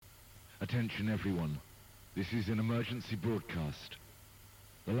Attention everyone. This is an emergency broadcast.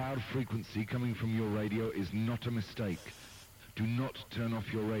 The loud frequency coming from your radio is not a mistake. Do not turn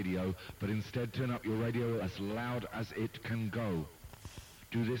off your radio, but instead turn up your radio as loud as it can go.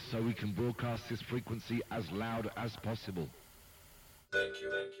 Do this so we can broadcast this frequency as loud as possible. Thank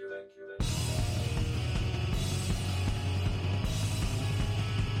you.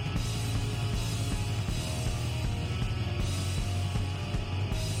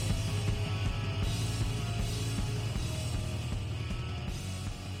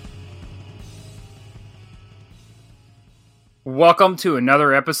 Welcome to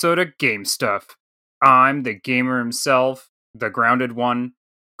another episode of Game Stuff. I'm the gamer himself, the grounded one,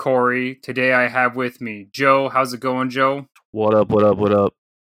 Corey. Today I have with me Joe. How's it going, Joe? What up?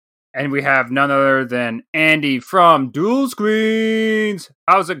 And we have none other than Andy from Dual Screens.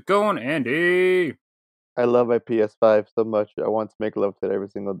 How's it going, Andy? I love my PS5 so much. I want to make love to it every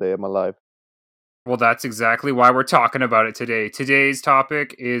single day of my life. Well, that's exactly why we're talking about it today. Today's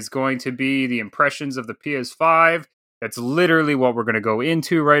topic is going to be the impressions of the PS5. That's literally what we're going to go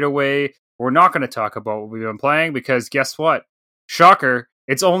into right away. We're not going to talk about what we've been playing because guess what? Shocker,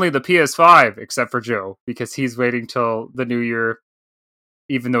 it's only the PS5, except for Joe, because he's waiting till the new year,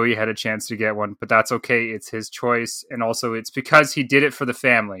 even though he had a chance to get one. But that's okay. It's his choice. And also, it's because he did it for the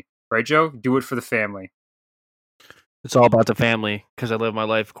family. Right, Joe? Do it for the family. It's all about the family, because I live my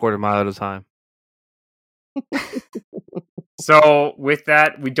life a quarter mile at a time. So, with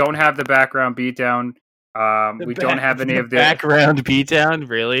that, we don't have the background beatdown. We don't have any of the background beatdown.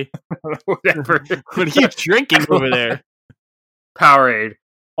 Really? Whatever. What are you drinking over there? Powerade.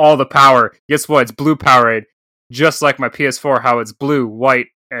 All the power. Guess what? It's blue Powerade. Just like my PS4, how it's blue, white,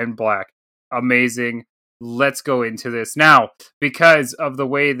 and black. Amazing. Let's go into this. Now, because of the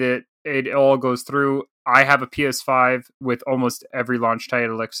way that it all goes through, I have a PS5 with almost every launch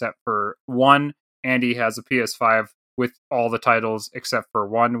title except for one. Andy has a PS5 with all the titles except for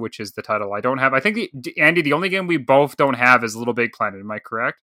one, which is the title I don't have. I think, Andy, the only game we both don't have is Little Big Planet. Am I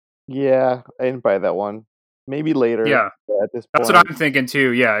correct? Yeah, I didn't buy that one. Maybe later. Yeah. At this That's point. what I'm thinking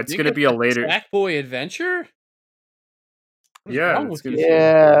too. Yeah, it's going to be a later. Sackboy Adventure? Yeah, it's gonna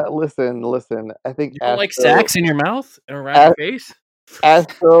Yeah, listen. I think You don't like sacks in your mouth and around your face?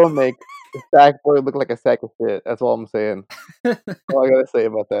 Astro makes the Sackboy look like a sack of shit. That's all I'm saying. All I gotta say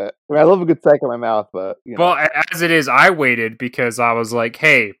about that. I mean, I love a good sack in my mouth, but you know. Well, as it is, I waited because I was like,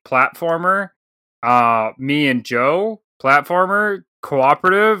 "Hey, platformer, me and Joe, platformer,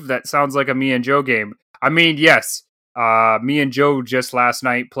 cooperative. That sounds like a me and Joe game." I mean, yes, me and Joe just last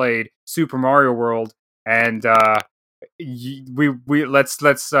night played Super Mario World, and we let's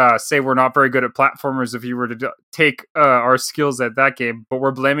say we're not very good at platformers if you were to take our skills at that game, but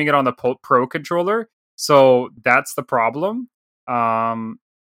we're blaming it on the Pro controller. So that's the problem.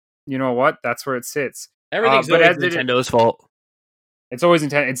 You know what? That's where it sits. Everything's but always Nintendo's fault. It's always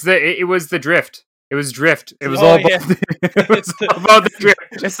Nintendo. It was the drift. It was drift. It was Oh, all yeah. about the drift.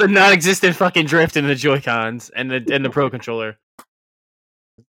 It's the non-existent fucking drift in the Joy-Cons and the Pro controller.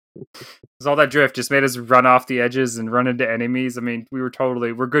 It's all that drift just made us run off the edges and run into enemies. I mean, we're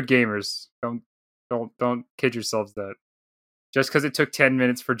good gamers. Don't kid yourselves that. Just because it took 10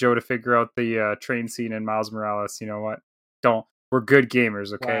 minutes for Joe to figure out the train scene in Miles Morales, you know what? We're good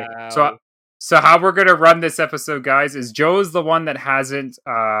gamers, okay? Wow. So how we're gonna run this episode, guys, is Joe's the one that hasn't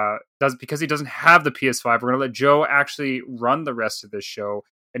because he doesn't have the PS5. We're gonna let Joe actually run the rest of this show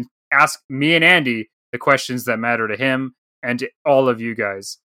and ask me and Andy the questions that matter to him and to all of you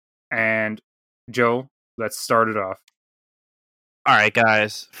guys. And Joe, let's start it off. All right,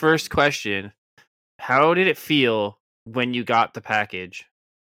 guys. First question: how did it feel when you got the package?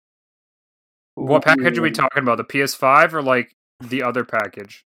 What package are we talking about? The PS5 or like the other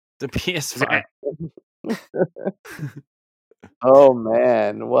package? The PS5. Oh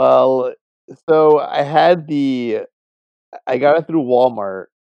man. Well, so I got it through Walmart,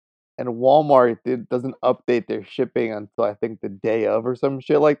 and Walmart doesn't update their shipping until I think the day of or some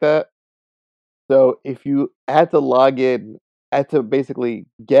shit like that. So if you had to log in, had to basically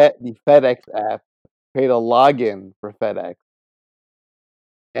get the FedEx app, create a login for FedEx,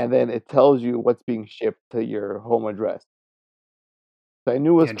 and then it tells you what's being shipped to your home address. So I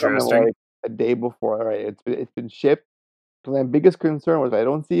knew it was coming Interesting. like a day before. All right, it's been shipped. So my biggest concern was if I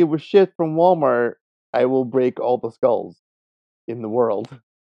don't see it was shipped from Walmart, I will break all the skulls in the world.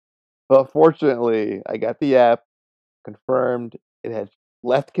 But fortunately, I got the app, confirmed it had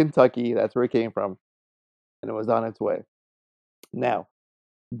left Kentucky. That's where it came from, and it was on its way. Now,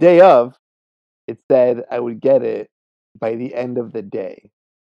 day of, it said I would get it by the end of the day,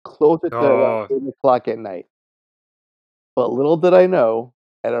 closer to Oh. around 8 o'clock at night. But little did I know,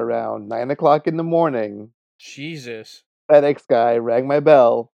 at around 9 o'clock in the morning, Jesus. FedEx guy rang my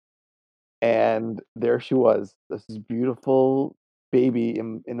bell, and there she was. This beautiful baby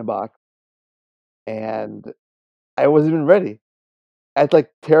in a box, and I wasn't even ready. I had to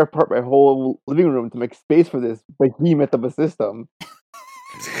like tear apart my whole living room to make space for this behemoth of a system.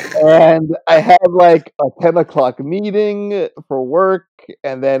 And I had like a 10 o'clock meeting for work,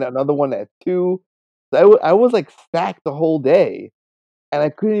 and then another one at 2. So I was like stacked the whole day, and I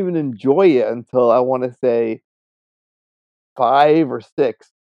couldn't even enjoy it until I want to say 5 or 6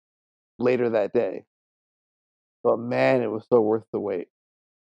 later that day. But man, it was so worth the wait.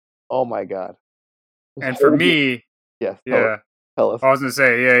 Oh my god! This And for whole me, yes, yeah, tell us. I was gonna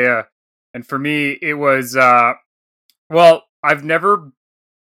say, yeah. And for me, it was well, I've never.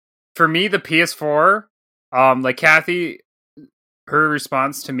 For me, the PS4, like Kathy, her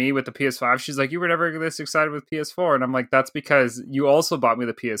response to me with the PS5, she's like, "You were never this excited with PS4," and I'm like, "That's because you also bought me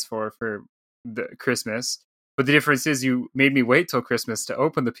the PS4 for the Christmas, but the difference is you made me wait till Christmas to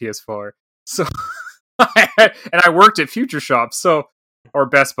open the PS4." So, and I worked at Future Shop, so or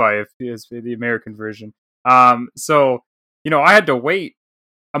Best Buy if is the American version. So I had to wait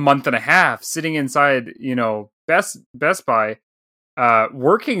a month and a half sitting inside, Best Buy,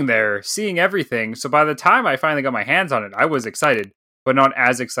 working there, seeing everything. So by the time I finally got my hands on it, I was excited, but not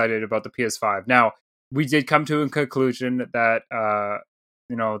as excited about the PS5. Now, we did come to a conclusion that,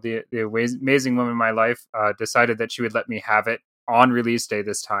 the amazing woman in my life decided that she would let me have it on release day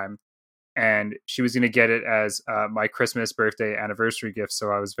this time. And she was going to get it as my Christmas, birthday, anniversary gift.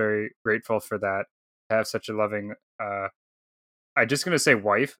 So I was very grateful for that, to have such a loving, I'm just gonna say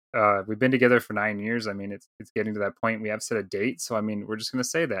wife. We've been together for 9 years. I mean, it's getting to that point. We have set a date, so I mean, we're just gonna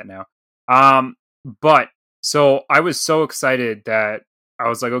say that now. But so I was so excited that I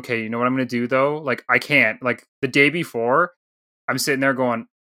was like, okay, you know what I'm gonna do though? Like, I can't. Like the day before, I'm sitting there going,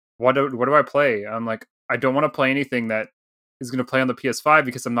 what do I play? I'm like, I don't want to play anything that is gonna play on the PS5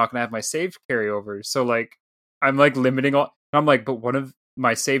 because I'm not gonna have my save carryover. So like, I'm like limiting all. I'm like, but what if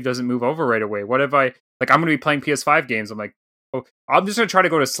my save doesn't move over right away? What if I'm gonna be playing PS5 games? I'm like, oh, I'm just gonna try to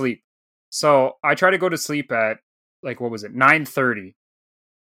go to sleep. So I try to go to sleep at like, what was it, 9:30?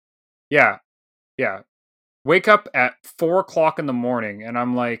 Yeah, yeah. Wake up at 4 o'clock in the morning, and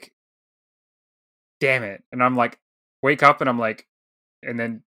I'm like, damn it. And I'm like, wake up, and I'm like, and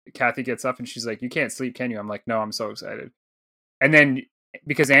then Kathy gets up and she's like, you can't sleep, can you? I'm like, no, I'm so excited. And then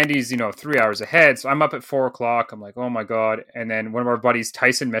because Andy's 3 hours ahead, so I'm up at 4 o'clock. I'm like, oh my god. And then one of our buddies,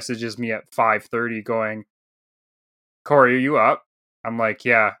 Tyson, messages me at 5:30 going, Corey, are you up? I'm like,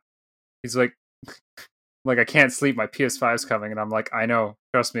 yeah. He's like, I can't sleep. My PS5's coming. And I'm like, I know.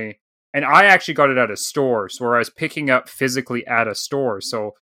 Trust me. And I actually got it at a store. So where I was picking up physically at a store.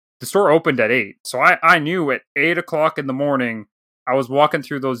 So the store opened at 8. So I knew at 8 o'clock in the morning, I was walking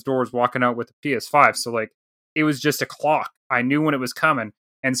through those doors, walking out with the PS5. So like, it was just a clock. I knew when it was coming.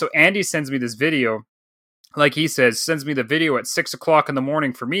 And so Andy sends me this video. Like he says, sends me the video at 6 o'clock in the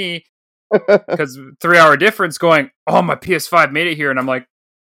morning for me. Because 3-hour difference going, oh, my PS5 made it here. And I'm like,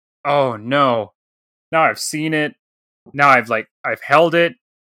 oh no. Now I've seen it. Now I've held it.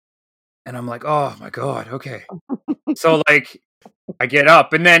 And I'm like, oh my god, okay. So like I get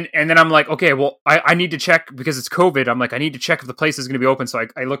up and then I'm like, okay, well, I need to check because it's COVID. I'm like, I need to check if the place is gonna be open. So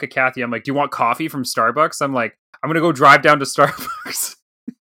I look at Kathy, I'm like, do you want coffee from Starbucks? I'm like, I'm gonna go drive down to Starbucks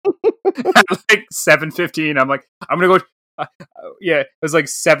at like 7:15. I'm like, I'm gonna go it was like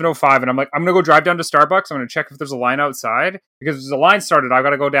 7:05, and I'm like, I'm gonna go drive down to Starbucks. I'm gonna check if there's a line outside because if there's a line started, I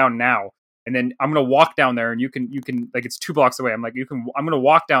gotta go down now. And then I'm gonna walk down there, and you can like it's 2 blocks away. I'm like, I'm gonna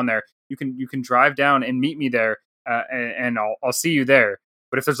walk down there. You can drive down and meet me there, and I'll see you there.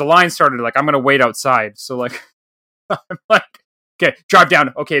 But if there's a line started, like I'm gonna wait outside. So like, I'm like, okay, drive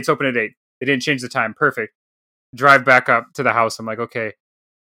down. Okay, it's open at 8. They didn't change the time. Perfect. Drive back up to the house. I'm like, okay.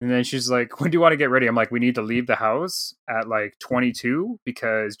 And then she's like, when do you want to get ready? I'm like, we need to leave the house at like 22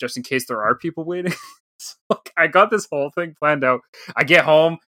 because just in case there are people waiting. So, like, I got this whole thing planned out. I get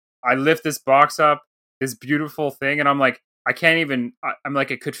home, I lift this box up, this beautiful thing, and I'm like, I can't even, I'm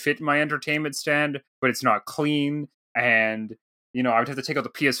like, it could fit in my entertainment stand, but it's not clean. And, I would have to take out the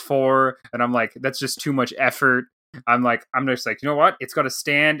PS4, and I'm like, that's just too much effort. I'm just like, you know what? It's got a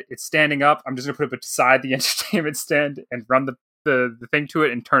stand. It's standing up. I'm just going to put it beside the entertainment stand and run the thing to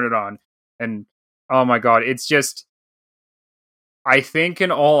it and turn it on. And oh my god, it's just, I think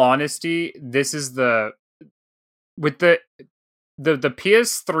in all honesty, this is with the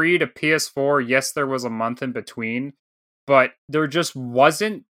PS3 to PS4, yes, there was a month in between, but there just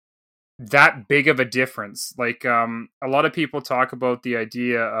wasn't that big of a difference. Like a lot of people talk about the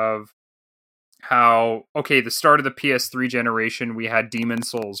idea of how, okay, the start of the PS3 generation, we had Demon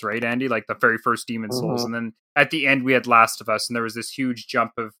Souls, right, Andy? Like the very first Demon Souls. And then at the end, we had Last of Us, and there was this huge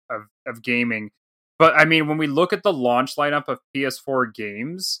jump of gaming. But I mean, when we look at the launch lineup of PS4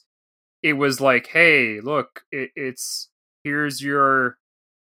 games, it was like, hey, look, it's here's your,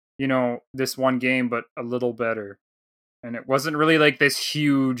 this one game, but a little better. And it wasn't really like this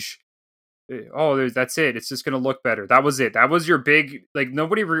huge, that's it. It's just going to look better. That was it. That was your big, like,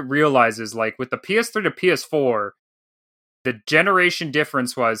 nobody realizes, like, with the PS3 to PS4, the generation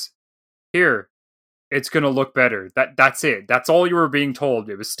difference was, here, it's going to look better. That's it. That's all you were being told.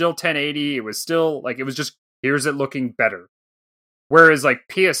 It was still 1080. It was still, like, it was just, here's it looking better. Whereas, like,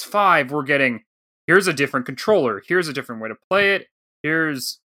 PS5, we're getting, here's a different controller. Here's a different way to play it.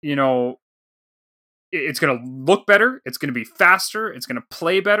 Here's, it's going to look better. It's going to be faster. It's going to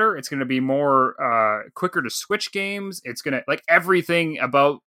play better. It's going to be more quicker to switch games. It's going to, like, everything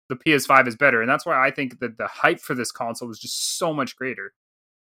about the PS5 is better. And that's why I think that the hype for this console was just so much greater.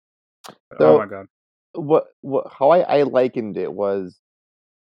 But, So, oh my God. How I likened it was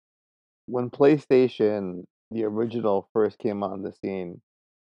when PlayStation, the original, first came on the scene,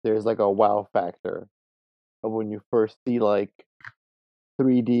 there's like a wow factor of when you first see like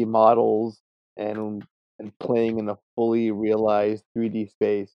 3D models and playing in a fully realized 3D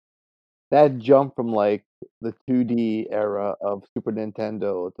space. That jump from like the 2D era of Super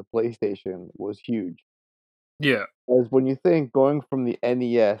Nintendo to PlayStation was huge. Yeah. As when you think going from the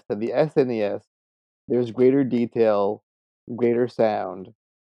NES to the SNES, there's greater detail, greater sound,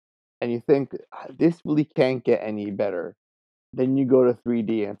 and you think this really can't get any better. Then you go to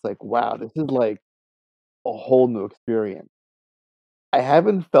 3D and it's like, wow, this is like a whole new experience. I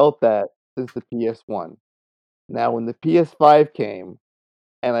haven't felt that since the PS1. Now, when the PS5 came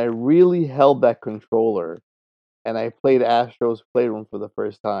and I really held that controller and I played Astro's Playroom for the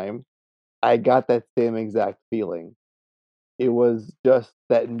first time, I got that same exact feeling. It was just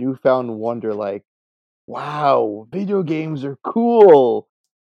that newfound wonder, like, wow, video games are cool.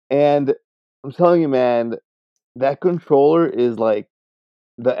 And I'm telling you, man, that controller is like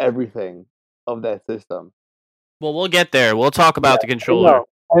the everything of that system. Well, we'll get there. We'll talk about the I controller.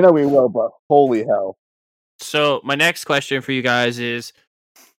 know we will, but holy hell. So my next question for you guys is,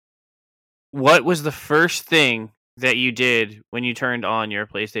 what was the first thing that you did when you turned on your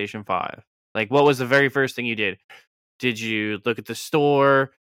PlayStation 5? Like, what was the very first thing you did? Did you look at the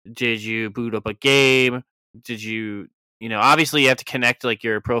store? Did you boot up a game? Did you, obviously you have to connect like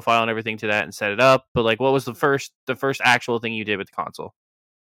your profile and everything to that and set it up, but like, what was the first actual thing you did with the console?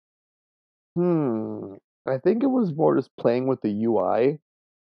 I think it was more just playing with the UI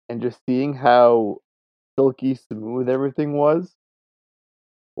and just seeing how silky smooth everything was.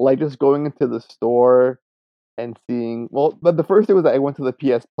 Like just going into the store and seeing, well, but the first thing was that I went to the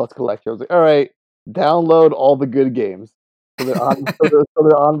PS Plus collection. I was like, all right, download all the good games. So they're on, so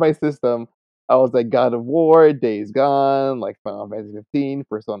they're on my system. I was like, God of War, Days Gone, like Final Fantasy 15,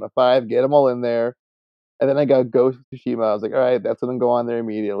 Persona 5, get them all in there. And then I got Ghost of Tsushima. I was like, all right, that's gonna go on there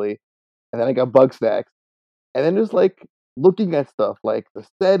immediately. And then I got Bugsnax. And then just like looking at stuff like the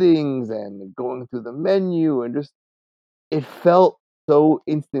settings and going through the menu and just it felt so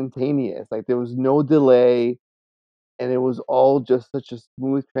instantaneous. Like there was no delay and it was all just such a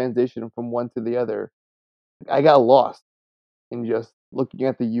smooth transition from one to the other. I got lost in just looking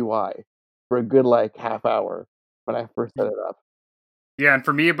at the UI for a good like half hour when I first set it up. Yeah, and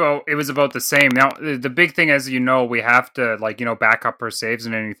for me, it was about the same. Now, the big thing, as you know, we have to back up our saves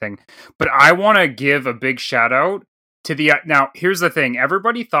and anything. But I want to give a big shout out to the. Now, here's the thing: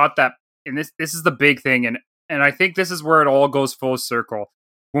 everybody thought that, and this is the big thing, and I think this is where it all goes full circle.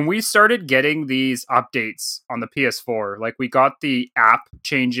 When we started getting these updates on the PS4, like we got the app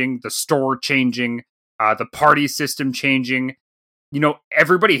changing, the store changing, the party system changing.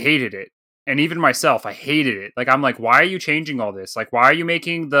 Everybody hated it. And even myself, I hated it. Like, I'm like, why are you changing all this? Like, why are you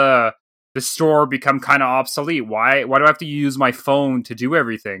making the store become kind of obsolete? Why do I have to use my phone to do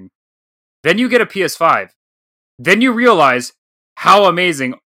everything? Then you get a PS5. Then you realize how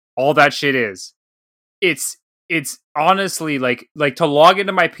amazing all that shit is. It's honestly like to log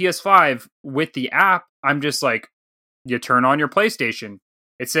into my PS5 with the app, I'm just like, you turn on your PlayStation.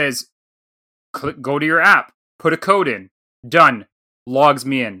 It says, go to your app, put a code in, done, logs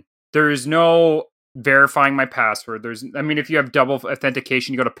me in. There is no verifying my password. If you have double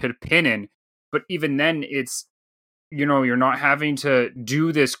authentication, you got to put a PIN in. But even then, it's, you're not having to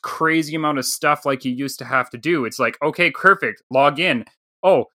do this crazy amount of stuff like you used to have to do. It's like, okay, perfect, log in.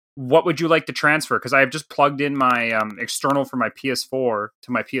 Oh, what would you like to transfer? Because I have just plugged in my external for my PS4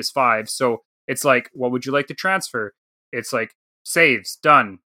 to my PS5. So it's like, what would you like to transfer? It's like, saves,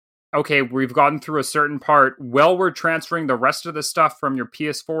 done. okay, we've gotten through a certain part. While we're transferring the rest of the stuff from your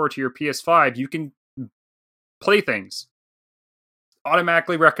PS4 to your PS5, you can play things.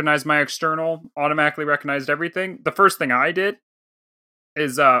 Automatically recognized my external, automatically recognized everything. The first thing I did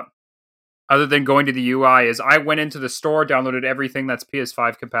is, other than going to the UI, is I went into the store, downloaded everything that's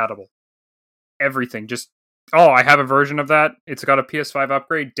PS5 compatible. Everything. Just, I have a version of that. It's got a PS5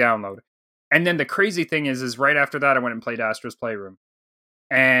 upgrade, download. And then the crazy thing is right after that, I went and played Astro's Playroom.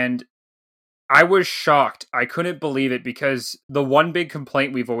 And I was shocked. I couldn't believe it, because the one big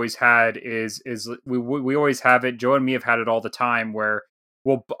complaint we've always had is we always have it. Joe and me have had it all the time, where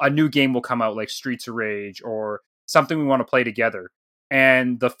a new game will come out, like Streets of Rage or something we want to play together.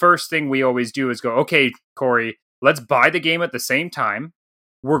 And the first thing we always do is go, okay, Corey, let's buy the game at the same time.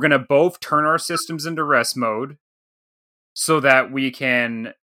 We're going to both turn our systems into rest mode so that we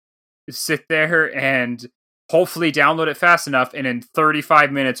can sit there and hopefully download it fast enough, and in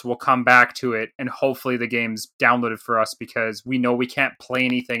 35 minutes we'll come back to it, and hopefully the game's downloaded for us, because we know we can't play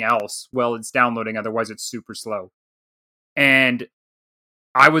anything else while it's downloading, otherwise it's super slow. And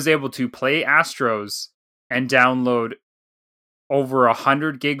I was able to play Astros and download over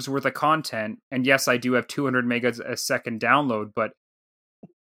 100 gigs worth of content, and yes, I do have 200 megas a second download, but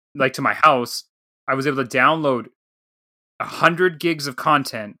like to my house, I was able to download 100 gigs of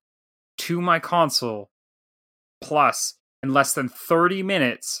content to my console plus in less than 30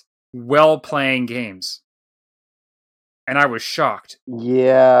 minutes while playing games. And I was shocked.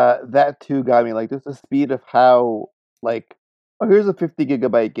 Yeah, that too got me. Like, just the speed of how, like, here's a 50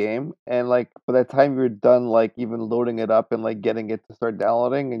 gigabyte game, and like by the time you're done, like even loading it up and like getting it to start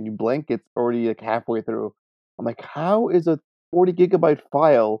downloading, and you blink, it's already like halfway through. I'm like, how is a 40 gigabyte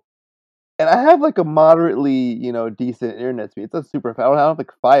file? And I have like a moderately, decent internet speed. It's not super fast. I don't have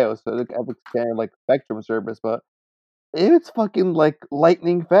like FiOS, so I have like standard like Spectrum service, but it's fucking like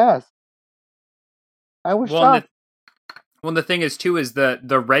lightning fast. I was shocked. The thing is too is that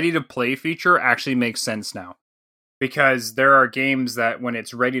the ready to play feature actually makes sense now, because there are games that when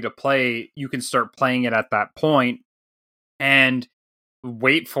it's ready to play, you can start playing it at that point and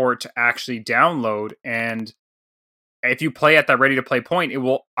wait for it to actually download. And if you play at that ready to play point, it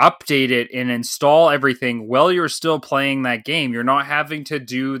will update it and install everything while you're still playing that game. You're not having to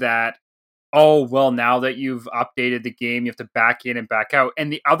do that. Oh, well, now that you've updated the game, you have to back in and back out.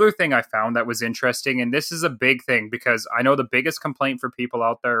 And the other thing I found that was interesting, and this is a big thing, because I know the biggest complaint for people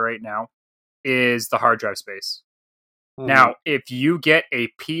out there right now is the hard drive space. Now, if you get a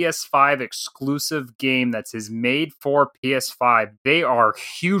PS5 exclusive game that is made for PS5, they are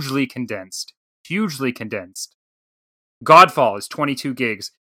hugely condensed. Hugely condensed. Godfall is 22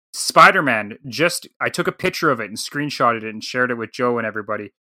 gigs. Spider-Man, I took a picture of it and screenshotted it and shared it with Joe and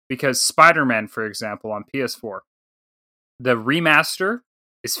everybody. Because Spider-Man, for example, on PS4, the remaster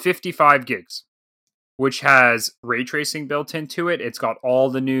is 55 gigs, which has ray tracing built into it. It's got all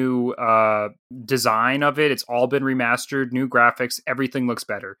the new design of it. It's all been remastered, new graphics, everything looks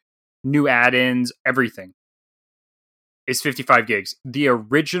better. New add-ins, everything is 55 gigs. The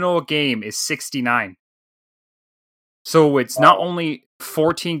original game is 69. So it's not only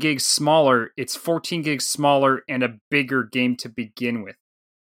 14 gigs smaller, it's 14 gigs smaller and a bigger game to begin with.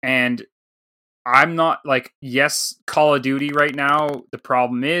 And I'm not like, yes, Call of Duty right now, the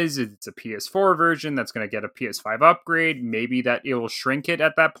problem is it's a PS4 version that's going to get a PS5 upgrade. Maybe that it will shrink it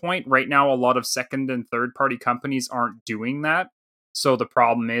at that point. Right now, a lot of second and third party companies aren't doing that. So the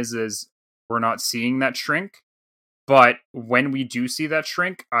problem is we're not seeing that shrink. But when we do see that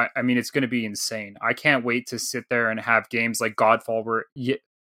shrink, I mean, it's going to be insane. I can't wait to sit there and have games like Godfall where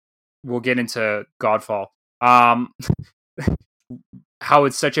we'll get into Godfall. How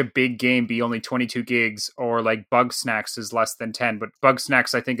it's such a big game be only 22 gigs, or like Bugsnax is less than 10, but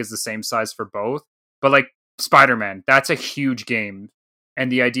Bugsnax I think is the same size for both. But like Spider-Man, that's a huge game.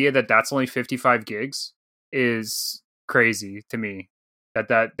 And the idea that that's only 55 gigs is crazy to me.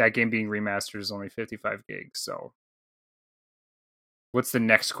 That game being remastered is only 55 gigs. So what's the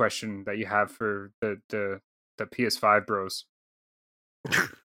next question that you have for the PS5 bros?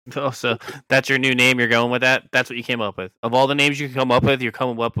 Oh, so that's your new name. You're going with that? That's what you came up with. Of all the names you can come up with, you're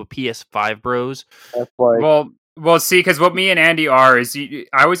coming up with PS5 Bros. That's like, well, see, because what me and Andy are is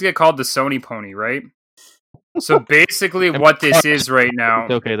I always get called the Sony pony, right? So basically, what this is right now.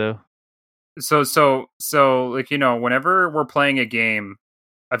 It's okay though. So like, whenever we're playing a game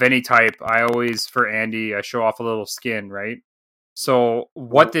of any type, I always, for Andy, I show off a little skin, right? So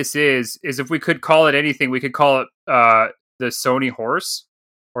what this is if we could call it anything, we could call it the Sony horse.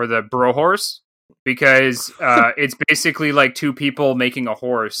 Or the bro horse, because it's basically like two people making a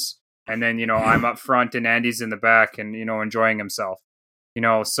horse, and then I'm up front and Andy's in the back, and enjoying himself.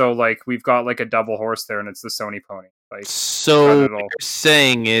 So like we've got like a double horse there, and it's the Sony pony. Like, So got what it all. you're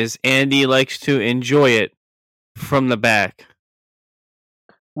saying is Andy likes to enjoy it from the back.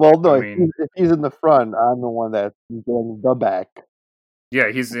 Well, no, I if mean, he's in the front, I'm the one that's enjoying the back.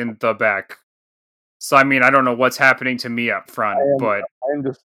 yeah, he's in the back. So I mean, I don't know what's happening to me up front, but I am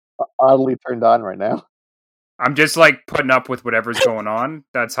just oddly turned on right now. I'm just like putting up with whatever's going on.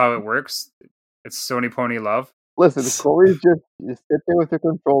 That's how it works. It's Sony pony love. Listen, Corey's just you sit there with your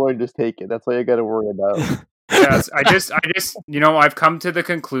controller and just take it. That's all you got to worry about. Yes, I just, I've come to the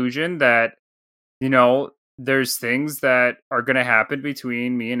conclusion that, there's things that are going to happen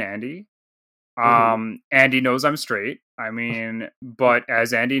between me and Andy. Andy knows I'm straight. I mean, but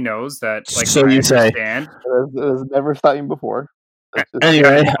as Andy knows that, like, So I you say. understand. It has never stopped me before.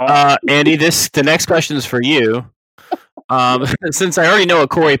 Anyway, Yeah, Andy, the next question is for you. Since I already know what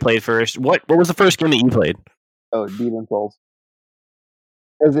Corey played first, what was the first game that you played? Oh, Demon Souls.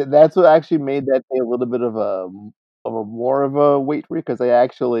 Because that's what actually made that day a little bit of a more of a wait for me. Because I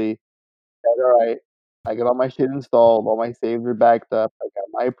actually said, all right, I got all my shit installed, all my saves are backed up. I got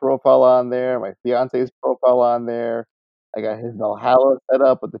my profile on there, my fiance's profile on there. I got his Valhalla set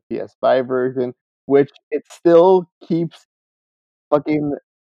up with the PS5 version, which it still keeps fucking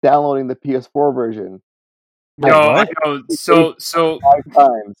downloading the PS4 version. Wait, no, what? I know. So 5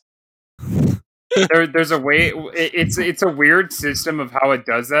 times. there's a way. It's a weird system of how it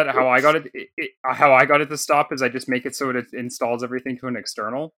does that. How I got it to stop is I just make it so it installs everything to an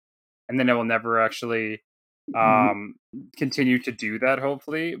external, and then it will never actually continue to do that,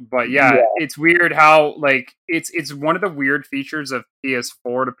 hopefully. But yeah, it's weird how like it's one of the weird features of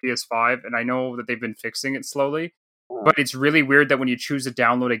PS4 to PS5, and I know that they've been fixing it slowly, but it's really weird that when you choose to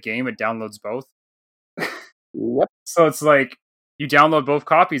download a game, it downloads both. Yep. So it's like you download both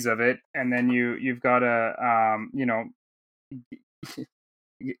copies of it, and then you've got to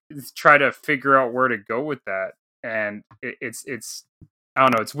try to figure out where to go with that. And it's I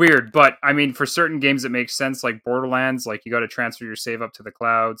don't know, it's weird, but I mean, for certain games it makes sense, like Borderlands, like you got to transfer your save up to the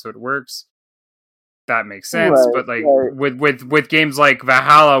cloud so it works. That makes sense, Right, but like right. with games like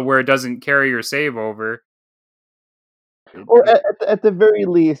Valhalla where it doesn't carry your save over. Or at the very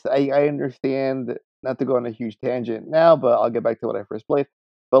least, I understand, not to go on a huge tangent now, but I'll get back to when I first played.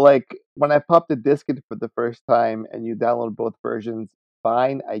 But like when I popped the disc in for the first time and you download both versions,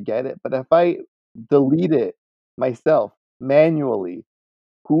 fine, I get it. But if I delete it myself manually,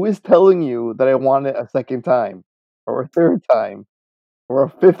 who is telling you that I want it a second time or a third time or a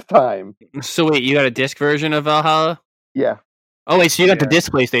fifth time? So wait, you got a disc version of Valhalla? Yeah, Oh wait, so you got the Yeah.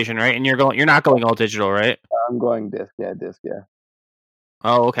 disc PlayStation, right? And you're not going all digital, right? I'm going disc. Yeah.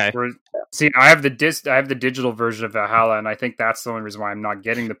 Oh, okay. See, I have the digital version of Valhalla, and I think that's the only reason why I'm not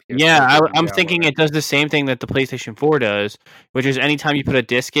getting the PS4 Yeah, version I'm downloaded. thinking it does the same thing that the PlayStation 4 does, which is anytime you put a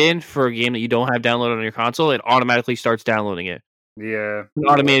disc in for a game that you don't have downloaded on your console, it automatically starts downloading it. Yeah, It's an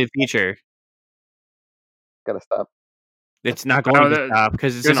automated feature. Gotta stop. It's not going to that- stop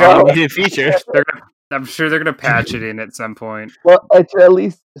because it's an there's no- automated feature. I'm sure they're gonna patch it in at some point. Well, I should at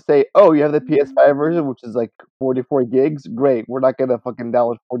least say, oh, you have the PS5 version, which is like 44 gigs. Great. We're not gonna fucking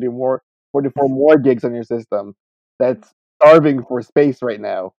download 44 more gigs on your system. That's starving for space right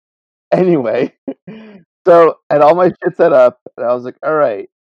now. Anyway, so I had all my shit set up, and I was like, all right,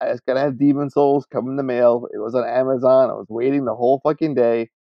 I just gotta have Demon Souls come in the mail. It was on Amazon. I was waiting the whole fucking day,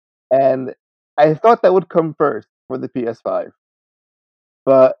 and I thought that would come first for the PS5.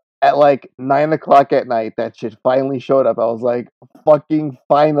 But at like 9 o'clock at night, that shit finally showed up. I was like, fucking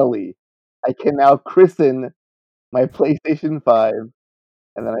finally. I can now christen my PlayStation 5.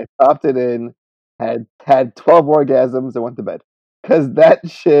 And then I popped it in, had 12 orgasms, and went to bed. Because that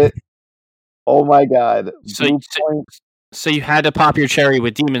shit, oh my god. So you had to pop your cherry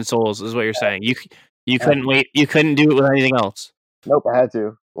with Demon Souls, is what you're saying. You couldn't wait. You couldn't do it with anything else. Nope, I had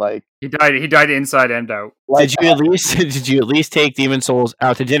to. Like, He died inside and out. Did you at least take Demon Souls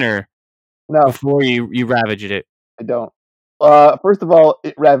out to dinner no, before you ravaged it? I don't. First of all,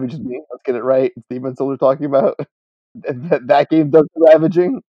 it ravaged me. Let's get it right. It's Demon Souls we're talking about. That game does the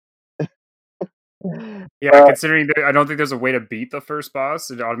ravaging. Yeah, considering that I don't think there's a way to beat the first boss,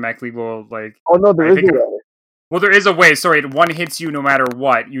 it automatically will like. Oh no, there I is think a way. Well, there is a way. Sorry, one hits you no matter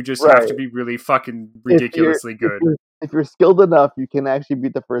what. You just have to be really fucking ridiculously good. If you're skilled enough, you can actually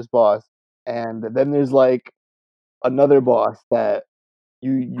beat the first boss, and then there's like another boss that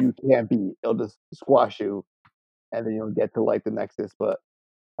you can't beat. It'll just squash you, and then you'll get to like the Nexus. But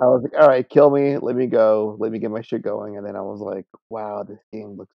I was like, all right, kill me, let me go, let me get my shit going, and then I was like, wow, this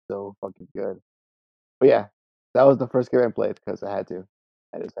game looks so fucking good. But yeah, that was the first game I played because I had to.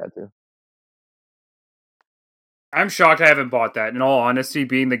 I just had to. I'm shocked I haven't bought that. In all honesty,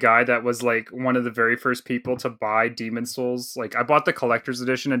 being the guy that was like one of the very first people to buy Demon Souls, like I bought the collector's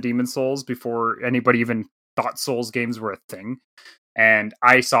edition of Demon Souls before anybody even thought Souls games were a thing. And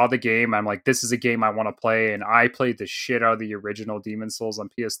I saw the game. I'm like, this is a game I want to play, and I played the shit out of the original Demon Souls on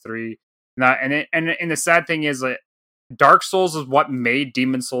PS3. And the sad thing is that Dark Souls is what made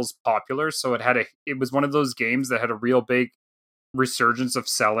Demon Souls popular. So it was one of those games that had a real big resurgence of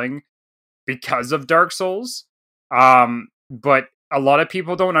selling because of Dark Souls. But a lot of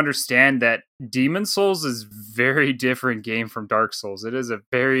people don't understand that Demon Souls is very different game from Dark Souls. It is a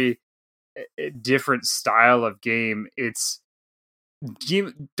very different style of game.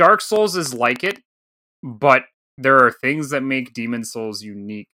 Dark Souls is like it, but there are things that make Demon Souls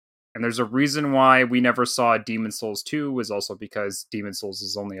unique. And there's a reason why we never saw Demon Souls 2 was also because Demon Souls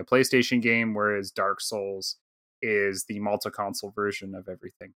is only a PlayStation game, whereas Dark Souls is the multi-console version of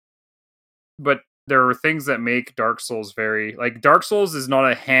everything. But there are things that make Dark Souls Dark Souls is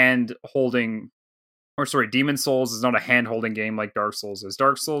not a Demon Souls is not a hand-holding game like Dark Souls is.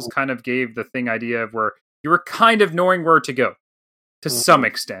 Dark Souls kind of gave the thing idea of where you were kind of knowing where to go to some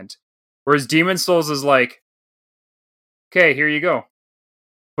extent. Whereas Demon Souls is like, okay, here you go.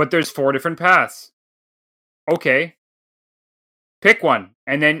 But there's 4 different paths. Okay. Pick one.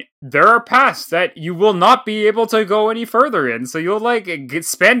 And then there are paths that you will not be able to go any further in. So you'll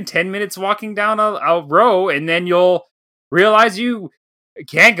spend 10 minutes walking down a row, and then you'll realize you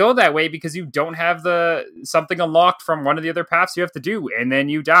can't go that way because you don't have something unlocked from one of the other paths you have to do. And then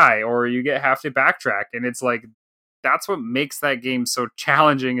you die, or you have to backtrack. And it's like, that's what makes that game so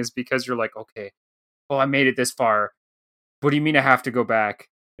challenging, is because you're like, okay, well, I made it this far. What do you mean I have to go back?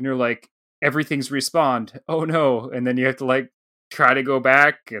 And you're like, everything's respawned. Oh no. And then you have to try to go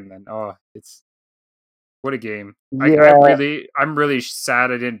back, and then it's what a game. Yeah. I'm really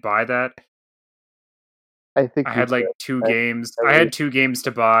sad I didn't buy that. I think I had 2 games. I had 2 games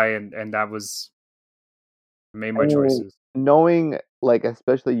to buy, and that was made my choices. Knowing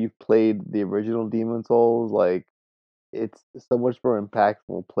especially you've played the original Demon Souls, it's so much more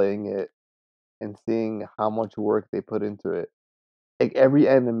impactful playing it and seeing how much work they put into it. Every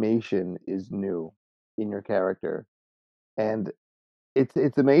animation is new in your character, and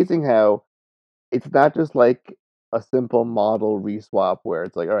it's amazing how it's not just like a simple model reswap where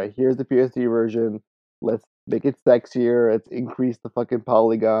it's like, all right, here's the PS3 version, let's make it sexier, let's increase the fucking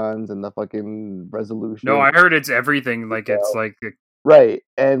polygons and the fucking resolution. No, I heard it's everything. It's right,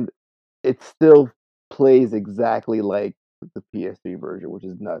 and it still plays exactly like the PS3 version, which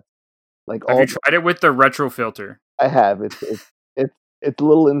is nuts. Have you tried it with the retro filter? I have. It's a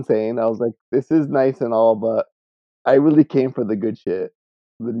little insane. I was like, this is nice and all, but I really came for the good shit.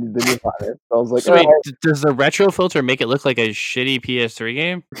 The new content. So I was like, so wait, does the retro filter make it look like a shitty PS3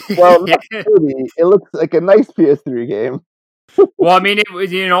 game? Well, not really. It looks like a nice PS3 game. Well, I mean,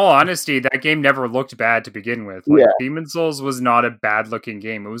 in all honesty, that game never looked bad to begin with. Demon Souls was not a bad-looking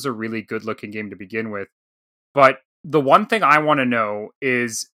game. It was a really good-looking game to begin with. But the one thing I want to know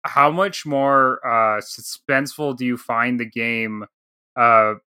is how much more suspenseful do you find the game?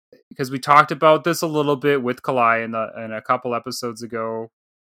 Because we talked about this a little bit with Kalai in a couple episodes ago,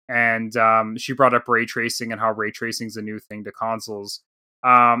 and she brought up ray tracing and how ray tracing is a new thing to consoles.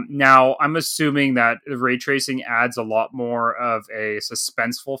 Now, I'm assuming that ray tracing adds a lot more of a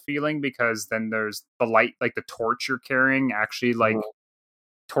suspenseful feeling, because then there's the light, the torch you're carrying actually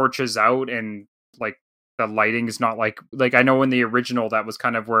torches out, and the lighting is not like I know in the original that was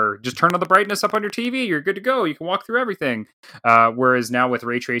kind of where just turn on the brightness up on your TV, you're good to go, you can walk through everything. Whereas now with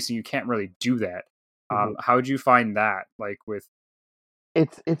ray tracing, you can't really do that. How would you find that?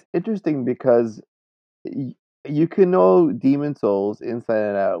 It's interesting because you can know Demon Souls inside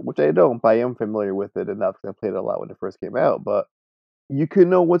and out, which I don't, but I am familiar with it enough because I played it a lot when it first came out. But you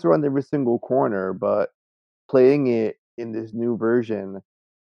can know what's around every single corner, but playing it in this new version,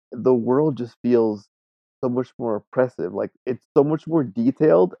 the world just feels so much more oppressive. It's so much more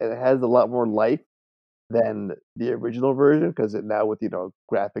detailed, and it has a lot more life than the original version, because it now with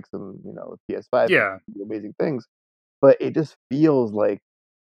graphics and PS5, amazing things. But it just feels like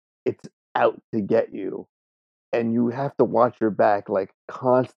it's out to get you, and you have to watch your back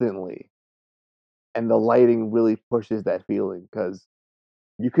constantly. And the lighting really pushes that feeling, because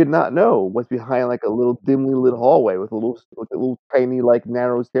you could not know what's behind a little dimly lit hallway with a little tiny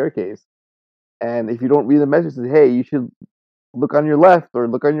narrow staircase. And if you don't read the message that, hey, you should look on your left or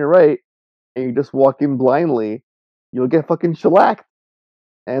look on your right, and you just walk in blindly, you'll get fucking shellacked.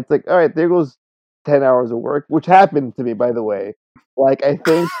 And it's like, all right, there goes 10 hours of work, which happened to me, by the way. I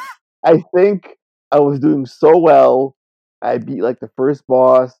think I was doing so well. I beat the first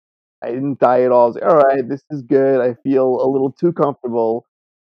boss. I didn't die at all. I was like, all right, this is good. I feel a little too comfortable.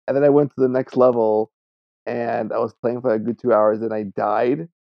 And then I went to the next level, and I was playing for a good 2 hours, and I died.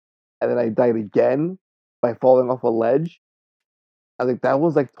 And then I died again by falling off a ledge. I think that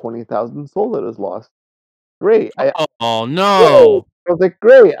was like 20,000 souls that was lost. Great. Oh Great. no! I was like,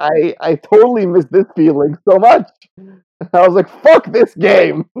 great. I totally missed this feeling so much. I was like, fuck this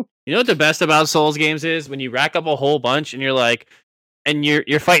game. You know what the best about Souls games is? When you rack up a whole bunch and you're like, and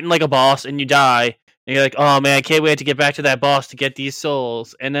you're fighting like a boss and you die, and you're like, oh man, I can't wait to get back to that boss to get these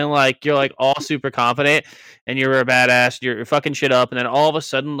souls. And then like you're like all super confident and you're a badass, you're fucking shit up, and then all of a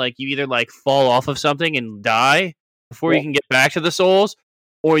sudden like you either like fall off of something and die before you can get back to the souls,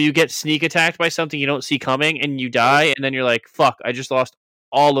 or you get sneak attacked by something you don't see coming and you die, and then you're like, fuck, I just lost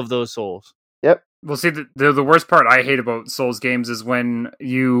all of those souls. Yep. Well, see, the worst part I hate about Souls games is when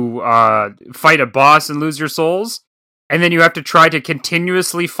you fight a boss and lose your souls, and then you have to try to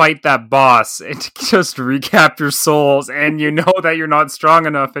continuously fight that boss and to just recap your souls, and you know that you're not strong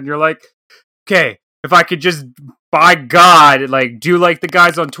enough, and you're like, okay, if I could just, by God, like do like the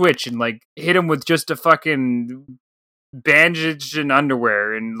guys on Twitch and like hit him with just a fucking bandage and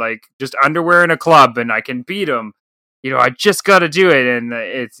underwear and like just underwear and a club, and I can beat him. You know, I just got to do it, and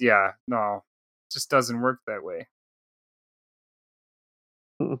it's no. Just doesn't work that way.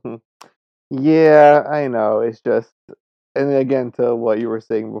 Yeah, I know. It's just, and again, to what you were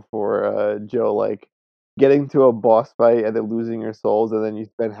saying before, Joe, like getting to a boss fight and then losing your souls, and then you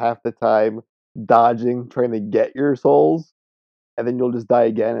spend half the time dodging, trying to get your souls, and then you'll just die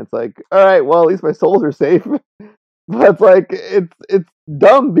again. It's like, all right, well, at least my souls are safe. But it's like, it's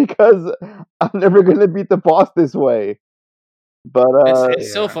dumb because I'm never gonna beat the boss this way. But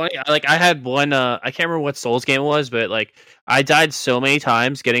It's so funny. I had one. I can't remember what Souls game it was, but like I died so many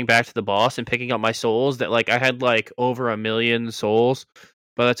times getting back to the boss and picking up my souls that like I had like over 1,000,000 souls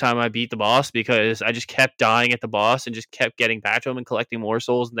by the time I beat the boss, because I just kept dying at the boss and just kept getting back to him and collecting more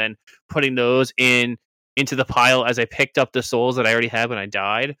souls and then putting those into the pile as I picked up the souls that I already had when I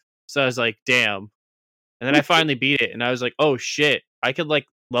died. So I was like, damn. And then I finally beat it, and I was like, oh shit, I could like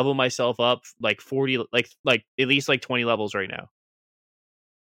level myself up like 40, like at least like 20 levels right now.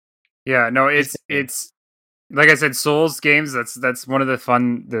 Yeah, no, it's like I said, Souls games. That's one of the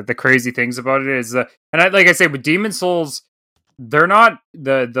fun, the crazy things about it is, and like I said, with Demon Souls, they're not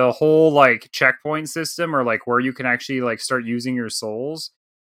the whole like checkpoint system or like where you can actually like start using your souls.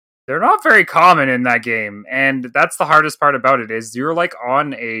 They're not very common in that game, and that's the hardest part about it is you're like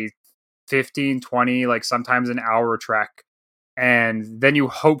on a 15, 20, like sometimes an hour trek, and then you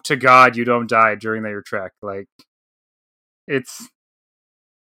hope to God you don't die during your trek. Like it's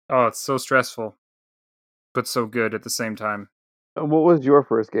so stressful, but so good at the same time. what was your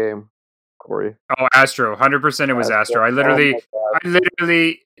first game, Corey? Oh, Astro, 100%. It was Astro. I literally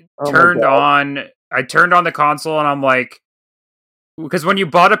Oh my turned God. I turned on the console, and I'm like, because when you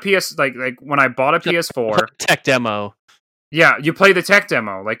bought a PS, like when I bought a PS4, Tech demo. yeah, you play the tech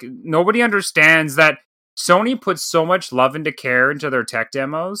demo. Like nobody understands that Sony puts so much love and care into their tech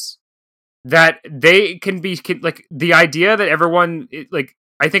demos that they can be like the idea that everyone like.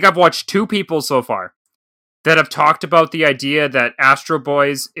 I think I've watched 2 people so far that have talked about the idea that Astro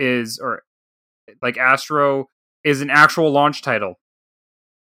Boys is, or like Astro is an actual launch title.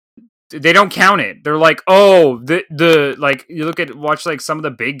 They don't count it. They're like, oh, the like you watch like some of the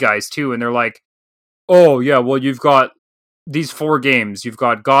big guys too, and they're like, oh yeah, well you've got these 4 games. You've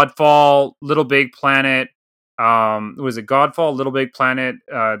got Godfall, Little Big Planet. Was it Godfall, Little Big Planet?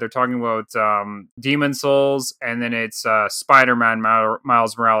 They're talking about Demon Souls, and then it's Spider-Man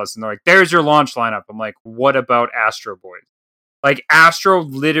Miles Morales, and they're like, there's your launch lineup. I'm like, what about Astro Boys? Like Astro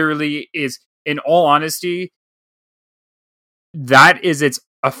literally is, in all honesty, that is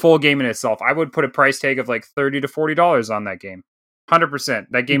a full game in itself. I would put a price tag of like $30 to $40 on that game. 100%.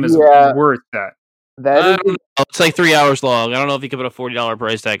 That game is worth that. It's like 3 hours long. I don't know if you could put a $40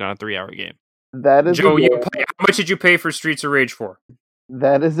 price tag on a 3-hour game. That is Joe, how much did you pay for Streets of Rage 4?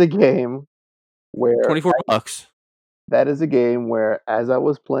 That is a game where $24. That is a game where, as I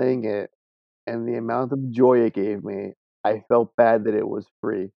was playing it, and the amount of joy it gave me, I felt bad that it was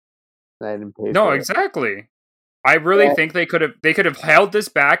free, and I didn't pay. No, for exactly. It. I really think they could have held this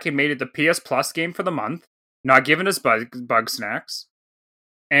back and made it the PS Plus game for the month, not given us bug snacks,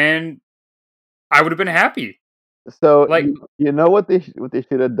 and I would have been happy. So, like, you know what they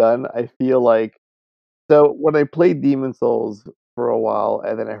should have done? I feel like, so when I played Demon Souls for a while,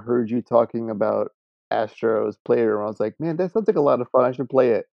 and then I heard you talking about Astro's Playroom, I was like, man, that sounds like a lot of fun. I should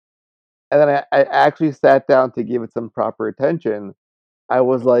play it. And then I actually sat down to give it some proper attention. I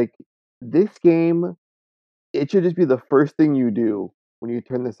was like, this game, it should just be the first thing you do when you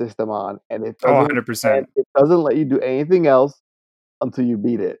turn the system on, and it Oh, doesn't 100%. and it doesn't let you do anything else until you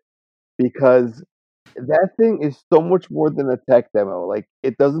beat it, because that thing is so much more than a tech demo. Like,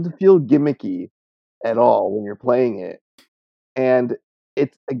 it doesn't feel gimmicky at all when you're playing it, and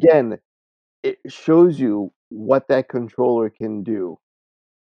it's again, it shows you what that controller can do.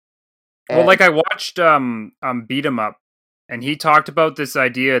 Well, And like I watched Beat 'em Up, and he talked about this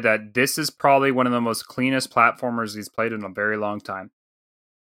idea that this is probably one of the most cleanest platformers he's played in a very long time.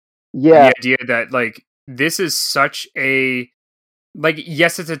 And yeah, the idea that like this is such a like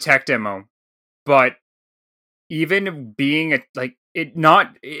yes, it's a tech demo, but even being a like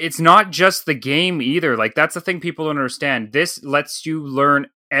it's not just the game either. Like that's the thing people don't understand. This lets you learn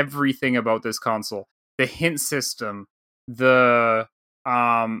everything about this console. The hint system, the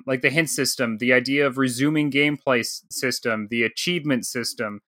the idea of resuming gameplay system, the achievement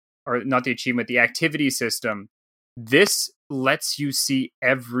system, or not the achievement, the activity system. This lets you see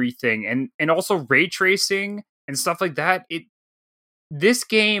everything, and also ray tracing and stuff like that. This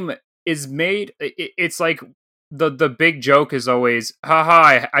game is made. It's like the big joke is always,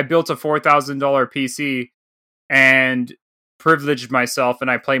 haha, I built a $4,000 PC and privileged myself,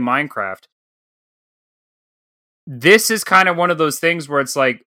 and I play Minecraft. This is kind of one of those things where it's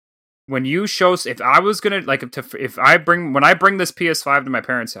like, when you show, if I was gonna like, when I bring this PS5 to my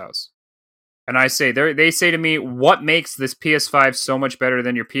parents' house, and I say, they say to me, what makes this PS5 so much better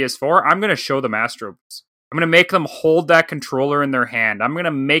than your PS4? I'm gonna show them Astro Boys. I'm gonna make them hold that controller in their hand. I'm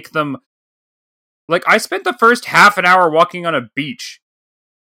gonna make them. Like, I spent the first half an hour walking on a beach,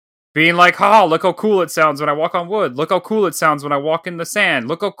 being like, oh, look how cool it sounds when I walk on wood. Look how cool it sounds when I walk in the sand.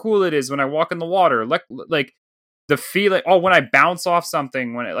 Look how cool it is when I walk in the water. Like the feeling, when I bounce off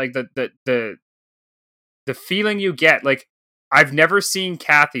something, when it, like the feeling you get. Like, I've never seen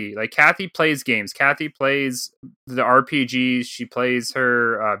Kathy. Like, Kathy plays games. Kathy plays the RPGs. She plays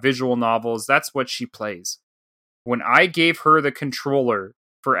her visual novels. That's what she plays. When I gave her the controller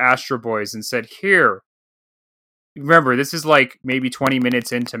for Astro Boys and said, here, remember, this is like maybe 20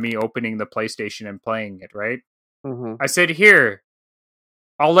 minutes into me opening the PlayStation and playing it, right? mhm. I said, here,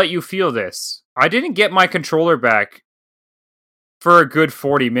 I'll let you feel this. I didn't get my controller back for a good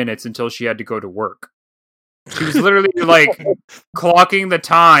 40 minutes until she had to go to work. She was literally like clocking the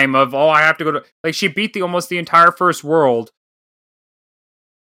time of, I have to go to, like, she beat almost the entire first world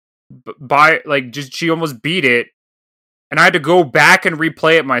by like, just, she almost beat it. And I had to go back and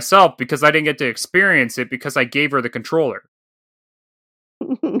replay it myself because I didn't get to experience it because I gave her the controller.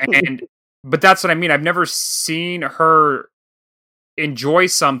 But that's what I mean. I've never seen her enjoy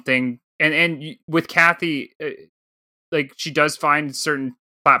something. And with Kathy, like, she does find certain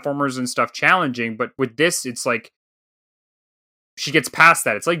platformers and stuff challenging. But with this, it's like she gets past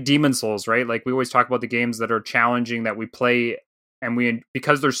that. It's like Demon's Souls, right? Like, we always talk about the games that are challenging that we play, and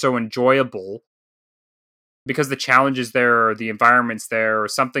because they're so enjoyable, because the challenge is there, or the environment's there, or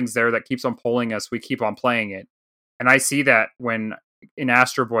something's there that keeps on pulling us, we keep on playing it. And I see that when in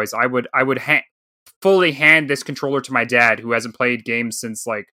Astro Boys, I would fully hand this controller to my dad, who hasn't played games since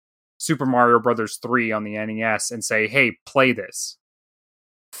like Super Mario Brothers 3 on the NES, and say, hey, play this,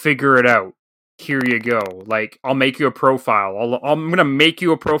 figure it out. Here you go. Like, I'll make you a profile. I'm gonna make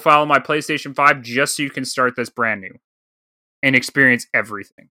you a profile on my PlayStation 5 just so you can start this brand new and experience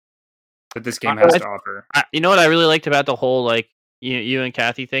everything that this game has to offer. You know what I really liked about the whole, like, you and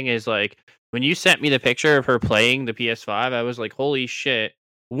Kathy thing is, like, when you sent me the picture of her playing the PS5, I was like, holy shit.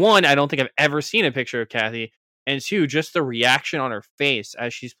 One, I don't think I've ever seen a picture of Kathy. And two, just the reaction on her face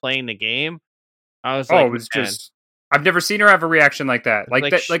as she's playing the game. I was like, it was just, I've never seen her have a reaction like that. Like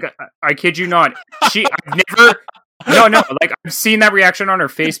that, like, I kid you not. I've never, no, like, I've seen that reaction on her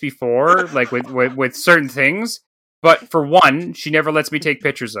face before, like with certain things. But for one, she never lets me take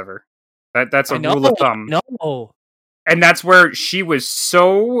pictures of her. That's a rule of thumb. No. And that's where she was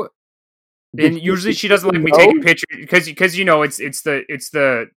so. And usually she doesn't let me take a picture because it's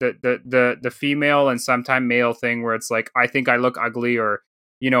the female and sometimes male thing where it's like, I think I look ugly, or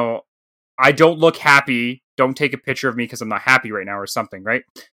I don't look happy. Don't take a picture of me because I'm not happy right now, or something, right?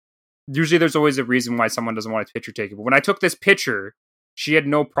 Usually there's always a reason why someone doesn't want a picture taken. But when I took this picture, she had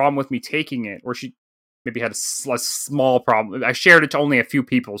no problem with me taking it, or she maybe had a small problem. I shared it to only a few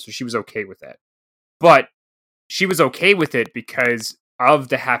people, so she was okay with that. But she was okay with it because of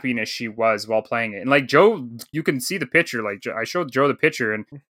the happiness she was while playing it. And like Joe, you can see the picture. Like, I showed Joe the picture, and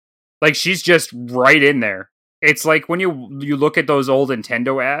like, she's just right in there. It's like when you look at those old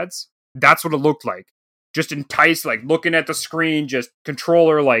Nintendo ads, that's what it looked like. Just enticed, like, looking at the screen, just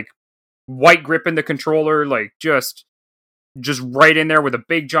controller, like, white grip in the controller, like, just just right in there with a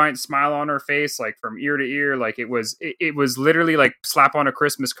big giant smile on her face, like from ear to ear. Like it was literally like slap on a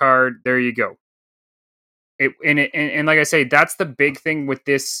Christmas card. There you go. And like I say, that's the big thing with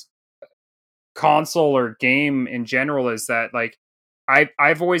this console or game in general is that like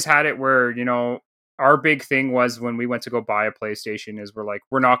I've always had it where, you know, our big thing was when we went to go buy a PlayStation is we're like,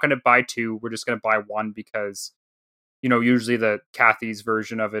 we're not going to buy two. We're just going to buy one because, you know, usually the Kathy's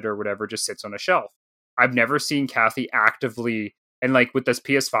version of it or whatever just sits on a shelf. I've never seen Kathy actively, and like with this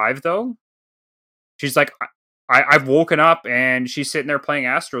PS5 though, she's like, I've woken up and she's sitting there playing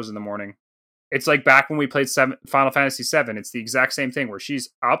Astros in the morning. It's like back when we played Final Fantasy VII. It's the exact same thing where she's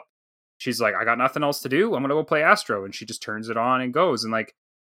up. She's like, I got nothing else to do. I'm going to go play Astro. And she just turns it on and goes. And like,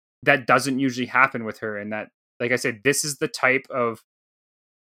 that doesn't usually happen with her. And that, like I said, this is the type of,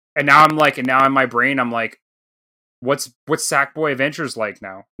 and now in my brain, I'm like, what's Sackboy Adventures like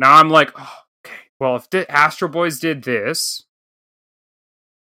now? Now I'm like, oh, okay, well, if the Astro Boys did this,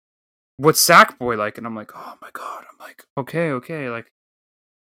 what's Sackboy like? And I'm like, oh my God. I'm like, okay. Like,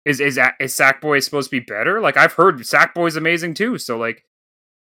 is Sackboy supposed to be better? Like, I've heard Sackboy's amazing too. So like,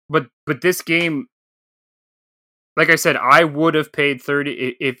 but this game, like I said, I would have paid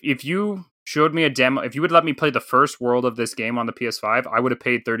 30 if you showed me a demo. If you would let me play the first world of this game on the PS5, I would have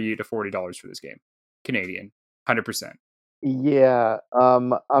paid $38 to $40 for this game, Canadian, 100%. Yeah,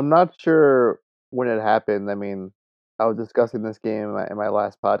 I'm not sure when it happened. I mean, I was discussing this game in my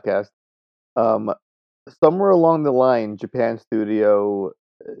last podcast. Somewhere along the line, Japan Studio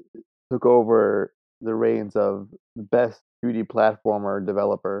took over the reins of the best 2D platformer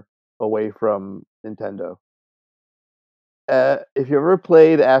developer away from Nintendo. If you ever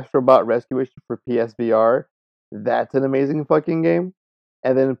played Astrobot Rescue Mission for PSVR, that's an amazing fucking game.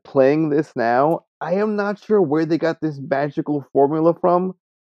 And then playing this now, I am not sure where they got this magical formula from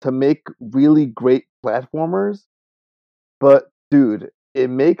to make really great platformers. But dude, it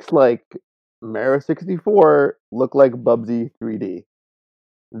makes like Mario 64 look like Bubsy 3D.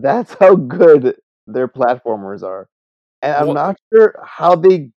 That's how good their platformers are. And I'm not sure how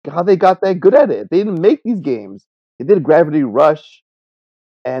they got that good at it. They didn't make these games. They did Gravity Rush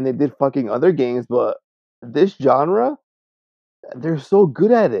and they did fucking other games, but this genre, they're so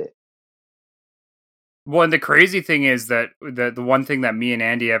good at it. Well, and the crazy thing is that the one thing that me and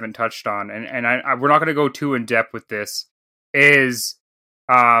Andy haven't touched on, and I we're not going to go too in depth with this, is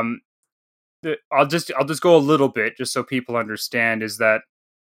I'll just go a little bit just so people understand, is that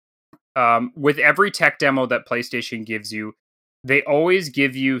with every tech demo that PlayStation gives you, they always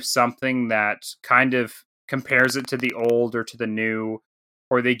give you something that kind of compares it to the old or to the new,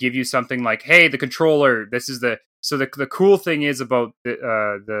 or they give you something like, hey, the controller, this is the cool thing is about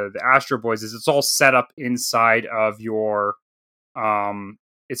the Astro Boys is it's all set up inside of your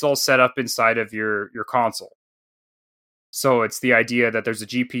console. So it's the idea that there's a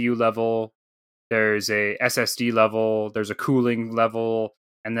GPU level, there's a SSD level, there's a cooling level,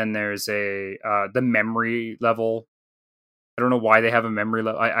 and then there's the memory level. I don't know why they have a memory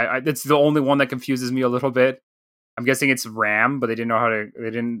level. That's the only one that confuses me a little bit. I'm guessing it's RAM, but they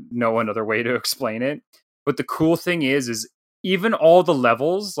didn't know another way to explain it. But the cool thing is even all the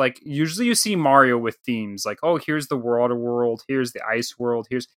levels, like usually you see Mario with themes, like, oh, here's the water world, here's the ice world,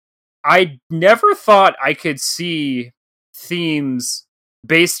 I never thought I could see themes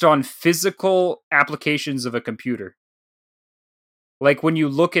based on physical applications of a computer. Like when you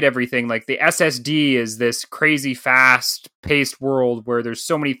look at everything, like the SSD is this crazy fast-paced world where there's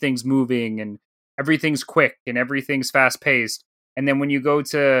so many things moving and everything's quick and everything's fast-paced. And then when you go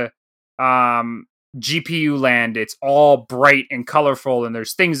to GPU land, it's all bright and colorful, and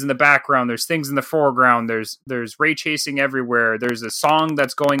there's things in the background, there's things in the foreground, there's ray tracing everywhere, there's a song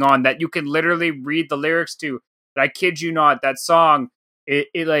that's going on that you can literally read the lyrics to. But I kid you not, that song, it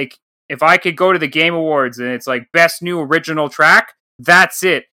like, if I could go to the Game Awards and it's like best new original track, that's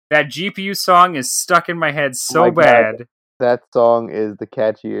it. That GPU song is stuck in my head so bad. God, that song is the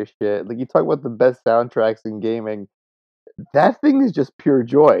catchiest shit. Like, you talk about the best soundtracks in gaming, that thing is just pure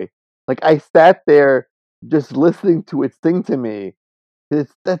joy. Like, I sat there just listening to it sing to me.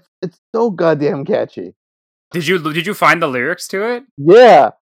 It's so goddamn catchy. Did you find the lyrics to it? Yeah.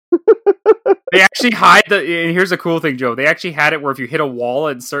 They actually hide and here's a cool thing, Joe. They actually had it where if you hit a wall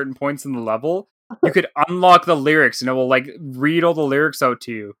at certain points in the level, you could unlock the lyrics and it will like read all the lyrics out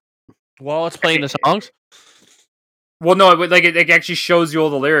to you while it's playing the songs. Well, no, it actually shows you all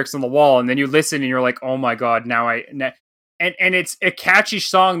the lyrics on the wall, and then you listen and you're like, oh my god, and it's a catchy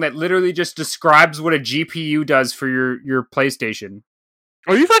song that literally just describes what a GPU does for your PlayStation.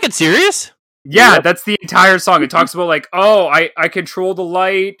 Are you fucking serious? Yeah, yep. That's the entire song. It talks about like, oh, I control the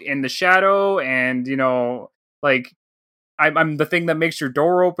light and the shadow, and you know, like I'm the thing that makes your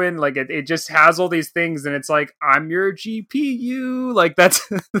door open. Like it just has all these things, and it's like I'm your GPU. Like that's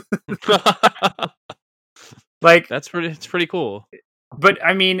like It's pretty cool. But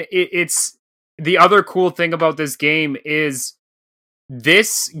I mean, it's the other cool thing about this game is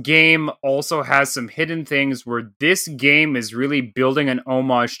this game also has some hidden things where this game is really building an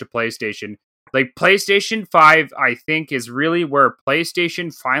homage to PlayStation. Like PlayStation 5, I think, is really where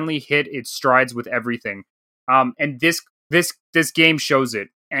PlayStation finally hit its strides with everything. And this game shows it.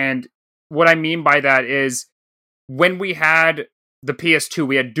 And what I mean by that is when we had the PS2,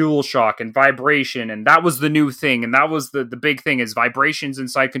 we had DualShock and vibration, and that was the new thing, and that was the big thing is vibrations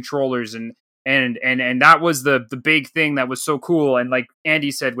inside controllers, and that was the big thing that was so cool. And like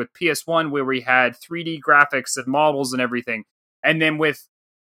Andy said, with PS1, where we had 3D graphics and models and everything, and then with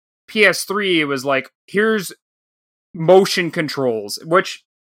PS3, it was like, here's motion controls, which,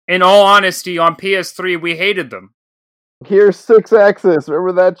 in all honesty, on PS3, we hated them. Here's 6-axis.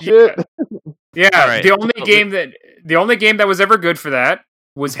 Remember that shit? Yeah, Right. the only game that was ever good for that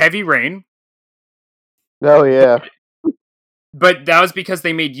was Heavy Rain, Oh yeah. but that was because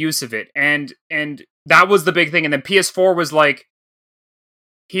they made use of it, and that was the big thing. And then PS4 was like,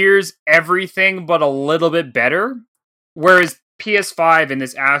 here's everything but a little bit better, whereas PS5 and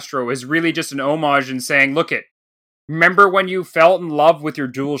this Astro is really just an homage and saying, look it, remember when you fell in love with your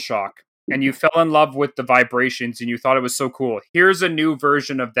DualShock and you fell in love with the vibrations and you thought it was so cool? Here's a new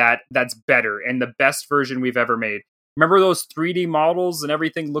version of that that's better and the best version we've ever made. Remember those 3D models and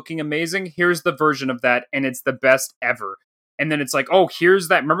everything looking amazing? Here's the version of that, and it's the best ever. And then it's like, oh, here's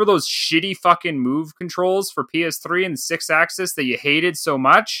that. Remember those shitty fucking move controls for PS3 and 6-axis that you hated so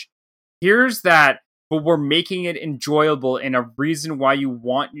much? Here's that, but we're making it enjoyable and a reason why you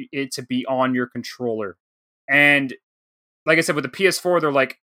want it to be on your controller. And like I said, with the PS4, they're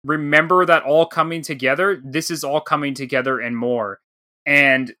like, remember that all coming together? This is all coming together and more.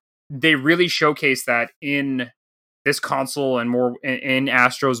 And they really showcase that in this console and more in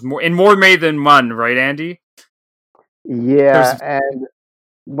Astros, more made than one, right, Andy? Yeah, and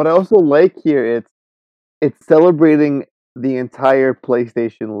what I also like here, it's celebrating the entire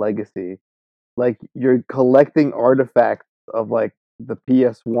PlayStation legacy. Like you're collecting artifacts of like the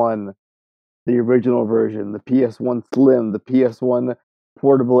PS1, the original version, the PS1 Slim, the PS1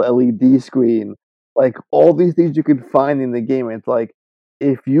 portable LED screen, like all these things you can find in the game. It's like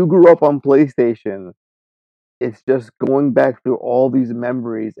if you grew up on PlayStation, it's just going back through all these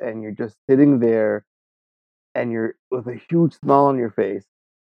memories, and you're just sitting there, and you're with a huge smile on your face,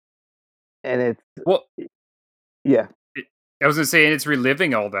 and it's Well, yeah. I was gonna say, and it's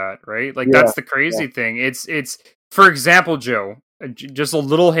reliving all that, right? Like Yeah, that's the crazy thing. It's for example, Joe, just a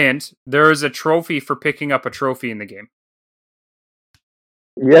little hint. There is a trophy for picking up a trophy in the game.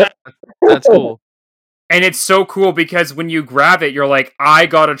 Yep. That's cool. And it's so cool because when you grab it, you're like, I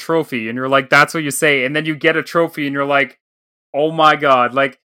got a trophy. And you're like, that's what you say. And then you get a trophy and you're like, oh my God.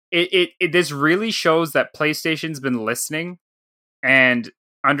 Like this really shows that PlayStation's been listening and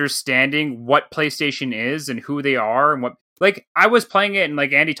understanding what PlayStation is and who they are and what, like I was playing it and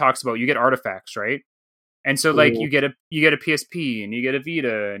like Andy talks about, you get artifacts, right? And so like you get a PSP and you get a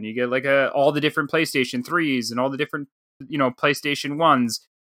Vita and you get like all the different PlayStation 3s and all the different, PlayStation 1s.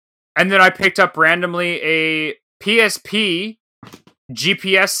 And then I picked up randomly a PSP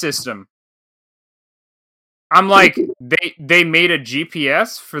GPS system. I'm like, they made a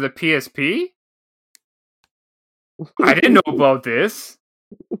GPS for the PSP? I didn't know about this.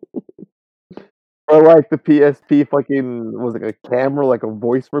 Or like the PSP fucking was like a camera, like a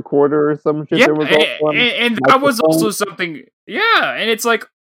voice recorder or some shit. Yeah, there was also and that was also something. Yeah, and it's like,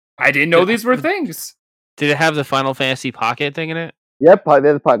 I didn't know these were things. Did it have the Final Fantasy Pocket thing in it? Yep, they had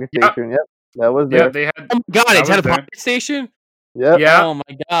the Pocket Station. Yep, that was Yeah, there. they had. Oh my god, That it had a was there. Pocket Station? Yep. Yeah, Oh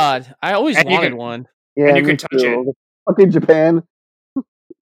my god. I always And you wanted can- one. Yeah, and you me can touch too. it. Fucking Japan.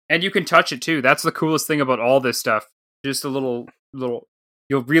 and you can touch it too. That's the coolest thing about all this stuff. Just a little.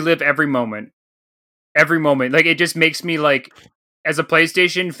 You'll relive every moment. Every moment. Like it just makes me like, as a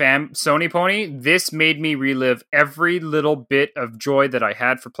PlayStation fan, Sony pony, this made me relive every little bit of joy that I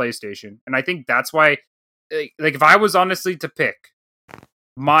had for PlayStation, and I think that's why. Like if I was honestly to pick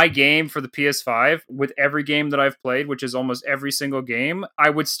my game for the PS5 with every game that I've played, which is almost every single game, I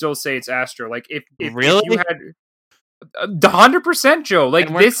would still say it's Astro. Like if Really? you had 100%, Joe. Like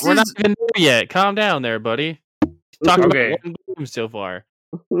And we're not is even there yet. Calm down there, buddy. Talking Okay. about one game so far.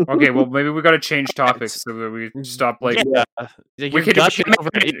 okay. Well, maybe we got to change topics so that we stop. Like Yeah. we could gushing over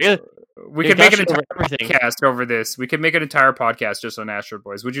it. we You're could make an gushing over entire everything. podcast over this. We could make an entire podcast just on Astro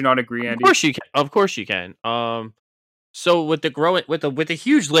Boys. Would you not agree, Of Andy? course you can. Of course you can. So with the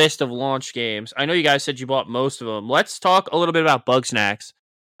huge list of launch games, I know you guys said you bought most of them. Let's talk a little bit about Bugsnax.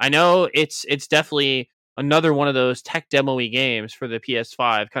 I know it's definitely another one of those tech demo-y games for the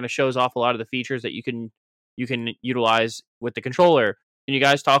PS5. Kind of shows off a lot of the features that you can utilize with the controller. Can you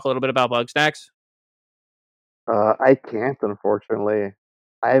guys talk a little bit about Bugsnax? I can't, unfortunately.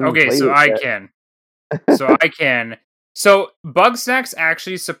 I haven't Okay, played so it I yet. can. So I can. So Bugsnax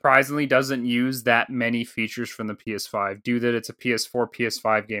actually surprisingly doesn't use that many features from the PS5, due that it's a PS4,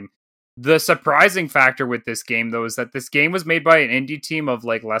 PS5 game. The surprising factor with this game, though, is that this game was made by an indie team of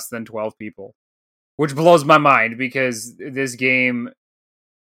like less than 12 people, which blows my mind because this game,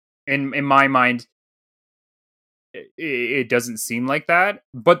 in my mind, it doesn't seem like that.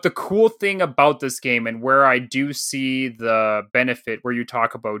 But the cool thing about this game, and where I do see the benefit, where you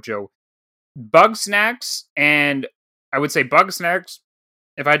talk about, Joe, Bugsnax, and I would say Bugsnax,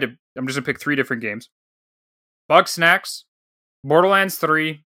 if I had to, I'm just going to pick 3 different games. Bugsnax, Borderlands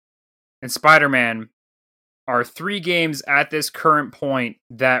 3, and Spider-Man are 3 games at this current point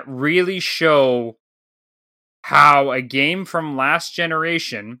that really show how a game from last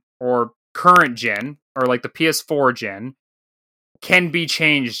generation, or current gen, or like the PS4 gen, can be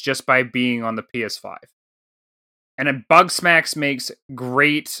changed just by being on the PS5. And Bugsnax makes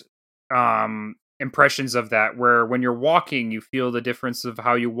great impressions of that, where when you're walking, you feel the difference of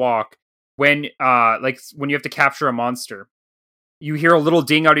how you walk. When when you have to capture a monster, you hear a little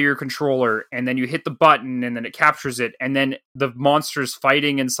ding out of your controller, and then you hit the button, and then it captures it, and then the monster's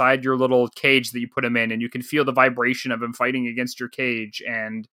fighting inside your little cage that you put him in, and you can feel the vibration of him fighting against your cage.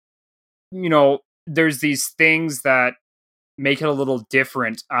 And there's these things that make it a little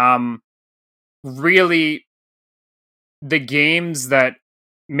different. Really, the games that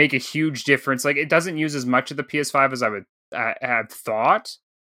make a huge difference, like, it doesn't use as much of the PS5 as I would have thought,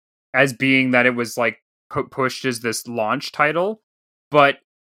 as being that it was like pushed as this launch title, but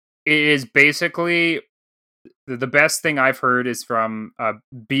it is basically the best thing I've heard is from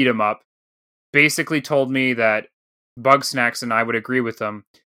Beat 'em Up. Basically told me that Bugsnax, and I would agree with them,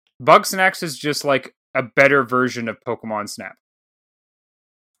 Bugsnax is just like a better version of Pokemon Snap.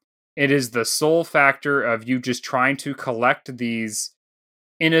 It is the sole factor of you just trying to collect these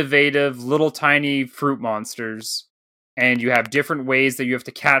innovative little tiny fruit monsters, and you have different ways that you have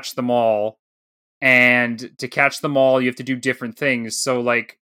to catch them all. And to catch them all, you have to do different things. So,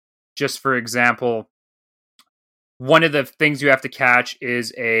 like, just for example, one of the things you have to catch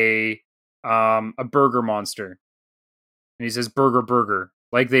is a burger monster, and he says burger burger,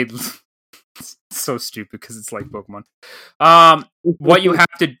 like they. It's so stupid because it's like Pokemon. What you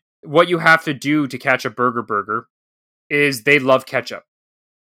have to do to catch a burger burger is they love ketchup.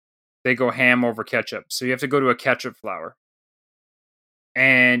 They go ham over ketchup. So you have to go to a ketchup flower.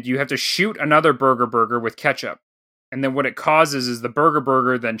 And you have to shoot another burger burger with ketchup. And then what it causes is the burger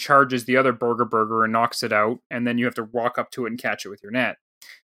burger then charges the other burger burger and knocks it out. And then you have to walk up to it and catch it with your net.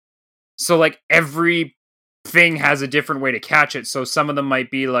 So, like, every thing has a different way to catch it. So some of them might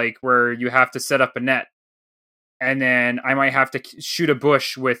be like where you have to set up a net. And then I might have to shoot a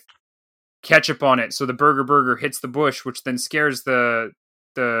bush with ketchup on it. So the burger burger hits the bush, which then scares the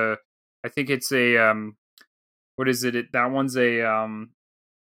I think it's a what is it? That one's a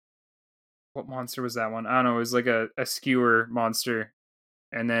what monster was that one? I don't know. It was like a skewer monster,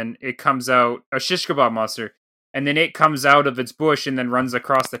 and then it comes out, a shish kebab monster, and then it comes out of its bush and then runs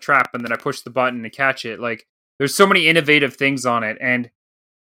across the trap, and then I push the button to catch it. Like, there's so many innovative things on it, and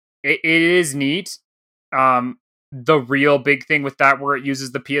it is neat. The real big thing with that, where it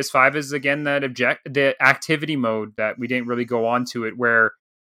uses the PS5, is again the activity mode that we didn't really go on to it, where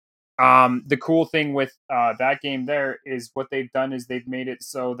the cool thing with that game there is what they've done is they've made it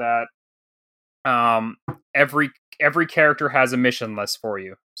so that every character has a mission list for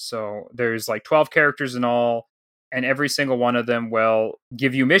you. So there's like 12 characters in all, and every single one of them will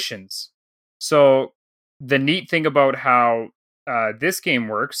give you missions. So the neat thing about how this game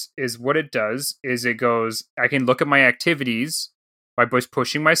works is what it does is it goes, I can look at my activities by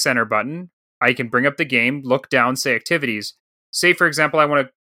pushing my center button. I can bring up the game, look down, say activities. Say, for example, I want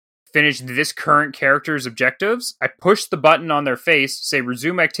to finish this current character's objectives. I push the button on their face, say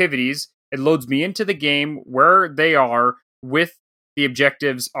resume activities. It loads me into the game where they are with the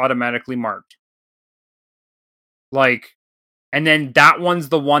objectives automatically marked. Like, and then that one's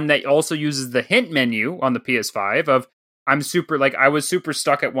the one that also uses the hint menu on the PS5 of, I was super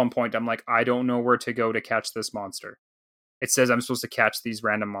stuck at one point. I'm like, I don't know where to go to catch this monster. It says I'm supposed to catch these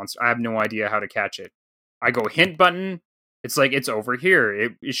random monsters. I have no idea how to catch it. I go hint button, It's like it's over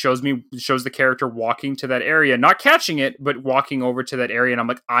here. It shows the character walking to that area, not catching it, but walking over to that area, and I'm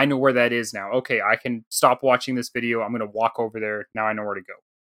like, I know where that is now. Okay, I can stop watching this video. I'm gonna walk over there. Now I know where to go.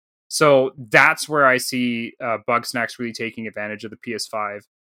 So that's where I see Bugsnax really taking advantage of the PS5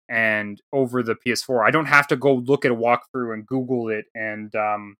 and over the PS4. I don't have to go look at a walkthrough and Google it and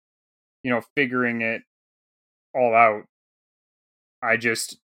figuring it all out. I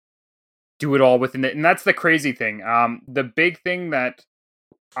just do it all within it. And that's the crazy thing. The big thing that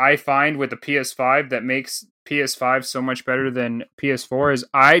I find with the PS5 that makes PS5 so much better than PS4 is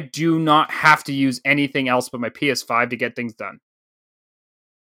I do not have to use anything else but my PS5 to get things done.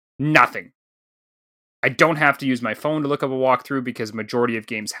 Nothing. I don't have to use my phone to look up a walkthrough because majority of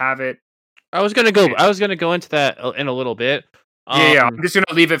games have it. I was gonna go into that in a little bit. Yeah, I'm just gonna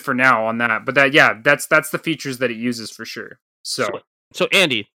leave it for now on that. But that's the features that it uses for sure. So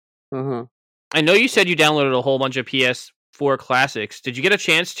Andy, I know you said you downloaded a whole bunch of PS4 classics. Did you get a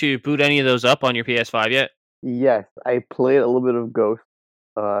chance to boot any of those up on your PS5 yet? Yes, I played a little bit of Ghost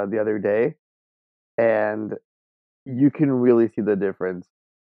the other day, and you can really see the difference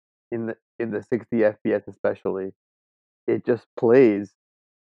in the 60 FPS especially. It just plays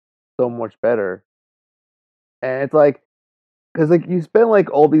so much better, and it's like because like you spend like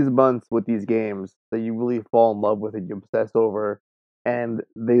all these months with these games that you really fall in love with and you obsess over, and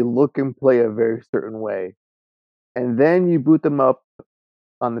they look and play a very certain way, and then you boot them up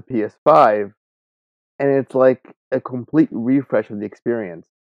on the PS5, and it's like a complete refresh of the experience.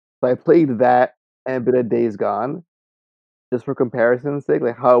 So I played that and a bit of Days Gone, just for comparison's sake,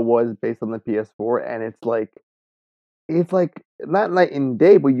 like how it was based on the PS4, and it's like not night and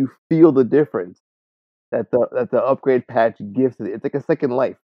day, but you feel the difference that the upgrade patch gives it. It's like a second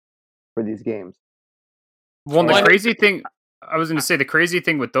life for these games. Well, the crazy thing I was going to say, the crazy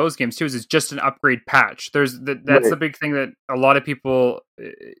thing with those games too is it's just an upgrade patch. That's the big thing that a lot of people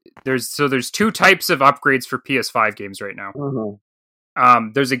there's two types of upgrades for PS5 games right now.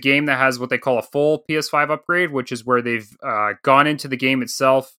 There's a game that has what they call a full PS5 upgrade, which is where they've gone into the game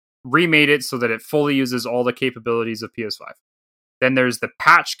itself, remade it so that it fully uses all the capabilities of PS5. Then there's the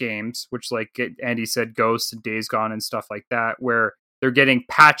patch games, which like Andy said, Ghost and Days Gone and stuff like that, where they're getting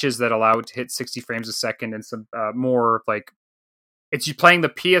patches that allow it to hit 60 frames a second and some more like it's you playing the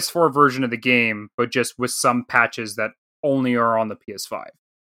PS4 version of the game, but just with some patches that only are on the PS5.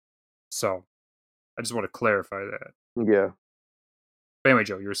 So I just want to clarify that. Yeah. But anyway,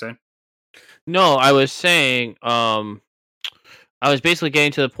 Joe, you were saying? No, I was saying, I was basically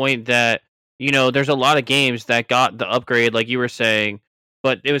getting to the point that, there's a lot of games that got the upgrade, like you were saying,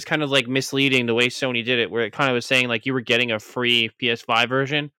 but it was kind of like misleading the way Sony did it, where it kind of was saying like you were getting a free PS5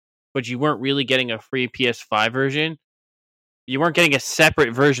 version, but you weren't really getting a free PS5 version. You weren't getting a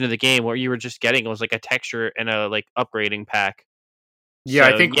separate version of the game. What you were just getting was like a texture and a like upgrading pack. Yeah,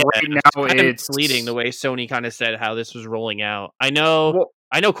 so, I think right now it's misleading the way Sony kind of said how this was rolling out. I know,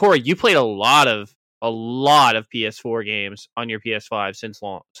 Corey, you played a lot of PS4 games on your PS5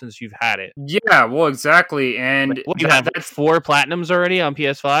 since you've had it. Yeah, well, exactly. And what do you have? 4 platinums already on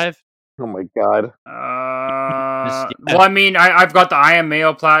PS5? Oh my god. Well, I mean, I've got the I Am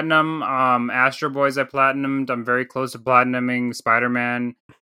Mayo Platinum, Astro Boys I Platinumed. I'm very close to Platinuming Spider-Man.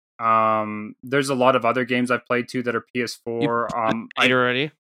 There's a lot of other games I've played too that are PS4.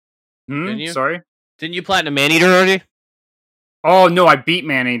 Already? Sorry? Didn't you Platinum Maneater already? Oh, no, I beat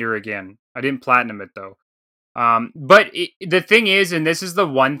Maneater again. I didn't Platinum it, though. But the thing is, and this is the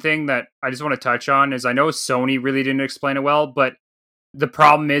one thing that I just want to touch on, is I know Sony really didn't explain it well, but the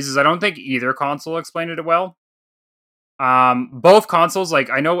problem is I don't think either console explained it well. Both consoles, like,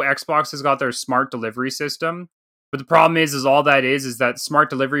 I know Xbox has got their smart delivery system, but the problem is all that is that smart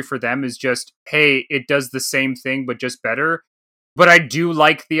delivery for them is just, hey, it does the same thing, but just better. But I do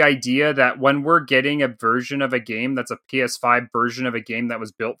like the idea that when we're getting a version of a game that's a PS5 version of a game that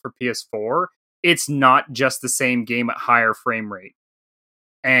was built for PS4, it's not just the same game at higher frame rate.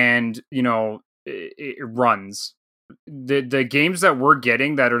 And, it runs. The games that we're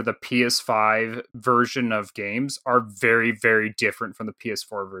getting that are the PS5 version of games are very, very different from the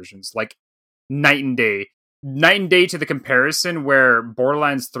PS4 versions. Like, night and day. Night and day to the comparison where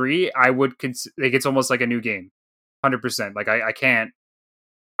Borderlands 3, I would like it's almost like a new game. 100%. Like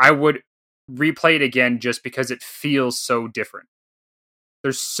I would replay it again just because it feels so different.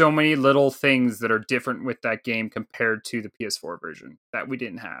 There's so many little things that are different with that game compared to the PS4 version that we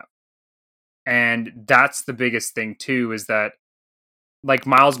didn't have. And that's the biggest thing too, is that like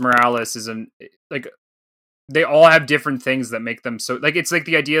Miles Morales they all have different things that make them so like, it's like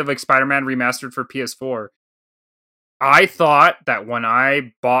the idea of like Spider-Man remastered for PS4. I thought that when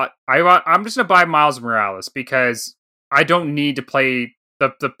I'm just going to buy Miles Morales because I don't need to play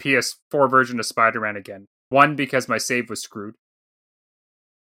the PS4 version of Spider-Man again. One, because my save was screwed.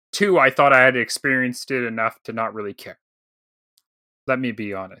 Two, I thought I had experienced it enough to not really care. Let me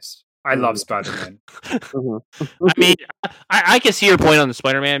be honest. I love Spider-Man. Mhm. I mean, I can see your point on the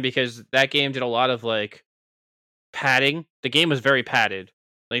Spider-Man because that game did a lot of like padding. The game was very padded.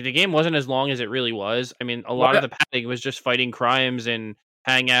 Like the game wasn't as long as it really was. I mean, a lot of the padding was just fighting crimes and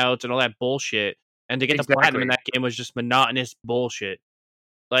hangouts and all that bullshit. And to get the platinum in that game was just monotonous bullshit.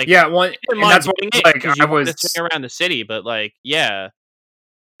 Like, yeah, well, I didn't and mind that's what doing it like because you wanted to swing around the city, but like, yeah.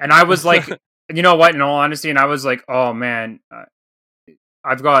 And I was like, you know what? In all honesty, and I was like, oh man,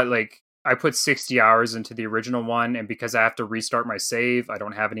 I've got like I put 60 hours into the original one, and because I have to restart my save, I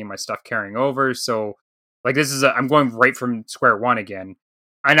don't have any of my stuff carrying over. So, like, I'm going right from square one again.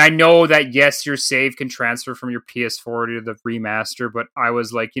 And I know that yes, your save can transfer from your PS4 to the remaster, but I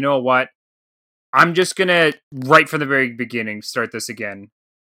was like, you know what? I'm just gonna right from the very beginning start this again.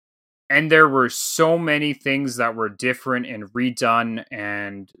 And there were so many things that were different and redone,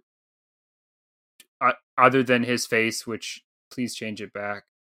 and other than his face, which please change it back.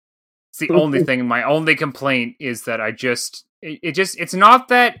 It's the only thing. My only complaint is that it's not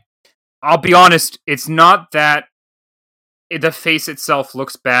that. I'll be honest. It's not that the face itself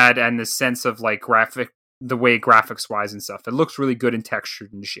looks bad and the sense of like the way graphics wise and stuff. It looks really good and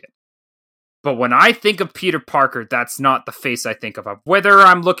textured and shit. But when I think of Peter Parker, that's not the face I think of. Whether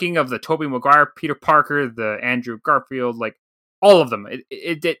I'm looking of the Tobey Maguire Peter Parker, the Andrew Garfield, like all of them,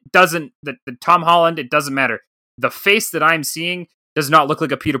 it doesn't. The Tom Holland, it doesn't matter. The face that I'm seeing does not look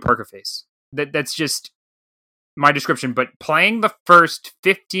like a Peter Parker face. That's just my description. But playing the first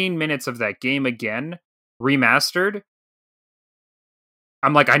 15 minutes of that game again, remastered,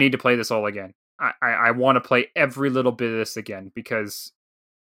 I'm like, I need to play this all again. I want to play every little bit of this again because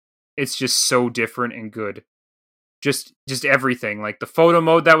it's just so different and good. Just everything. Like the photo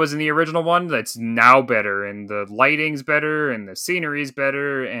mode that was in the original one, that's now better, and the lighting's better, and the scenery's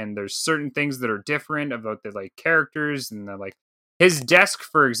better, and there's certain things that are different about the like characters and the like his desk,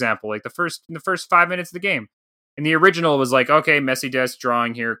 for example, like in the first 5 minutes of the game. In the original, it was like, okay, messy desk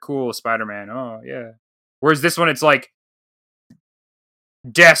drawing here, cool, Spider-Man. Oh yeah. Whereas this one, it's like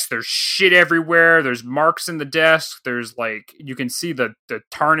desk, there's shit everywhere, there's marks in the desk, there's like you can see the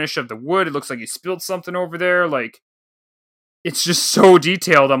tarnish of the wood, it looks like you spilled something over there, like it's just so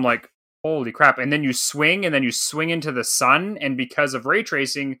detailed. I'm like, holy crap. And then you swing into the sun, and because of ray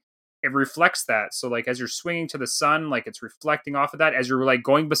tracing, it reflects that. So like as you're swinging to the sun, like it's reflecting off of that. As you're like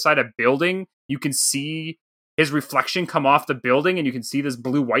going beside a building, you can see his reflection come off the building, and you can see this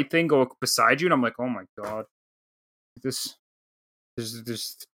blue white thing go beside you, and I'm like, oh my god, there's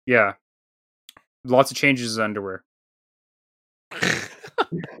yeah, lots of changes in underwear.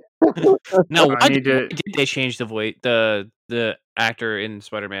 Now, why did they change the voice, the actor in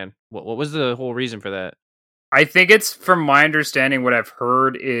Spider-Man? What was the whole reason for that? I think it's, from my understanding, what I've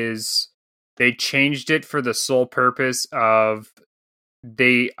heard is they changed it for the sole purpose of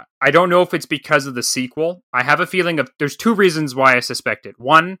I don't know if it's because of the sequel. I have a feeling there's two reasons why I suspect it.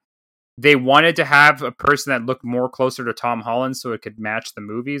 One, they wanted to have a person that looked more closer to Tom Holland so it could match the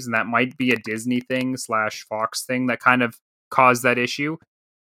movies, and that might be a Disney thing / Fox thing that kind of caused that issue.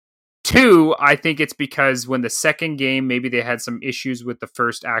 Two, I think it's because when the second game, maybe they had some issues with the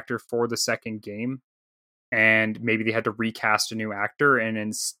first actor for the second game, and maybe they had to recast a new actor,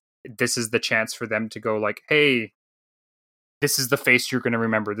 and this is the chance for them to go like, hey, this is the face you're going to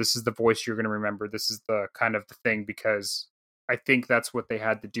remember, this is the voice you're going to remember, this is the kind of the thing, because I think that's what they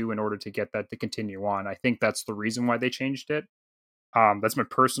had to do in order to get that to continue on. I think that's the reason why they changed it. That's my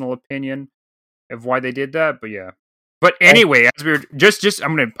personal opinion of why they did that, but yeah. But anyway, as we're just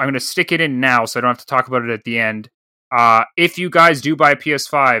I'm gonna stick it in now, so I don't have to talk about it at the end. If you guys do buy a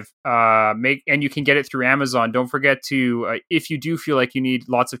PS5, and you can get it through Amazon, don't forget to if you do feel like you need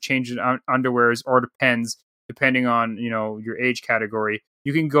lots of change in underwears or depends, depending on your age category,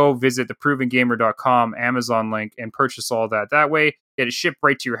 you can go visit theprovengamer.com Amazon link and purchase all that. That way, get it shipped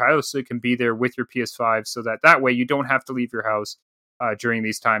right to your house, so it can be there with your PS5, so that way you don't have to leave your house during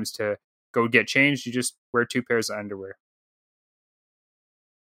these times to go get changed. You just wear 2 pairs of underwear.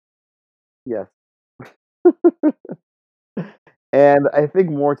 Yes. And I think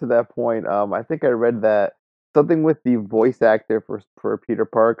more to that point, I think I read that something with the voice actor for Peter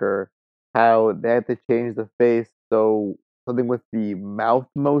Parker, how they had to change the face, so something with the mouth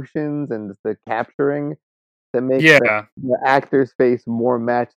motions and the capturing to make the actor's face more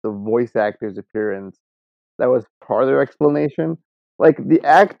match the voice actor's appearance. That was part of their explanation. Like, the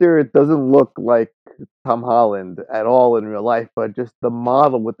actor doesn't look like Tom Holland at all in real life, but just the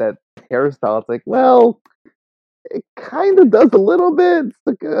model with that hairstyle, it's like, well, it kind of does a little bit. It's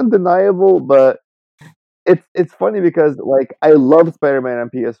like undeniable, but it's funny because like I love Spider-Man on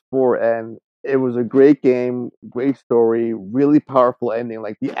PS4 and it was a great game, great story, really powerful ending.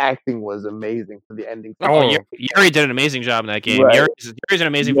 Like the acting was amazing for the ending. Oh, Oh, Yuri did an amazing job in that game. Right. Yuri's an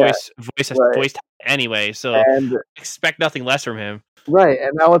amazing Yeah, right. voice anyway, so And expect nothing less from him. right,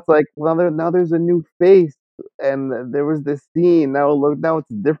 and now it's like, well, now there's a new face, and there was this scene. Now look, now it's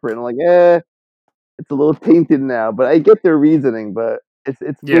different. I'm like, it's a little tainted now, but I get their reasoning, but it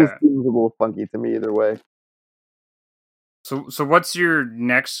still yeah. seems a little funky to me either way. So what's your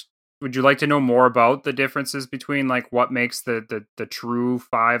next? Would you like to know more about the differences between like what makes the true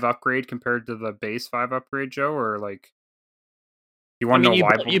 5 upgrade compared to the base 5 upgrade, Joe? Or like you I want to mean, know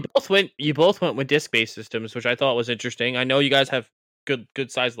why? you both went with disc based systems, which I thought was interesting. I know you guys have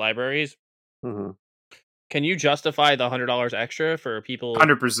good sized libraries. Hmm. Can you justify the $100 extra for people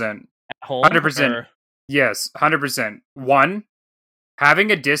 100%. at home? 100%. Or- Yes, 100%. One,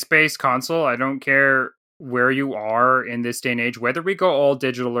 having a disc-based console, I don't care where you are in this day and age, whether we go all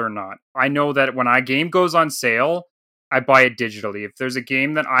digital or not. I know that when a game goes on sale, I buy it digitally. If there's a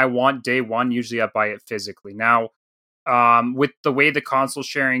game that I want day one, usually I buy it physically. Now, with the way the console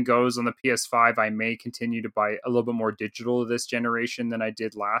sharing goes on the PS5, I may continue to buy a little bit more digital this generation than I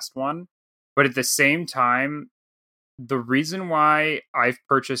did last one. But at the same time, the reason why I've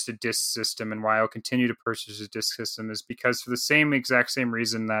purchased a disc system and why I'll continue to purchase a disc system is because for the exact same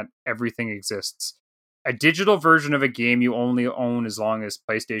reason that everything exists. A digital version of a game you only own as long as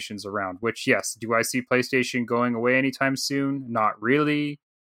PlayStation's around, which, yes, do I see PlayStation going away anytime soon? Not really.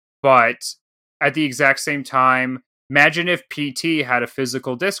 But at the exact same time, imagine if PT had a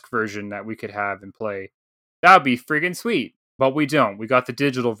physical disc version that we could have and play. That would be friggin' sweet. But we don't. We got the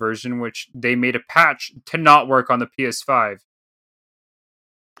digital version, which they made a patch to not work on the PS5.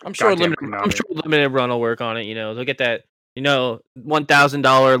 I'm sure Goddamn limited run will work on it. You know, they'll get that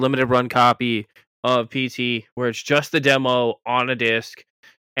 $1,000 limited run copy of PT where it's just the demo on a disc,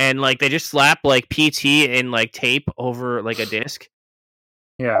 and like they just slap like PT and like tape over like a disc.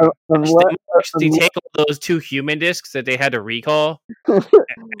 Yeah. They take all those 2 human discs that they had to recall,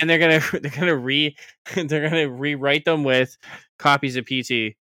 and they're gonna rewrite them with copies of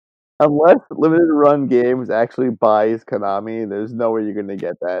PT. Unless limited run games actually buys Konami, there's no way you're gonna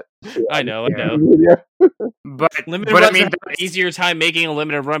get that. I know. Yeah. But Limited I runs mean, have an easier time making a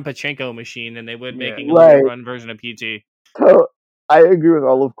limited run pachinko machine than they would Yeah. making a limited Right. run version of PT. So I agree with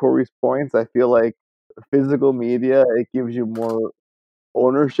all of Corey's points. I feel like physical media, it gives you more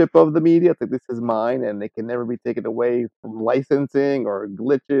ownership of the media. It's like this is mine and it can never be taken away from licensing or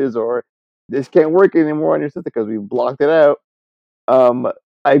glitches or this can't work anymore on your system because we blocked it out.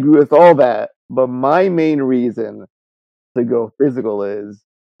 I agree with all that, but my main reason to go physical is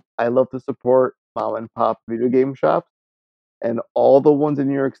I love to support mom and pop video game shops, and all the ones in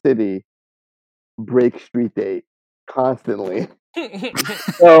New York City break street date constantly.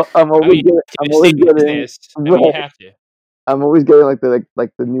 So I'm always getting, you have to. I'm always getting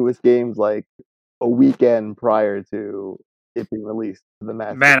like the newest games like a weekend prior to it being released to the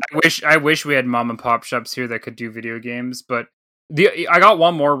mass. Man, I wish we had mom and pop shops here that could do video games, but I got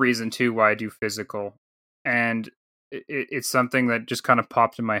one more reason too why I do physical, and it's something that just kind of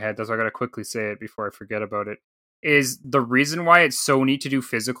popped in my head. That's why I got to quickly say it before I forget about it. Is the reason why it's so neat to do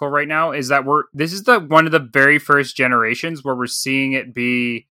physical right now is that this is one of the very first generations where we're seeing it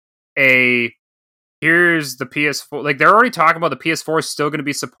be here's the PS4. Like they're already talking about the PS4 is still going to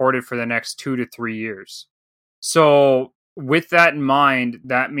be supported for the next 2 to 3 years. So with that in mind,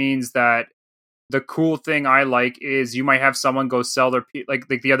 that means that the cool thing I like is you might have someone go sell their like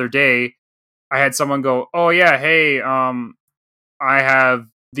the other day, I had someone go, "Oh yeah, hey, I have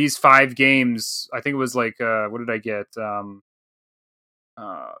these 5 games." I think it was like what did I get?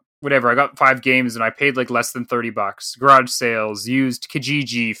 Whatever. I got 5 games and I paid like less than $30. Garage sales, used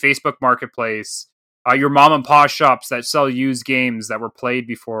Kijiji, Facebook Marketplace, your mom and pop shops that sell used games that were played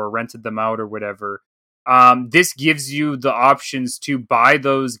before or rented them out or whatever. This gives you the options to buy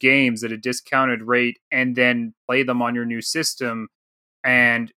those games at a discounted rate and then play them on your new system.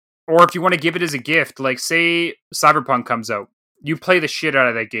 Or if you want to give it as a gift, like say Cyberpunk comes out, you play the shit out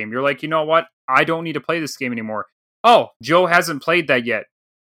of that game. You're like, you know what? I don't need to play this game anymore. Oh, Joe hasn't played that yet.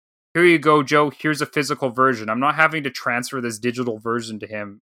 Here you go, Joe. Here's a physical version. I'm not having to transfer this digital version to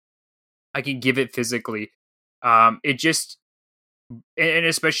him. I can give it physically. It just, and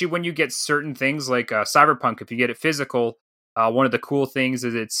especially when you get certain things like Cyberpunk, if you get it physical, one of the cool things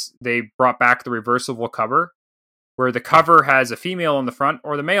is they brought back the reversible cover, where the cover has a female on the front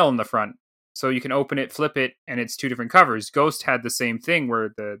or the male on the front. So you can open it, flip it, and it's 2 different covers. Ghost had the same thing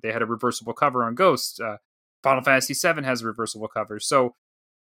where they had a reversible cover on Ghost. Final Fantasy VII has reversible covers. So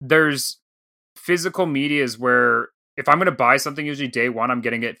there's physical medias where if I'm going to buy something, usually day one, I'm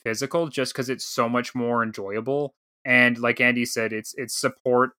getting it physical just because it's so much more enjoyable. And like Andy said, it's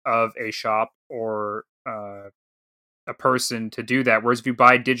support of a shop or a person to do that. Whereas if you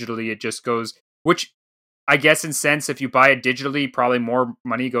buy digitally, it just goes, which I guess in sense, if you buy it digitally, probably more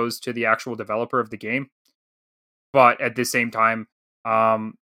money goes to the actual developer of the game. But at the same time,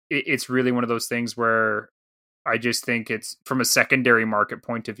 it's really one of those things where I just think it's from a secondary market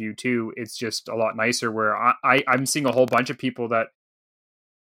point of view too. It's just a lot nicer where I'm seeing a whole bunch of people that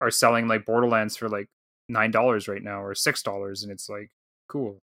are selling like Borderlands for like $9 right now or $6. And it's like,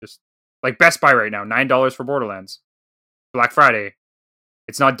 cool. Just like Best Buy right now, $9 for Borderlands. Black Friday.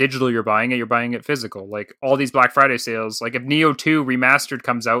 It's not digital you're buying it physical. Like all these Black Friday sales, like if Neo 2 Remastered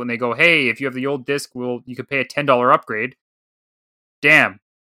comes out and they go, hey, if you have the old disc, you could pay a $10 upgrade. Damn.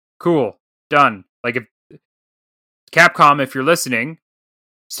 Cool. Done. Like if Capcom, if you're listening,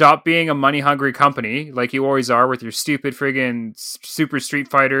 stop being a money-hungry company like you always are with your stupid friggin' Super Street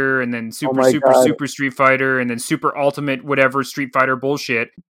Fighter and then Super Street Fighter and then Super Ultimate whatever Street Fighter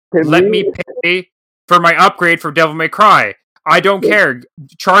bullshit. Let me pay for my upgrade for Devil May Cry. I don't care.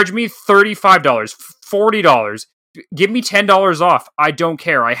 Charge me $35, $40. Give me $10 off. I don't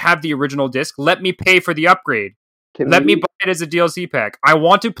care. I have the original disc. Let me pay for the upgrade. Let me buy it as a DLC pack. I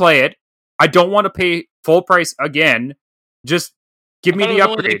want to play it. I don't want to pay full price again. Just give me the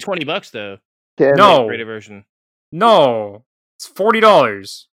upgrade. Only $20 though. No, upgraded version. No, it's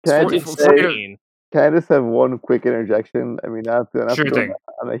 $40. Can I just have one quick interjection? I mean, not sure to go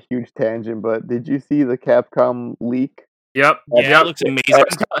on a huge tangent, but did you see the Capcom leak? Yep. Yeah, it looks amazing. I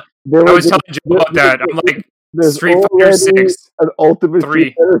was telling you about that. I'm like, Street Fighter 6, an Ultimate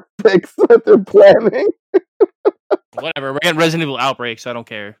 3. Street Fighter 6 that they're planning. Whatever. We're getting Resident Evil Outbreak, so I don't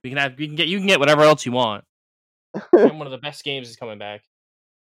care. You can get whatever else you want. One of the best games is coming back.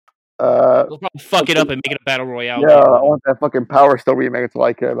 They'll probably fuck it up and make it a battle royale. Yeah, I want that fucking Power Stone remake. That's all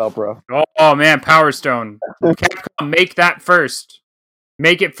I care about, bro. Oh man, Power Stone. Capcom, make that first.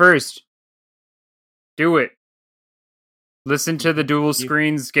 Make it first. Do it. Listen to the Dual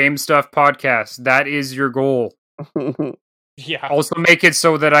Screens Game Stuff podcast. That is your goal. Yeah. Also make it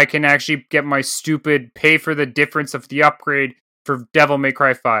so that I can actually get my stupid pay for the difference of the upgrade for Devil May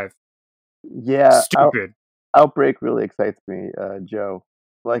Cry 5. Yeah. Stupid. Outbreak really excites me, Joe.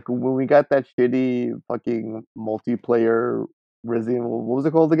 Like when we got that shitty fucking multiplayer Resident Evil, what was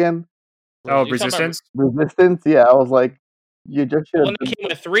it called again? Oh, Resistance? Resistance, yeah. I was like, you just should have... The one that came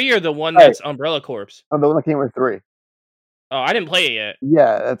with 3 or the one that's Umbrella Corps? Oh, the one that came with 3. Oh, I didn't play it yet.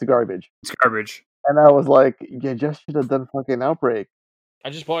 Yeah, that's garbage. It's garbage. And I was like, you just should have done fucking Outbreak.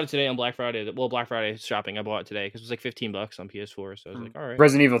 I just bought it today on Black Friday. Well, Black Friday shopping, I bought it today because it was like $15 on PS4. So I was like, all right.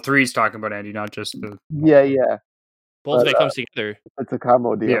 Resident Evil 3 is talking about, Andy, not just the... Yeah. Both of it comes together. It's a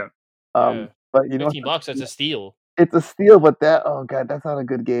combo deal. Yeah. But you know, $15, that's a steal. It's a steal, but oh god, that's not a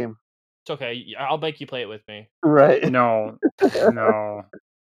good game. It's okay. I'll make you play it with me. Right? No. I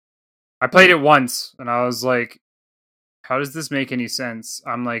played it once, and I was like, how does this make any sense?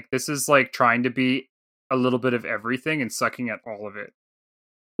 I'm like, this is like trying to be a little bit of everything and sucking at all of it.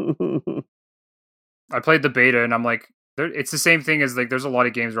 I played the beta, and I'm like, it's the same thing as like, there's a lot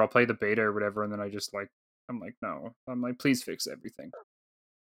of games where I'll play the beta or whatever, and then I'm like, no. I'm like, please fix everything.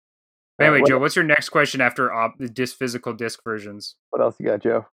 But anyway, Joe, what's your next question after the physical disc versions? What else you got,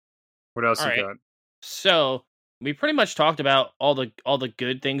 Joe? What else you got? So we pretty much talked about all the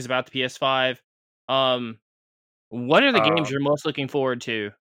good things about the PS5. What are the games you're most looking forward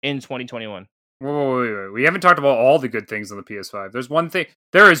to in 2021? Wait. We haven't talked about all the good things on the PS5.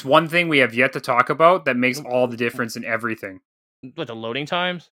 There is one thing we have yet to talk about that makes all the difference in everything. What, the loading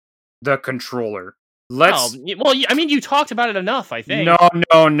times? The controller. I mean, you talked about it enough, I think. No.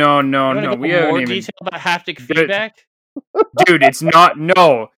 We have more detail about haptic feedback? Dude, it's not.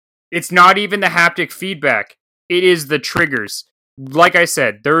 No. It's not even the haptic feedback. It is the triggers. Like I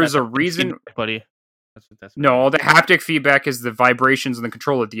said, there is a reason... buddy. No, the haptic feedback is the vibrations in the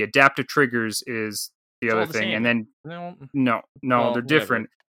controller. The adaptive triggers is the other thing. And then... No, they're different.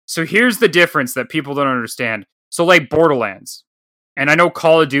 So here's the difference that people don't understand. So like Borderlands. And I know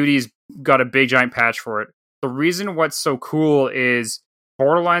Call of Duty's got a big giant patch for it. The reason what's so cool is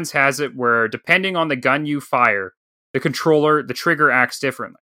Borderlands has it where depending on the gun you fire, the trigger acts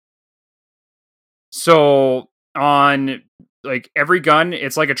differently. So on like every gun,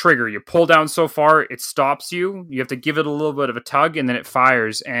 it's like a trigger. You pull down so far, it stops you. You have to give it a little bit of a tug and then it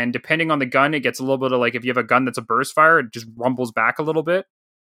fires. And depending on the gun, it gets a little bit of like, if you have a gun that's a burst fire, it just rumbles back a little bit.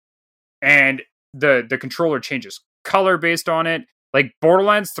 And the controller changes color based on it. Like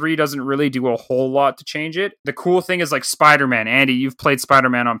Borderlands 3 doesn't really do a whole lot to change it. The cool thing is like Spider-Man. Andy, you've played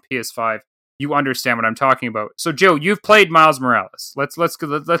Spider-Man on PS5. You understand what I'm talking about. So Joe, you've played Miles Morales. Let's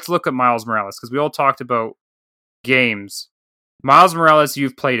look at Miles Morales because we all talked about games. Miles Morales,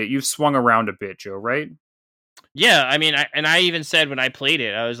 you've played it. You've swung around a bit, Joe, right? Yeah, I mean, I even said when I played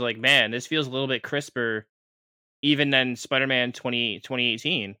it, I was like, man, this feels a little bit crisper even than Spider-Man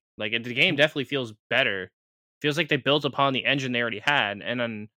 2018. Like, the game definitely feels better. Feels like they built upon the engine they already had. And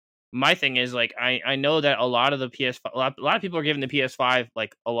then my thing is, like, I know that a lot of the PS5, a lot of people are giving the PS5,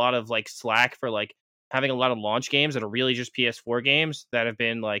 like, a lot of, like, slack for, like, having a lot of launch games that are really just PS4 games that have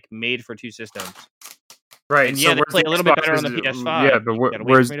been, like, made for two systems. Right. And so yeah, they play a little bit better on the PS5. Yeah, but Gotta wait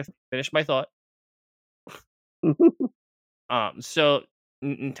where's for me to finish my thought. So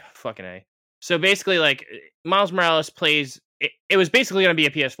fucking A. So basically, like, Miles Morales plays. It was basically going to be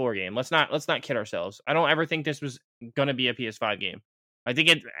a PS4 game. Let's not kid ourselves. I don't ever think this was going to be a PS5 game. I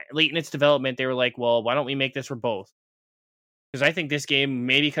think late in its development, they were like, well, why don't we make this for both? Because I think this game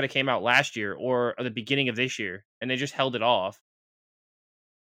maybe could have came out last year or the beginning of this year, and they just held it off.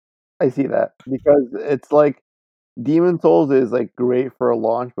 I see that because it's like Demon Souls is like great for a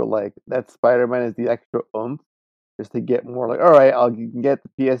launch, but like that Spider-Man is the extra oomph just to get more like, all right, I'll get the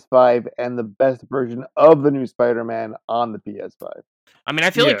PS5 and the best version of the new Spider-Man on the PS5. I mean,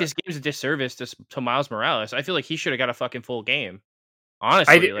 I feel like this game's a disservice to Miles Morales. I feel like he should have got a fucking full game.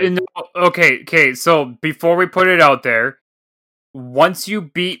 Honestly, okay. So before we put it out there, once you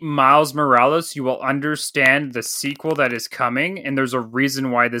beat Miles Morales, you will understand the sequel that is coming, and there's a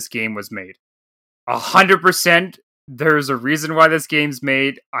reason why this game was made. 100%. There's a reason why this game's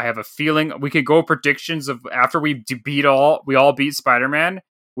made. I have a feeling we could go predictions of after we all beat Spider-Man.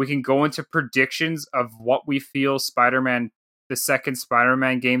 We can go into predictions of what we feel Spider-Man, the second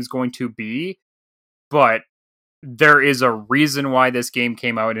Spider-Man game is going to be. But there is a reason why this game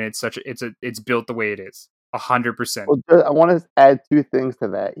came out, and it's built the way it is. 100%. Well, I want to add two things to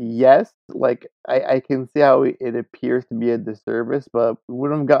that. Yes, like I can see how it appears to be a disservice, but we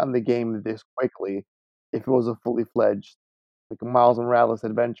wouldn't have gotten the game this quickly if it was a fully fledged like Miles Morales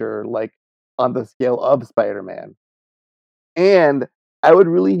adventure, like on the scale of Spider-Man. And I would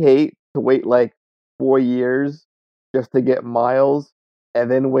really hate to wait like 4 years just to get Miles, and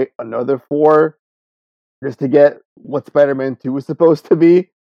then wait another 4 just to get what Spider-Man 2 was supposed to be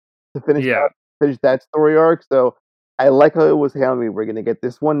to finish that story arc. So I like how it was handled. We're gonna get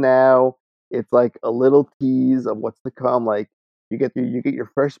this one now. It's like a little tease of what's to come. Like you get your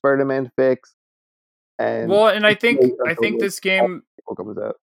first Spider-Man fix, and I think this game comes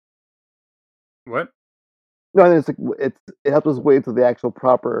out. What? No, it helps us wait till the actual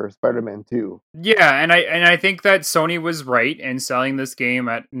proper Spider-Man 2. Yeah, and I think that Sony was right in selling this game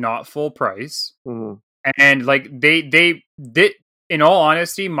at not full price. Mm-hmm. And like they in all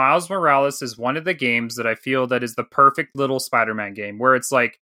honesty, Miles Morales is one of the games that I feel that is the perfect little Spider-Man game where it's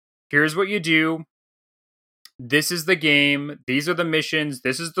like, here's what you do. This is the game. These are the missions.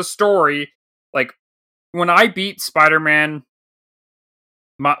 This is the story. Like when I beat Spider-Man,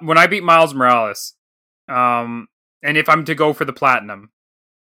 when I beat Miles Morales, and if I'm to go for the platinum,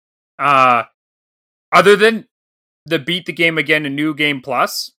 other than the beat the game again, a new game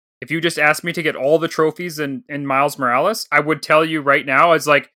plus, if you just asked me to get all the trophies in Miles Morales, I would tell you right now, it's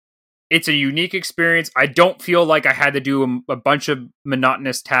like, it's a unique experience. I don't feel like I had to do a bunch of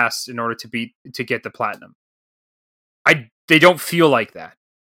monotonous tasks in order to get the platinum. They don't feel like that.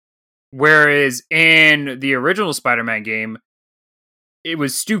 Whereas in the original Spider-Man game, it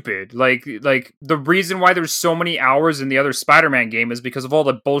was stupid. Like the reason why there's so many hours in the other Spider-Man game is because of all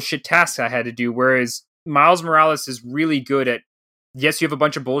the bullshit tasks I had to do. Whereas Miles Morales is really good at, yes, you have a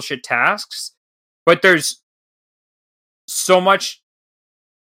bunch of bullshit tasks, but there's so much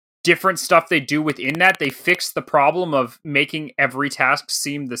different stuff they do within that. They fix the problem of making every task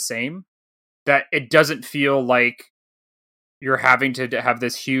seem the same, that it doesn't feel like you're having to have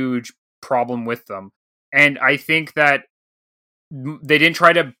this huge problem with them. And I think that they didn't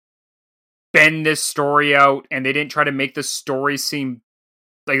try to bend this story out, and they didn't try to make the story seem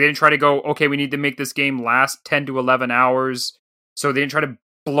like, they didn't try to go, okay, we need to make this game last 10 to 11 hours. So they didn't try to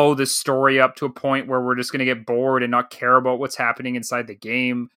blow this story up to a point where we're just going to get bored and not care about what's happening inside the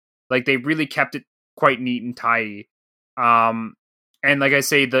game. Like, they really kept it quite neat and tidy. And like I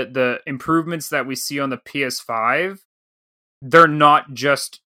say, the improvements that we see on the PS5, they're not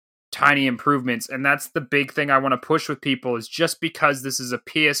just tiny improvements. And that's the big thing I want to push with people, is just because this is a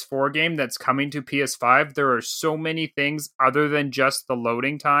PS4 game that's coming to PS5, there are so many things other than just the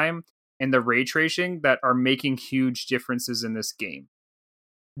loading time and the ray tracing that are making huge differences in this game.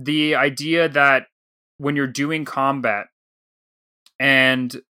 The idea that when you're doing combat,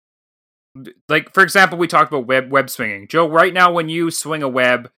 And like, for example, we talked about web swinging. Joe, right now when you swing a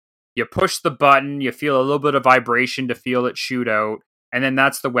web, you push the button, you feel a little bit of vibration to feel it shoot out, and then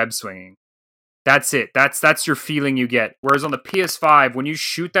that's the web swinging. That's it. That's your feeling you get. Whereas on the PS5, when you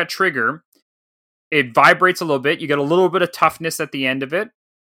shoot that trigger, it vibrates a little bit. You get a little bit of toughness at the end of it.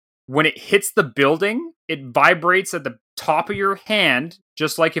 When it hits the building, it vibrates at the top of your hand,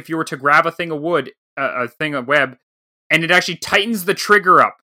 just like if you were to grab a thing of wood, a thing of web, and it actually tightens the trigger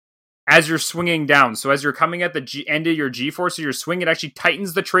up as you're swinging down. So as you're coming at the end of your G-force of your swing, it actually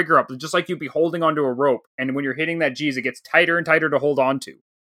tightens the trigger up, just like you'd be holding onto a rope. And when you're hitting that G's, it gets tighter and tighter to hold on to.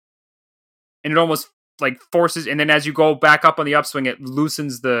 And it almost like forces, and then as you go back up on the upswing, it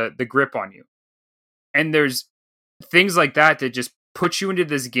loosens the grip on you. And there's things like that just put you into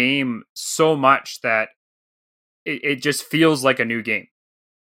this game so much that it just feels like a new game.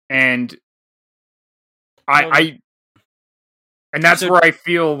 And and that's where I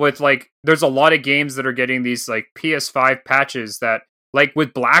feel with, like, there's a lot of games that are getting these, like, PS5 patches that, like,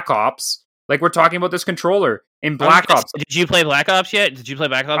 with Black Ops, like, we're talking about this controller in Black Ops. Did you play Black Ops yet?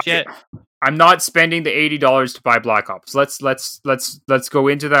 I'm not spending the $80 to buy Black Ops. Let's go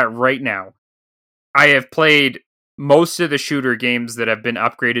into that right now. I have played most of the shooter games that have been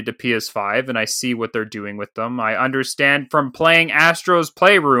upgraded to PS5, and I see what they're doing with them. I understand from playing Astro's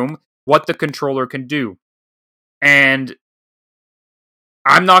Playroom what the controller can do. And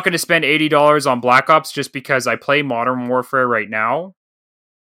I'm not going to spend $80 on Black Ops just because I play Modern Warfare right now.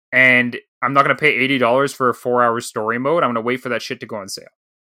 And I'm not going to pay $80 for a 4-hour story mode. I'm going to wait for that shit to go on sale.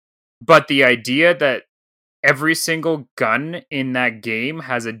 But the idea that every single gun in that game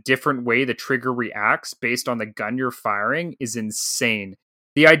has a different way the trigger reacts based on the gun you're firing is insane.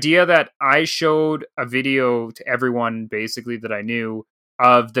 The idea that I showed a video to everyone, basically, that I knew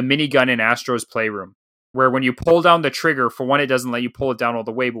of the minigun in Astro's Playroom, where when you pull down the trigger, for one, it doesn't let you pull it down all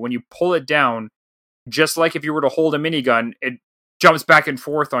the way, but when you pull it down, just like if you were to hold a minigun, it jumps back and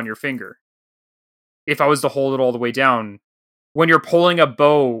forth on your finger. If I was to hold it all the way down, when you're pulling a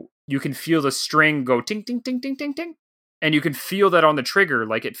bow, you can feel the string go ting, ting, ting, ting, ting, ting. And you can feel that on the trigger.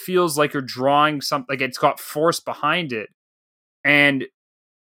 Like, it feels like you're drawing something, like it's got force behind it. And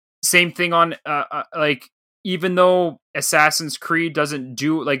same thing on, like, even though Assassin's Creed doesn't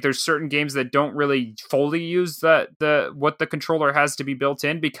do, like, there's certain games that don't really fully use what the controller has to be built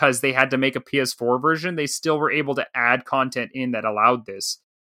in because they had to make a PS4 version, they still were able to add content in that allowed this.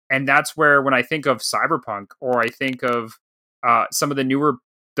 And that's where, when I think of Cyberpunk, or I think of some of the newer,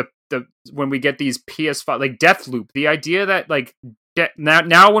 when we get these PS5, like Deathloop, the idea that, like,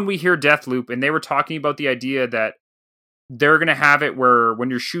 now when we hear Deathloop, and they were talking about the idea that they're going to have it where when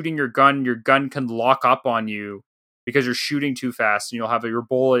you're shooting your gun can lock up on you because you're shooting too fast, and you'll have a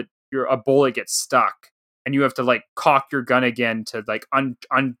bullet gets stuck, and you have to, like, cock your gun again to, like,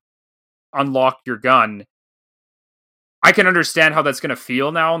 unlock your gun. I can understand how that's going to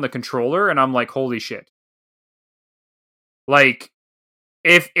feel now on the controller, and I'm like, holy shit. Like,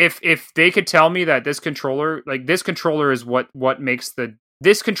 if they could tell me that this controller is what makes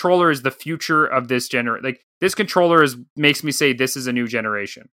this controller is the future of this generation. Like, this controller makes me say this is a new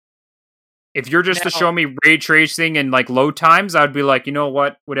generation. If you're just to show me ray tracing and, like, load times, I'd be like, you know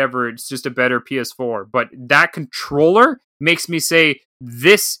what, whatever, it's just a better PS4. But that controller makes me say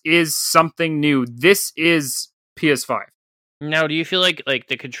this is something new. This is PS5. Now, do you feel like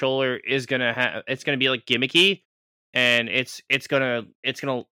the controller is gonna be, like, gimmicky, and it's gonna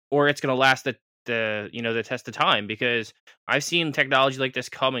last the test of time? Because I've seen technology like this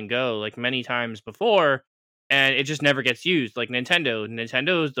come and go, like, many times before, and it just never gets used. Like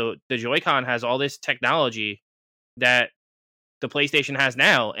Nintendo's the Joy-Con has all this technology that the PlayStation has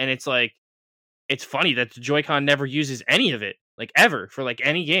now, and it's like, it's funny that the Joy-Con never uses any of it, like, ever, for, like,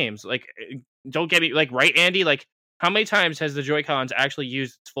 any games. Like, don't get me, like, right, Andy? Like, how many times has the Joy-Cons actually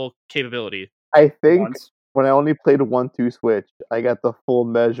used its full capability? I think Once. When I only played a 1-2 switch, I got the full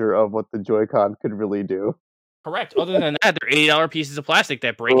measure of what the Joy-Con could really do. Correct. Other than that, they're $80 pieces of plastic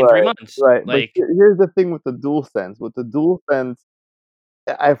that break in 3 months. Right. Like, But here's the thing with the DualSense. With the DualSense,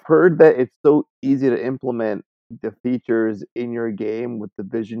 I've heard that it's so easy to implement the features in your game with the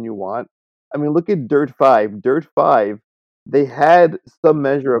vision you want. I mean, look at Dirt 5. Dirt 5, they had some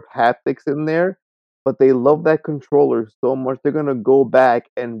measure of haptics in there, but they love that controller so much they're going to go back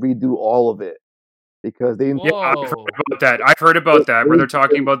and redo all of it because they didn't I've heard about that, where they're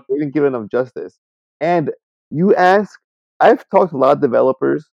talking about... They didn't give it enough justice. And I've talked to a lot of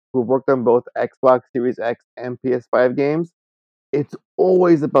developers who've worked on both Xbox Series X and PS5 games. It's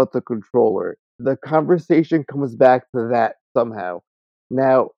always about the controller. The conversation comes back to that somehow.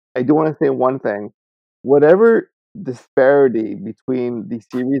 Now, I do want to say one thing. Whatever disparity between the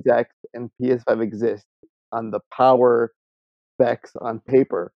Series X and PS5 exists on the power specs on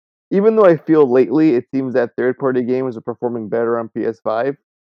paper. Even though I feel lately it seems that third-party games are performing better on PS5.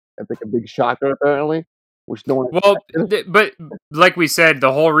 That's like a big shocker, apparently, which no one Well, expected. but like we said,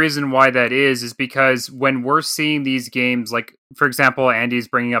 the whole reason why that is because when we're seeing these games, like for example, Andy's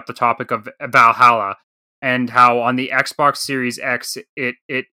bringing up the topic of Valhalla and how on the Xbox Series X it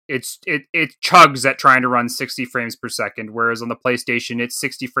chugs at trying to run 60 frames per second, whereas on the PlayStation it's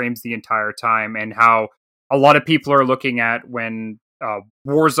 60 frames the entire time, and how a lot of people are looking at when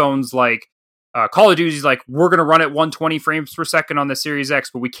Warzone's like. Call of Duty's like, we're going to run at 120 frames per second on the Series X,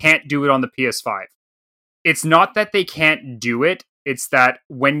 but we can't do it on the PS5. It's not that they can't do it. It's that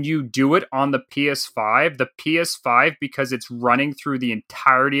when you do it on the PS5, because it's running through the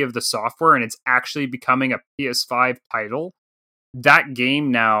entirety of the software and it's actually becoming a PS5 title, that game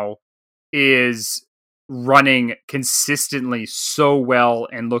now is running consistently so well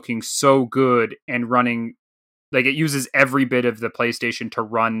and looking so good and running like it uses every bit of the PlayStation to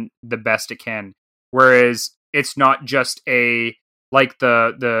run the best it can. Whereas it's not just a like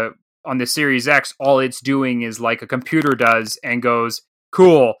the on the Series X, all it's doing is like a computer does and goes,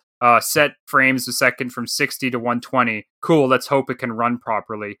 cool, set frames a second from 60 to 120. Cool, let's hope it can run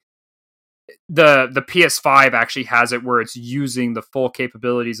properly. The PS5 actually has it where it's using the full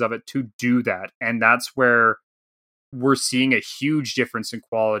capabilities of it to do that. And that's where we're seeing a huge difference in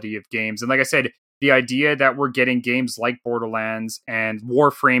quality of games. And like I said, the idea that we're getting games like Borderlands and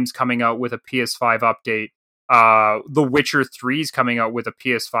Warframe's coming out with a PS5 update, The Witcher 3 is coming out with a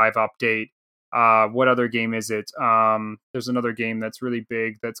PS5 update. What other game is it? There's another game that's really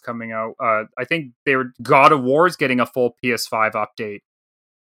big that's coming out. I think God of War is getting a full PS5 update.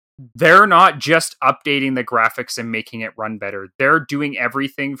 They're not just updating the graphics and making it run better. They're doing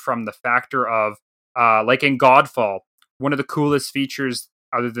everything from the factor of, like in Godfall, one of the coolest features,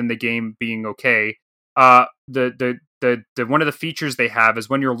 other than the game being okay, the one of the features they have is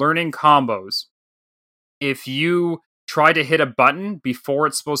when you're learning combos, if you try to hit a button before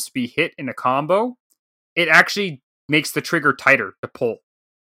it's supposed to be hit in a combo, it actually makes the trigger tighter to pull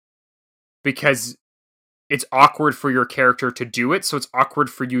because it's awkward for your character to do it, so it's awkward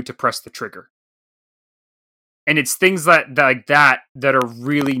for you to press the trigger. And it's things that are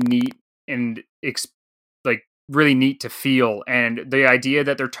really neat and like really neat to feel. And the idea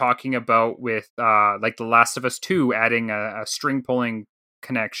that they're talking about with like The Last of Us 2 adding a string pulling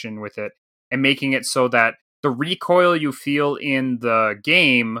connection with it and making it so that the recoil you feel in the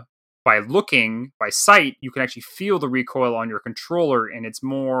game by sight, you can actually feel the recoil on your controller, and it's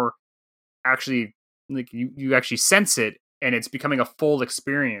more actually like you actually sense it, and it's becoming a full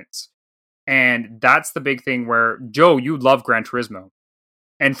experience. And that's the big thing where, Joe, you love Gran Turismo.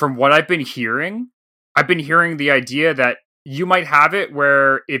 And from what I've been hearing the idea that you might have it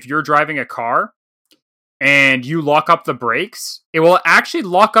where if you're driving a car and you lock up the brakes, it will actually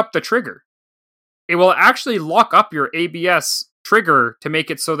lock up the trigger. It will actually lock up your ABS trigger to make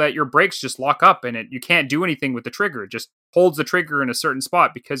it so that your brakes just lock up and you can't do anything with the trigger. It just holds the trigger in a certain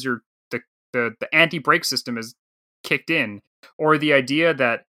spot because the anti-brake system is kicked in. Or the idea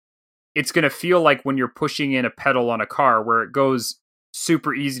that it's going to feel like when you're pushing in a pedal on a car where it goes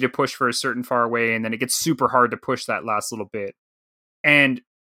super easy to push for a certain far away and then it gets super hard to push that last little bit. And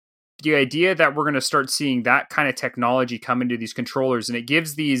the idea that we're going to start seeing that kind of technology come into these controllers, and it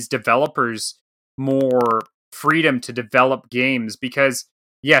gives these developers more freedom to develop games, because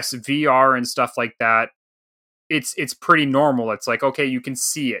yes, VR and stuff like that, it's pretty normal. It's like, okay, you can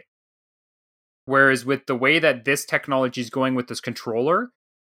see it. Whereas with the way that this technology is going with this controller,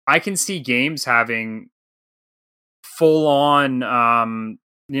 I can see games having full on,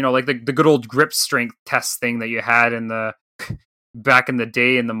 like the good old grip strength test thing that you had in the back in the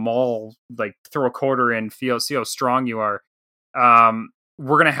day in the mall, like throw a quarter in, see how strong you are.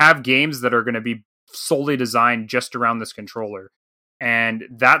 We're going to have games that are going to be solely designed just around this controller. And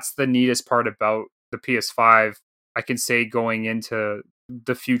that's the neatest part about the PS5, I can say, going into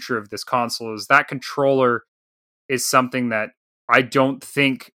the future of this console, is that controller is something that I don't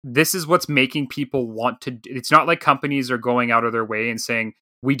think this is what's making people want to. It's not like companies are going out of their way and saying,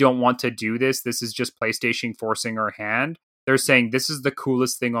 we don't want to do this. This is just PlayStation forcing our hand. They're saying, this is the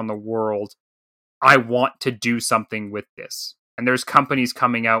coolest thing on the world. I want to do something with this. And there's companies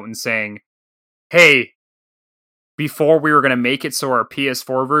coming out and saying, hey, before we were going to make it so our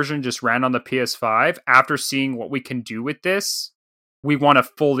PS4 version just ran on the PS5, after seeing what we can do with this, we want to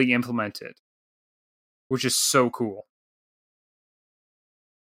fully implement it, which is so cool.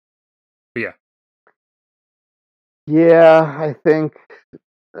 But yeah. Yeah, I think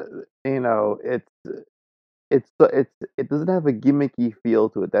it's it doesn't have a gimmicky feel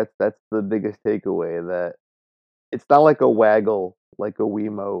to it. That's the biggest takeaway. That it's not like a waggle, like a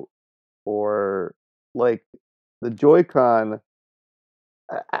Wiimote, or like the Joy-Con.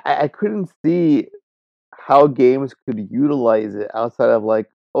 I couldn't see how games could utilize it outside of like,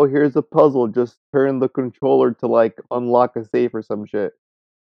 oh, here's a puzzle, just turn the controller to like unlock a safe or some shit.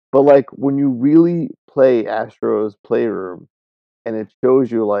 But like when you really play Astro's Playroom and it shows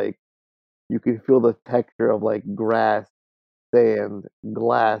you like you can feel the texture of like grass, sand,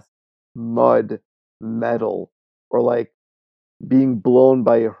 glass, mud, metal, or like being blown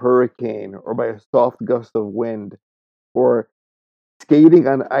by a hurricane or by a soft gust of wind or skating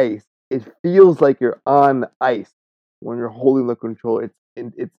on ice. It feels like you're on ice when you're holding the controller.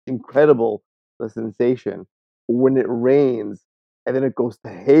 It's incredible, the sensation. When it rains and then it goes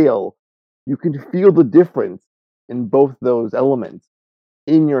to hail, you can feel the difference in both those elements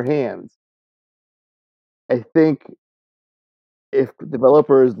in your hands. I think if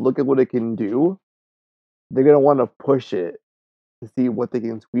developers look at what it can do, they're gonna want to push it to see what they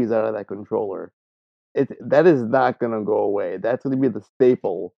can squeeze out of that controller. That is not gonna go away. That's gonna be the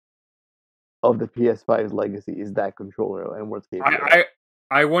staple of the PS5's legacy, is that controller and what's capable of.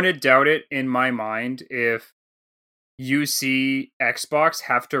 I wouldn't doubt it in my mind if you see Xbox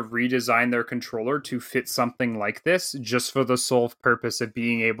have to redesign their controller to fit something like this, just for the sole purpose of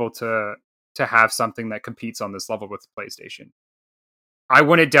being able to have something that competes on this level with PlayStation. I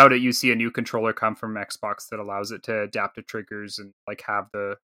wouldn't doubt it. You see a new controller come from Xbox that allows it to adapt to triggers and like have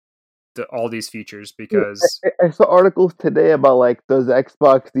the all these features, because I saw articles today about like, does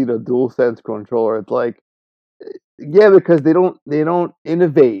Xbox need a DualSense controller? It's like, yeah, because they don't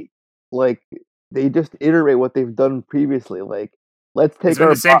innovate. Like they just iterate what they've done previously. Like let's it's take been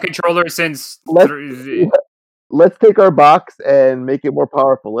our the same controller since let's take our box and make it more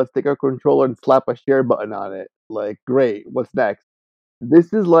powerful. Let's take our controller and slap a share button on it. Like, great. What's next?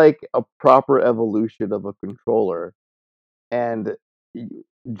 This is like a proper evolution of a controller. And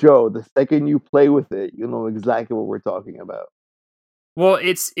Joe, the second you play with it, you know exactly what we're talking about. Well,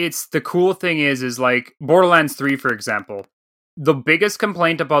 it's the cool thing is like Borderlands 3, for example. The biggest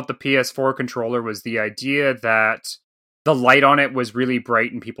complaint about the PS4 controller was the idea that the light on it was really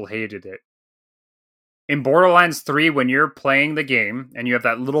bright and people hated it. In Borderlands 3, when you're playing the game and you have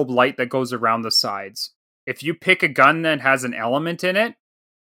that little light that goes around the sides, if you pick a gun that has an element in it,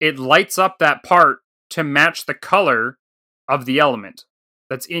 it lights up that part to match the color of the element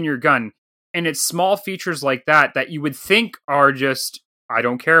that's in your gun. And it's small features like that that you would think are just, I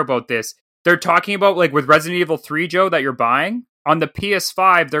don't care about this. They're talking about, like with Resident Evil 3, Joe, that you're buying. On the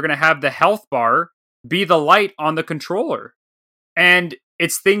PS5, they're going to have the health bar be the light on the controller. And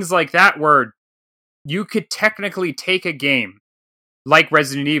it's things like that where you could technically take a game like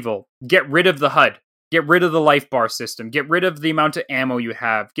Resident Evil, get rid of the HUD, get rid of the life bar system, get rid of the amount of ammo you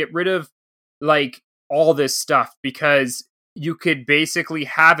have, get rid of like all this stuff, because you could basically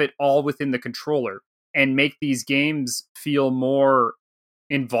have it all within the controller and make these games feel more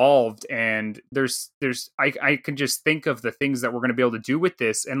involved. And I can just think of the things that we're going to be able to do with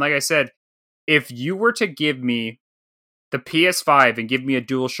this. And like I said, if you were to give me the PS5 and give me a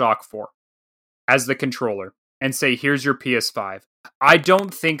DualShock 4 as the controller and say, here's your PS5, I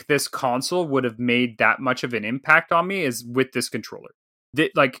don't think this console would have made that much of an impact on me as with this controller.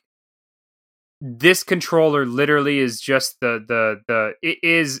 This controller literally is just it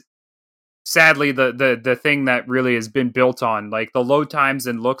is sadly the thing that really has been built on like the load times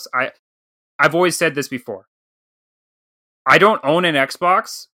and looks. I've always said this before. I don't own an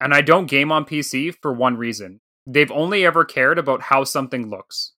Xbox and I don't game on PC for one reason. They've only ever cared about how something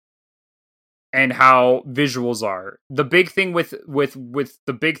looks and how visuals are. The big thing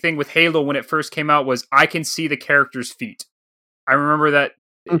with Halo when it first came out was I can see the character's feet. I remember that.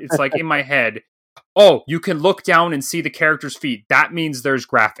 It's like in my head, oh, you can look down and see the character's feet. That means there's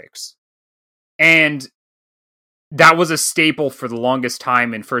graphics. And that was a staple for the longest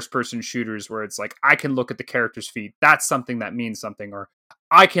time in first-person shooters where it's like, I can look at the character's feet. That's something that means something. Or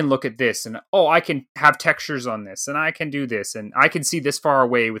I can look at this and, oh, I can have textures on this and I can do this and I can see this far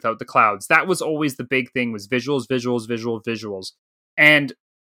away without the clouds. That was always the big thing, was visuals. And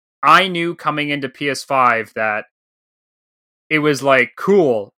I knew coming into PS5 that it was like,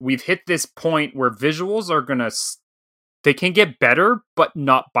 cool, we've hit this point where visuals are they can get better, but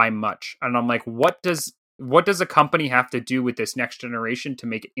not by much. And I'm like, what does a company have to do with this next generation to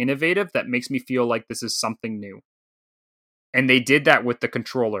make it innovative that makes me feel like this is something new? And they did that with the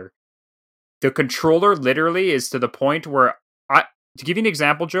controller. The controller literally is to the point where, to give you an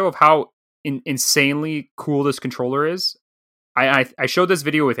example, Joe, of how insanely cool this controller is, I showed this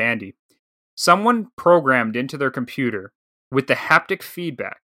video with Andy. someone programmed into their computer with the haptic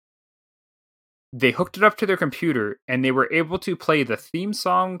feedback. They hooked it up to their computer and they were able to play the theme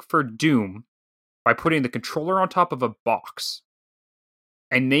song for Doom by putting the controller on top of a box.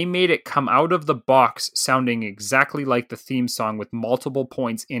 And they made it come out of the box sounding exactly like the theme song with multiple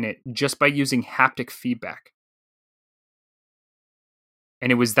points in it just by using haptic feedback.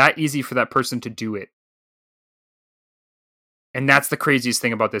 And it was that easy for that person to do it. And that's the craziest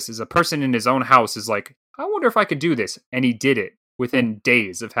thing about this, is a person in his own house is like, I wonder if I could do this. And he did it within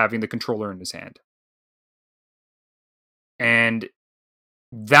days of having the controller in his hand. And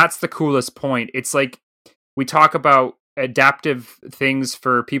that's the coolest point. It's like, we talk about adaptive things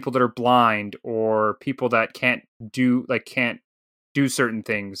for people that are blind or people that can't do certain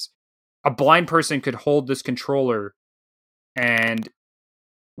things. A blind person could hold this controller and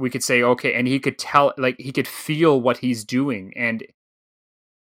we could say, okay, and he could tell, like, he could feel what he's doing. And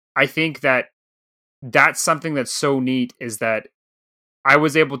I think that that's something that's so neat, is that I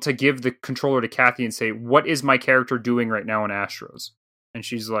was able to give the controller to Kathy and say, what is my character doing right now in Astros? And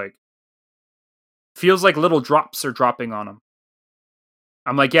she's like, feels like little drops are dropping on him.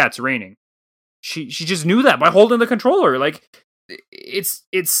 I'm like, yeah, it's raining. She just knew that by holding the controller. Like, this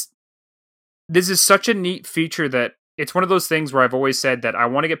is such a neat feature that it's one of those things where I've always said that I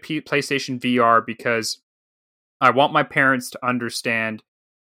want to get PlayStation VR because I want my parents to understand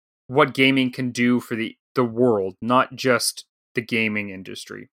what gaming can do for the world, not just the gaming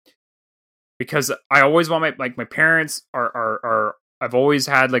industry. Because I always want my parents are I've always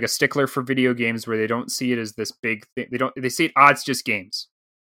had like a stickler for video games where they don't see it as this big thing. They see it, it's just games.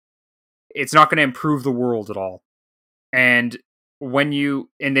 It's not going to improve the world at all. And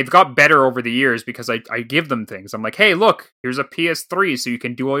they've got better over the years because I give them things. I'm like, hey, look, here's a PS3 so you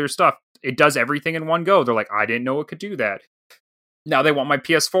can do all your stuff. It does everything in one go. They're like, I didn't know it could do that. Now they want my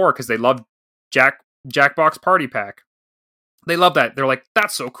PS4 because they love Jackbox Party Pack. They love that. They're like,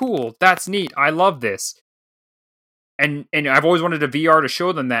 that's so cool. That's neat. I love this. And I've always wanted a VR to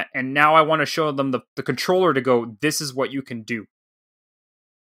show them that. And now I want to show them the controller to go, this is what you can do.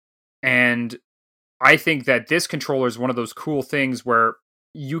 And I think that this controller is one of those cool things where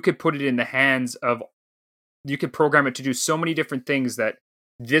you could put it in the hands of, you could program it to do so many different things that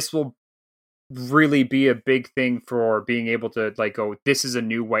this will really be a big thing for being able to like go, this is a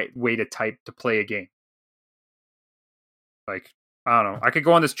new way to type to play a game. Like, I don't know. I could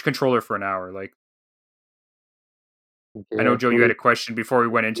go on this controller for an hour. Like, I know, Joe, you had a question before we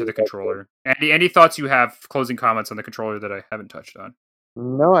went into the controller. Any thoughts you have, closing comments on the controller that I haven't touched on?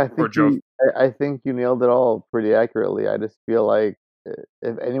 No, I think you nailed it all pretty accurately. I just feel like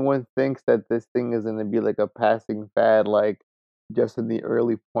if anyone thinks that this thing is going to be like a passing fad, like just in the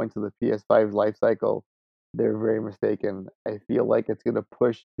early points of the PS5 life cycle, they're very mistaken. I feel like it's going to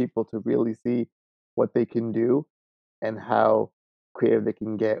push people to really see what they can do and how creative they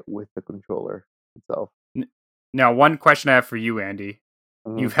can get with the controller itself. Now, one question I have for you, Andy.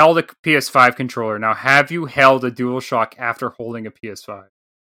 Mhm. You've held a PS5 controller. Now, have you held a DualShock after holding a PS5?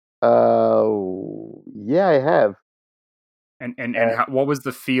 Yeah, I have. And what was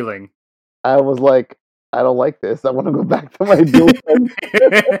the feeling? I was like, I don't like this. I want to go back to my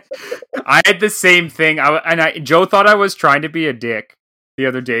DualShock. I had the same thing. Joe thought I was trying to be a dick the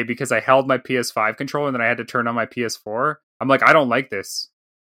other day because I held my PS5 controller and then I had to turn on my PS4. I'm like, I don't like this.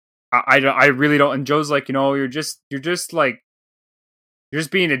 I really don't. And Joe's like, you're just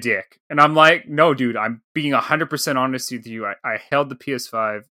being a dick. And I'm like, no, dude, I'm being 100% honest with you. I held the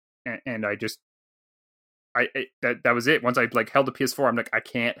PS5 and that was it. Once I like held the PS4, I'm like, I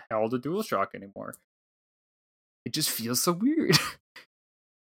can't hold a DualShock anymore. It just feels so weird.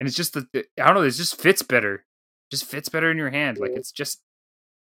 And it's just I don't know, it just fits better. It just fits better in your hand. Like, it's just,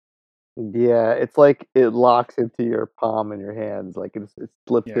 Yeah, it's like it locks into your palm and your hands. Like it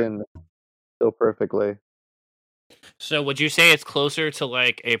slips in so perfectly. So would you say it's closer to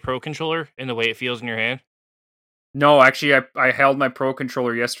like a Pro controller in the way it feels in your hand? No, actually, I held my Pro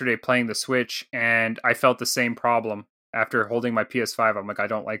controller yesterday playing the Switch, and I felt the same problem after holding my PS5. I'm like, I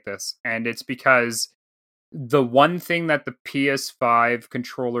don't like this. And it's because the one thing that the PS5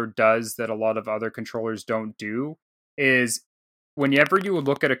 controller does that a lot of other controllers don't do is whenever you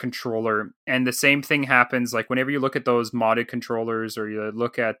look at a controller, and the same thing happens, like whenever you look at those modded controllers, or you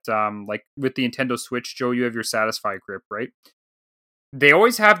look at, like with the Nintendo Switch, Joe, you have your Satisfy grip, right? They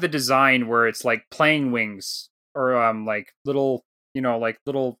always have the design where it's like playing wings, or like little, like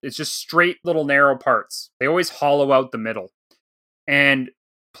little, it's just straight little narrow parts. They always hollow out the middle. And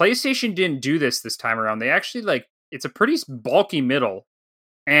PlayStation didn't do this time around. They actually, like, it's a pretty bulky middle.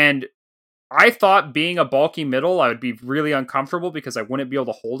 And I thought being a bulky middle, I would be really uncomfortable because I wouldn't be able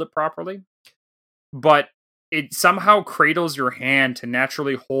to hold it properly. but it somehow cradles your hand to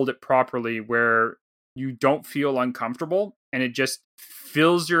naturally hold it properly where you don't feel uncomfortable, and it just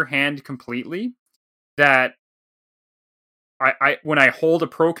fills your hand completely. That I when I hold a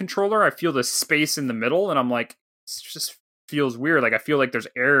Pro controller, I feel the space in the middle, and I'm like, it just feels weird. Like I feel like there's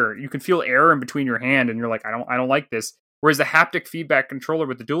air. You can feel air in between your hand, and you're like, I don't like this. Whereas the haptic feedback controller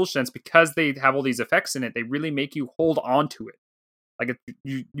with the DualSense, because they have all these effects in it, they really make you hold on to it. Like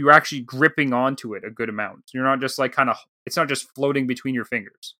you're actually gripping onto it a good amount. You're not just like it's not just floating between your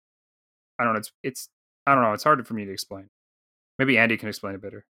fingers. I don't know. It's I don't know. It's hard for me to explain. Maybe Andy can explain it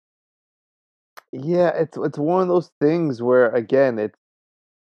better. Yeah, it's one of those things where again, it's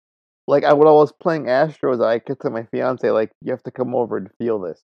like when I was playing Astros, I kept to my fiance like, you have to come over and feel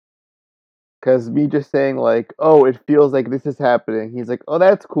this. Because me just saying like, oh, it feels like this is happening. He's like, oh,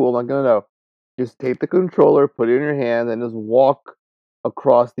 that's cool. I'm like, no. Just take the controller, put it in your hand, and just walk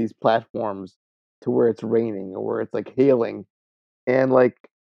across these platforms to where it's raining or where it's like hailing, and like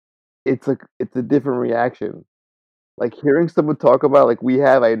it's a different reaction. Like hearing someone talk about like we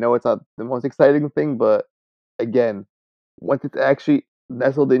have, I know it's not the most exciting thing, but again, once it's actually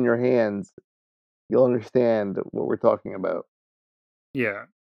nestled in your hands, you'll understand what we're talking about. Yeah.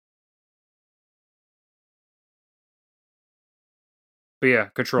 But yeah,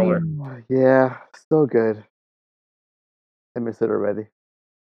 controller. Yeah, so good. I miss it already.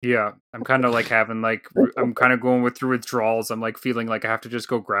 Yeah, I'm kind of like having like I'm kind of going through withdrawals. I'm like feeling like I have to just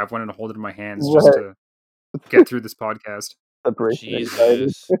go grab one and hold it in my hands just Right. to get through this podcast. Separation anxiety.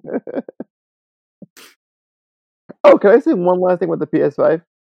 Jesus. Oh, can I say one last thing with the PS5?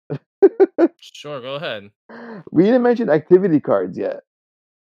 Sure, go ahead. We didn't mention activity cards yet.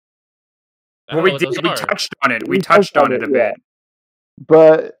 I Well, don't know what those we are. touched on it. We We touched touched on on it it, a yeah. bit.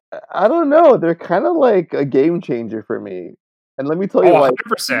 But I don't know. They're kind of like a game changer for me. And let me tell you Oh, why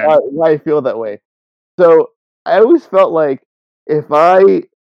 100%. I feel that way. So I always felt like if I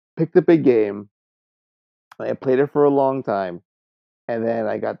picked up a game, and I played it for a long time, and then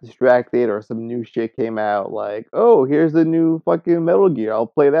I got distracted or some new shit came out, like, oh, here's a new fucking Metal Gear. I'll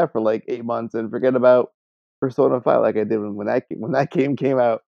play that for like 8 months and forget about Persona 5 like I did when that game came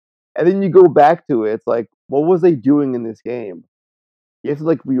out. And then you go back to it, it's like, what was I doing in this game? You have to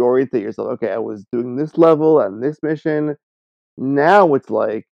like reorientate yourself. Okay, I was doing this level and this mission. Now it's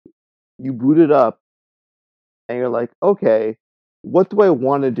like you boot it up and you're like, okay, what do I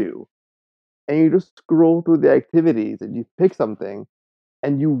want to do? And you just scroll through the activities and you pick something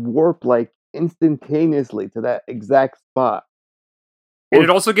and you warp like instantaneously to that exact spot. And it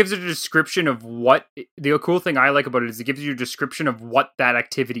also gives it a description of what the cool thing I like about it is it gives you a description of what that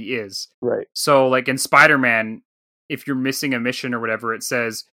activity is. Right. So like in Spider-Man, if you're missing a mission or whatever, it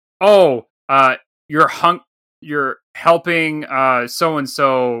says, "Oh, you're helping so and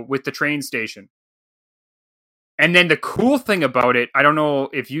so with the train station." And then the cool thing about it, I don't know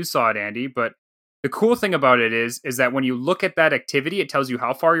if you saw it, Andy, but the cool thing about it is that when you look at that activity, it tells you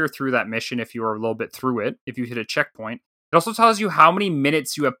how far you're through that mission if you are a little bit through it, if you hit a checkpoint. It also tells you how many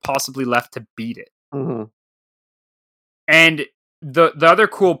minutes you have possibly left to beat it. Mm-hmm. And the other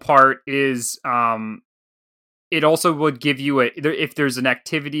cool part is it also would give you if there's an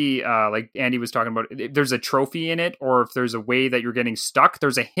activity like Andy was talking about, if there's a trophy in it or if there's a way that you're getting stuck,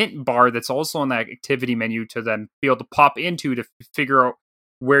 there's a hint bar that's also on that activity menu to then be able to pop into to figure out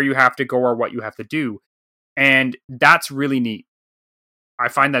where you have to go or what you have to do. And that's really neat. I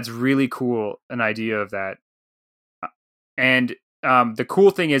find that's really cool, an idea of that. And the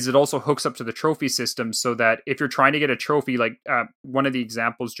cool thing is it also hooks up to the trophy system so that if you're trying to get a trophy, like one of the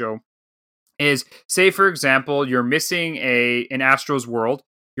examples, Joe, is say, for example, you're missing in Astro's World,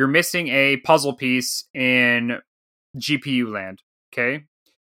 you're missing a puzzle piece in GPU land, okay?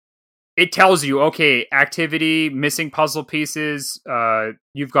 It tells you, okay, activity, missing puzzle pieces,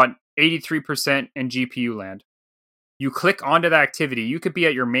 you've got 83% in GPU land. You click onto the activity. You could be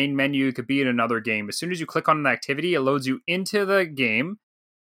at your main menu. You could be in another game. As soon as you click on an activity, it loads you into the game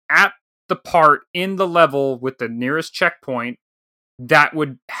at the part in the level with the nearest checkpoint that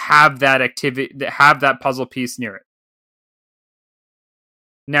would have that activity, that have that puzzle piece near it.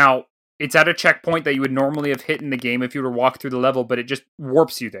 Now, it's at a checkpoint that you would normally have hit in the game if you were to walk through the level, but it just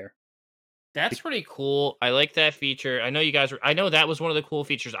warps you there. That's pretty cool. I like that feature. I know that was one of the cool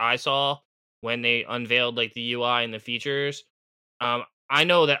features I saw when they unveiled like the UI and the features. I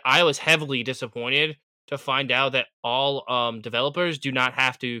know that I was heavily disappointed to find out that all developers do not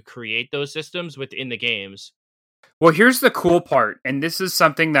have to create those systems within the games. Well, here's the cool part, and this is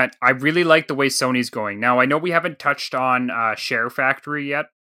something that I really like the way Sony's going. Now, I know we haven't touched on Share Factory yet.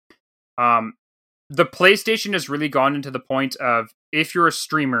 The PlayStation has really gone into the point of if you're a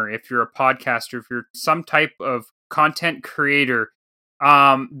streamer, if you're a podcaster, if you're some type of content creator,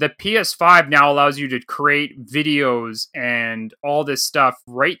 the PS5 now allows you to create videos and all this stuff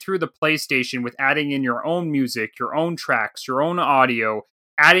right through the PlayStation with adding in your own music, your own tracks, your own audio,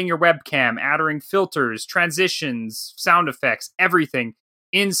 adding your webcam, adding filters, transitions, sound effects, everything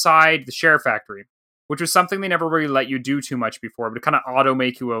inside the Share Factory, which was something they never really let you do too much before, but it kind of auto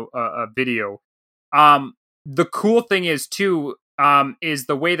make you a video. The cool thing is too, is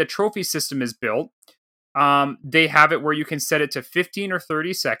the way the trophy system is built. They have it where you can set it to 15 or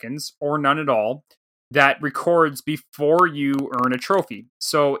 30 seconds or none at all that records before you earn a trophy.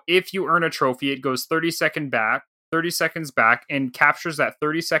 So if you earn a trophy, it goes 30 seconds back and captures that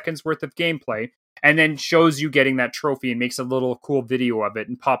 30 seconds worth of gameplay and then shows you getting that trophy and makes a little cool video of it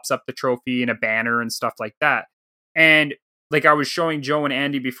and pops up the trophy in a banner and stuff like that. And like I was showing Joe and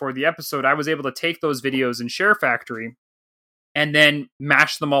Andy before the episode, I was able to take those videos in Share Factory and then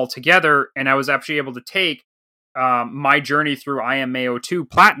mash them all together. And I was actually able to take my journey through IMAO 2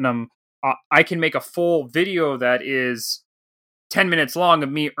 Platinum. I can make a full video that is 10 minutes long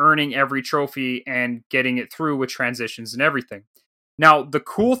of me earning every trophy and getting it through with transitions and everything. Now, the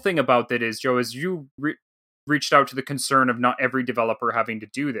cool thing about that is, Joe, is you reached out to the concern of not every developer having to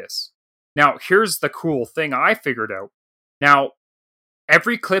do this. Now, here's the cool thing I figured out. Now,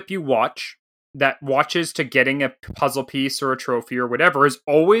 every clip you watch that watches to getting a puzzle piece or a trophy or whatever is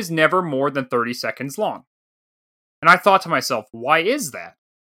always never more than 30 seconds long. And I thought to myself, why is that?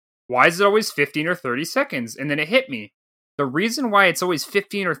 Why is it always 15 or 30 seconds? And then it hit me. The reason why it's always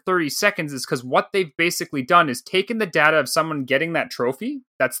 15 or 30 seconds is because what they've basically done is taken the data of someone getting that trophy,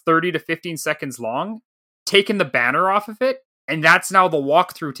 that's 30 to 15 seconds long, taken the banner off of it, and that's now the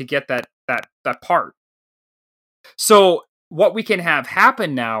walkthrough to get that part. So what we can have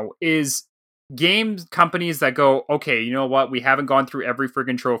happen now is game companies that go, okay, you know what? We haven't gone through every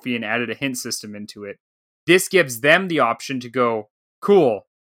friggin' trophy and added a hint system into it. This gives them the option to go, cool.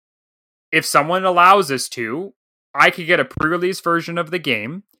 If someone allows us to, I could get a pre-release version of the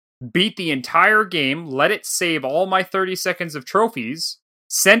game, beat the entire game, let it save all my 30 seconds of trophies,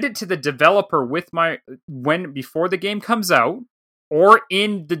 send it to the developer before the game comes out, or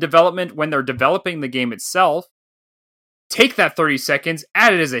in the development when they're developing the game itself, take that 30 seconds,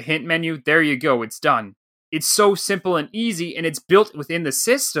 add it as a hint menu, there you go, it's done. It's so simple and easy, and it's built within the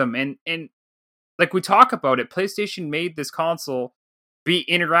system, and like we talk about it, PlayStation made this console be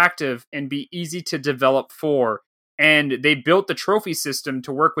interactive and be easy to develop for. And they built the trophy system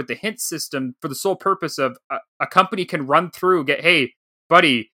to work with the hint system for the sole purpose of a company can run through, hey,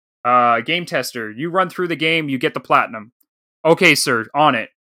 buddy, game tester, you run through the game, you get the platinum. Okay, sir, on it.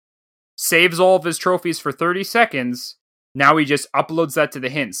 Saves all of his trophies for 30 seconds. Now he just uploads that to the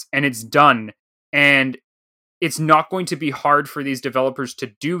hints and it's done. And it's not going to be hard for these developers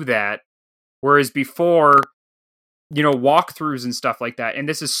to do that. Whereas before, walkthroughs and stuff like that. And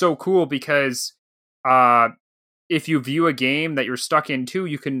this is so cool because if you view a game that you're stuck into,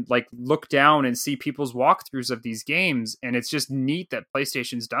 you can look down and see people's walkthroughs of these games. And it's just neat that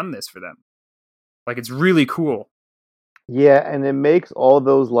PlayStation's done this for them. It's really cool. Yeah, and it makes all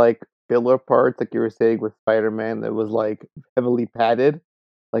those filler parts, like you were saying with Spider-Man, that was heavily padded.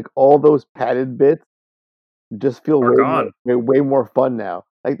 All those padded bits just feel way more fun now.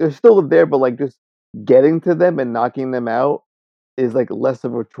 They're still there, but just getting to them and knocking them out is less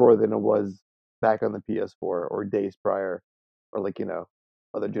of a chore than it was back on the PS4 or days prior, or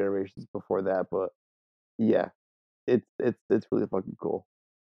other generations before that. But yeah, it's really fucking cool.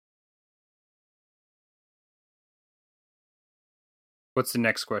 What's the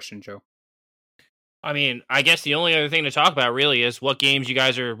next question, Joe? I mean, I guess the only other thing to talk about really is what games you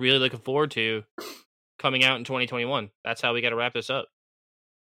guys are really looking forward to coming out in 2021. That's how we got to wrap this up.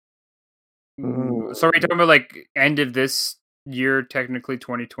 Ooh. So are we talking about end of this year, technically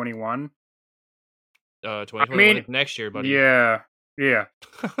 2021? 2021 next year, buddy. Yeah. Yeah,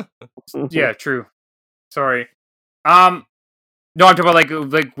 true. Sorry. No, I'm talking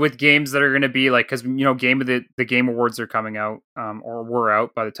about with games that are going to be because game of the Game Awards are coming out, or were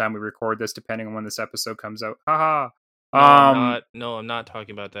out by the time we record this, depending on when this episode comes out. Haha. No, I'm not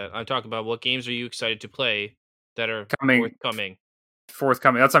talking about that. I'm talking about what games are you excited to play that are forthcoming.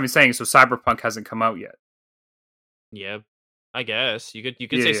 That's what I'm saying. So Cyberpunk hasn't come out yet. Yeah, I guess you could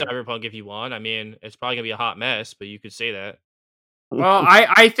say Cyberpunk if you want. I mean, it's probably gonna be a hot mess, but you could say that. Well,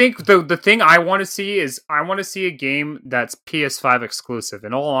 I think the thing I want to see is I want to see a game that's PS5 exclusive.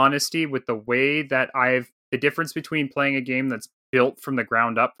 In all honesty, with the way that the difference between playing a game that's built from the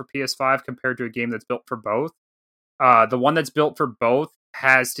ground up for PS5 compared to a game that's built for both, the one that's built for both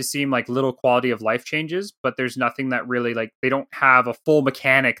has to seem like little quality of life changes, but there's nothing that really like they don't have a full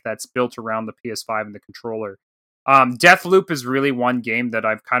mechanic that's built around the PS5 and the controller. Deathloop is really one game that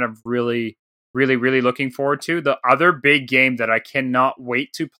I've kind of really looking forward to. The other big game that I cannot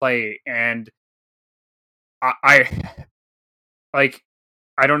wait to play, and I like,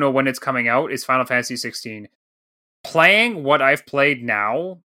 I don't know when it's coming out, is Final Fantasy 16. Playing what I've played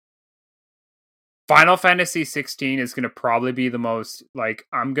now, Final Fantasy 16 is going to probably be the most, like,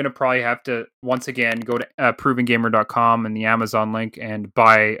 I'm going to probably have to, once again, go to provengamer.com and the Amazon link and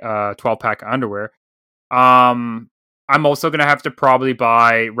buy 12-pack underwear. I'm also going to have to probably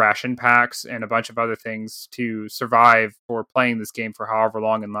buy ration packs and a bunch of other things to survive for playing this game for however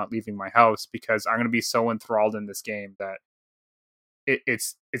long and not leaving my house, because I'm going to be so enthralled in this game that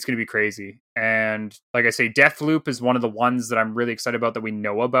it's going to be crazy. And like I say, Deathloop is one of the ones that I'm really excited about that we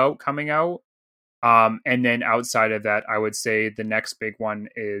know about coming out. And then outside of that, I would say the next big one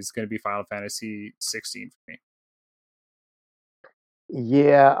is going to be Final Fantasy 16 for me.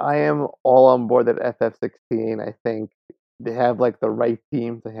 Yeah, I am all on board that FF16. I think they have like the right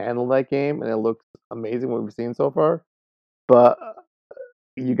team to handle that game, and it looks amazing what we've seen so far. But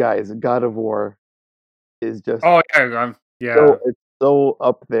you guys, God of War is just it's so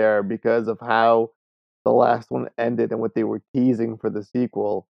up there because of how the last one ended and what they were teasing for the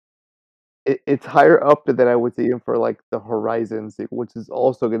sequel. It's higher up than I would see even for like the Horizon sequel, which is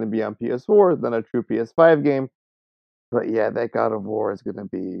also going to be on PS4 than a true PS5 game. But yeah, that God of War is going to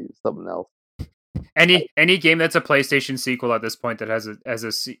be something else. Any game that's a PlayStation sequel at this point that has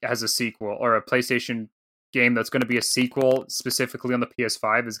a sequel, or a PlayStation game that's going to be a sequel specifically on the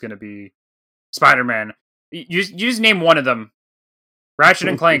PS5 is going to be Spider-Man. You just name one of them. Ratchet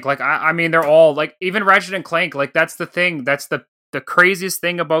and Clank, like I mean, they're all like, even Ratchet and Clank, like that's the thing. That's the craziest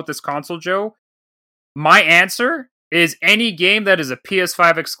thing about this console, Joe. My answer is any game that is a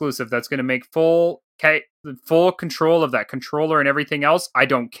PS5 exclusive that's going to make full control of that controller and everything else. I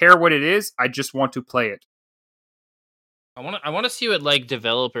don't care what it is. I just want to play it. I want to see what like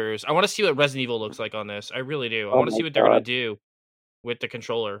developers. I want to see what Resident Evil looks like on this. I really do. I want to see what they're going to do with the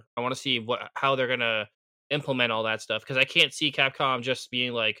controller. I want to see how they're going to implement all that stuff, because I can't see Capcom just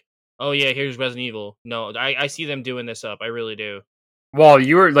being like, "Oh yeah, here's Resident Evil." No, I see them doing this up. I really do. Well,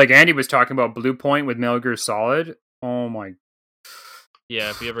 you were like, Andy was talking about Blue Point with Metal Gear Solid. Oh my.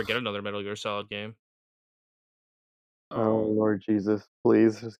 Yeah, if we ever get another Metal Gear Solid game. Oh Lord Jesus,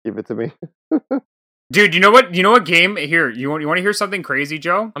 please just give it to me. Dude, you know what game here? You want to hear something crazy,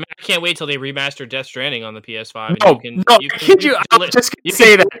 Joe? I mean, I can't wait till they remaster Death Stranding on the PS5.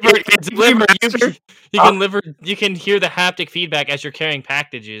 You can hear the haptic feedback as you're carrying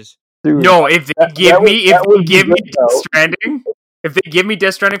packages. Dude, no, if they give me Death Stranding, if they give me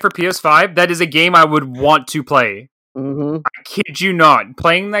Death Stranding for PS5, that is a game I would want to play. Mm-hmm. I kid you not.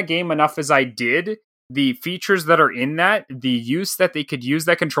 Playing that game enough as I did, the features that are in that, the use that they could use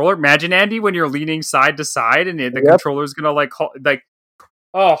that controller. Imagine, Andy, when you're leaning side to side and the controller's gonna like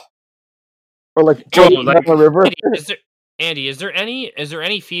oh, or like Joe, like a river. Andy, is there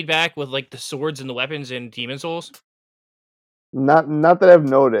any feedback with like the swords and the weapons in Demon Souls? Not that I've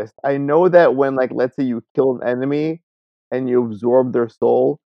noticed. I know that when, like, let's say you kill an enemy and you absorb their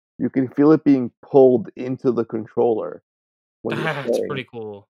soul, you can feel it being pulled into the controller. That's pretty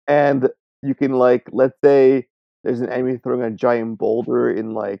cool. And you can, like, let's say there's an enemy throwing a giant boulder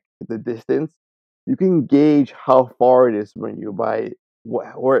in like the distance. You can gauge how far it is from you by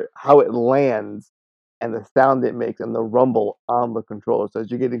or how it lands and the sound it makes and the rumble on the controller. So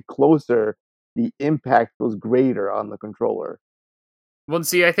as you're getting closer, the impact was greater on the controller. Well,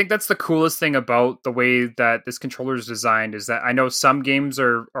 see, I think that's the coolest thing about the way that this controller is designed, is that I know some games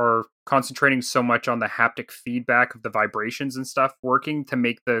are concentrating so much on the haptic feedback of the vibrations and stuff working to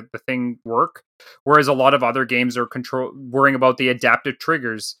make the thing work, whereas a lot of other games are worrying about the adaptive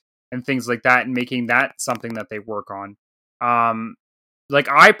triggers and things like that and making that something that they work on. Like,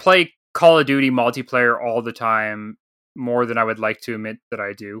 I play Call of Duty multiplayer all the time, more than I would like to admit that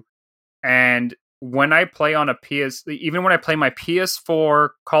I do. And when I play on even when I play my PS4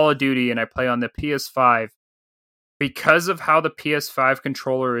 Call of Duty and I play on the PS5, because of how the PS5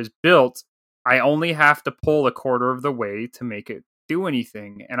 controller is built, I only have to pull a quarter of the way to make it do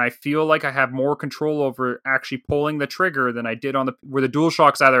anything. And I feel like I have more control over actually pulling the trigger than I did on where the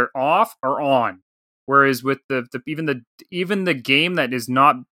DualShock's either off or on. Whereas with even the game that is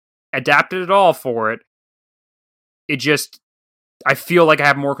not adapted at all for it, I feel like I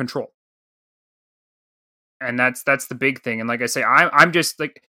have more control. And that's the big thing. And like I say, I'm just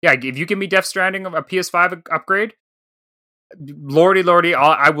like, yeah, if you give me Death Stranding, a PS5 upgrade, lordy,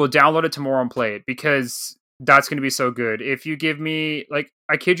 I will download it tomorrow and play it, because that's going to be so good. If you give me, like,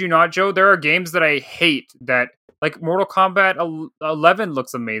 I kid you not, Joe, there are games that I hate that, like, Mortal Kombat 11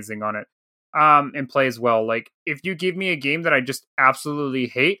 looks amazing on it, and plays well. Like, if you give me a game that I just absolutely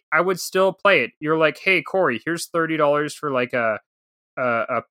hate, I would still play it. You're like, hey, Corey, here's $30 for, like, a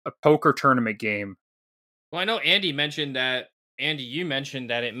poker tournament game. Well, I know Andy mentioned that. Andy, you mentioned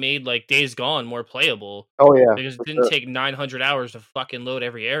that it made like Days Gone more playable. Oh yeah, Because it for didn't sure. take 900 hours to fucking load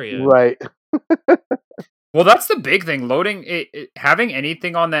every area. Right. Well, that's the big thing. Loading having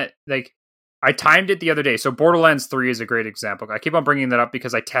anything on that, like, I timed it the other day. So Borderlands 3 is a great example. I keep on bringing that up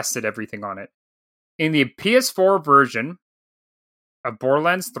because I tested everything on it. In the PS4 version of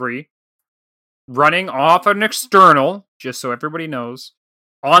Borderlands 3, running off an external, just so everybody knows,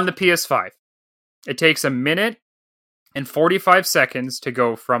 on the PS5, it takes 1 minute and 45 seconds to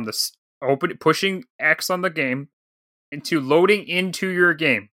go from the pushing X on the game into loading into your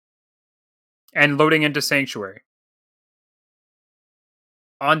game and loading into Sanctuary.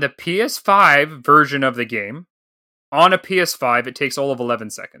 On the PS5 version of the game, on a PS5, it takes all of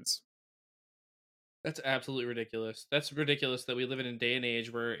 11 seconds. That's absolutely ridiculous. That's ridiculous that we live in a day and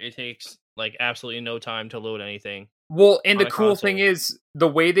age where it takes like absolutely no time to load anything. Well, and On the a cool thing console. is, the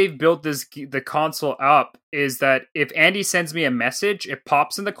way they've built the console up is that if Andy sends me a message, it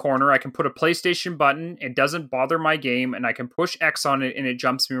pops in the corner. I can put a PlayStation button. It doesn't bother my game, and I can push X on it, and it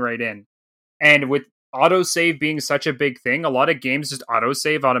jumps me right in. And with autosave being such a big thing, a lot of games just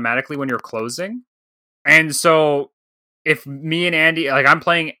autosave automatically when you're closing. And so, if me and Andy, like, I'm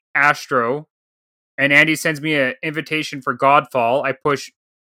playing Astro, and Andy sends me an invitation for Godfall, I push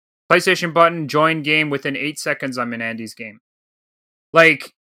PlayStation button, join game. Within 8 seconds, I'm in Andy's game.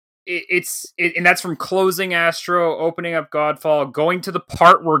 Like, and that's from closing Astro, opening up Godfall, going to the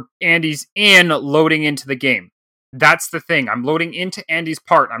part where Andy's in, loading into the game. That's the thing. I'm loading into Andy's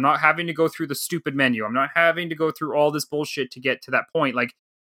part. I'm not having to go through the stupid menu. I'm not having to go through all this bullshit to get to that point. Like,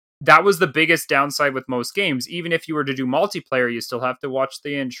 that was the biggest downside with most games. Even if you were to do multiplayer, you still have to watch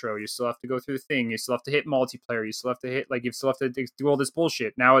the intro. You still have to go through the thing. You still have to hit multiplayer. You still have to hit, like, you still have to do all this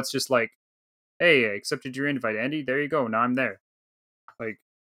bullshit. Now it's just like, hey, I accepted your invite, Andy. There you go. Now I'm there. Like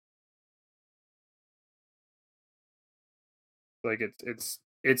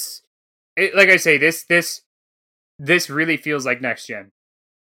it's like I say, this really feels like next gen.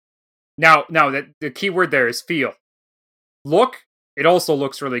 Now that the key word there is feel. Look, it also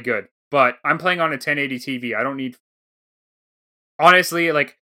looks really good, but I'm playing on a 1080 TV. I don't need, honestly,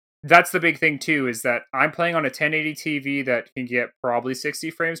 like, that's the big thing too, is that I'm playing on a 1080 TV that can get probably 60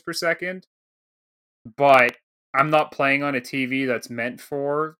 frames per second, but I'm not playing on a TV that's meant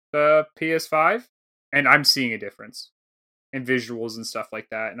for the PS5, and I'm seeing a difference in visuals and stuff like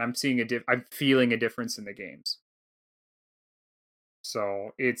that, and I'm feeling a difference in the games.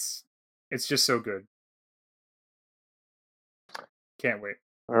 So it's just so good. Can't wait.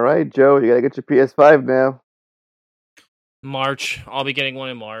 All right, Joe, you gotta get your PS5 now. March. I'll be getting one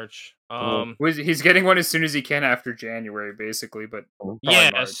in March. He's getting one as soon as he can after January, basically, but Yeah,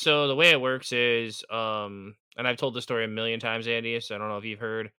 March. so the way it works is, and I've told this story a million times, Andy, so I don't know if you've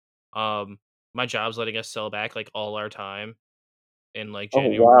heard. My job's letting us sell back like all our time in like Oh,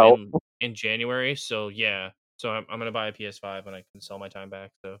 January, wow. in January. So yeah, so I'm gonna buy a PS5 when I can sell my time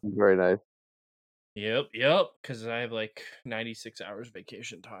back. So Very nice. yep, because I have like 96 hours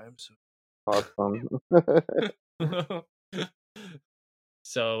vacation time. Awesome. So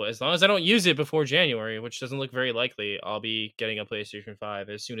so as long as I don't use it before January, which doesn't look very likely, I'll be getting a PlayStation 5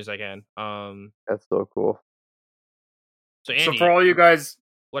 as soon as I can. That's so cool. So Andy, So for all you guys,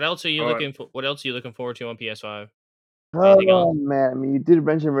 what else are you Go ahead. looking for? What else are you looking forward to on PS5? Anything Oh else? man, I mean, you did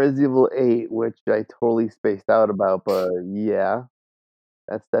mention Resident Evil 8, which I totally spaced out about, but yeah,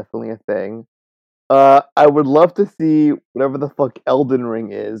 that's definitely a thing. I would love to see whatever the fuck Elden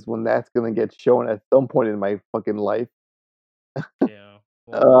Ring is when that's gonna get shown at some point in my fucking life. Yeah.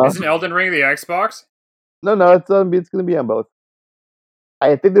 Well, isn't Elden Ring the Xbox? No, it's gonna be on both.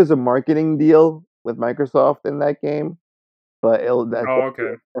 I think there's a marketing deal with Microsoft in that game, but that's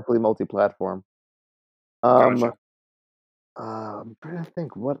Okay. definitely multi-platform. Gotcha. I'm trying to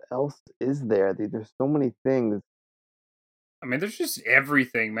think what else is there. There's so many things. I mean, there's just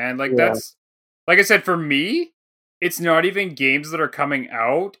everything, man. Like, Yeah. that's, like I said, for me, it's not even games that are coming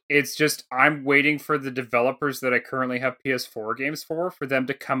out. It's just I'm waiting for the developers that I currently have PS4 games for them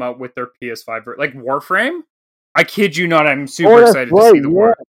to come out with their PS5 like Warframe. I kid you not, I'm super that's excited to right, see the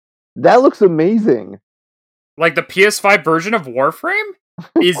yeah. That looks amazing. Like, the PS5 version of Warframe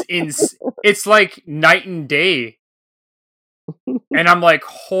is it's like night and day. And I'm like,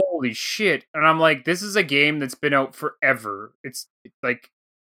 holy shit. And I'm like, this is a game that's been out forever. It's like,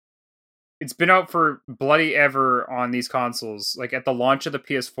 it's been out for bloody ever on these consoles. Like at the launch of the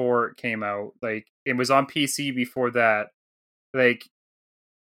PS4, it came out. Like it was on PC before that. Like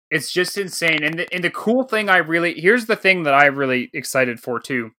it's just insane. And the cool thing here's the thing that I really excited for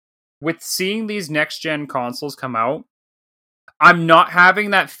too. With seeing these next gen consoles come out, I'm not having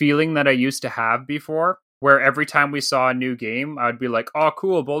that feeling that I used to have before, where every time we saw a new game, I'd be like, "Oh,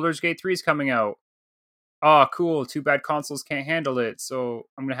 cool, Baldur's Gate 3 is coming out. Oh, cool, too bad consoles can't handle it, so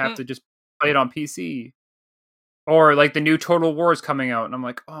I'm gonna have to just play it on PC." Or like the new Total War is coming out, and I'm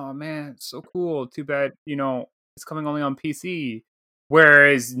like, "Oh man, it's so cool. Too bad, it's coming only on PC."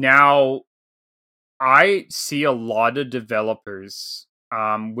 Whereas now, I see a lot of developers,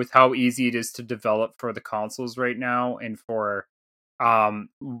 with how easy it is to develop for the consoles right now, and for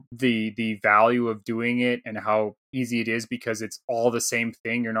the value of doing it, and how easy it is because it's all the same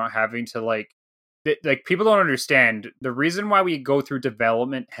thing. You're not having to like people don't understand the reason why we go through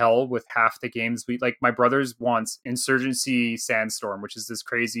development hell with half the games. We like, my brothers wants Insurgency Sandstorm, which is this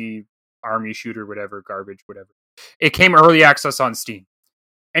crazy army shooter, whatever, garbage, whatever. It came early access on Steam.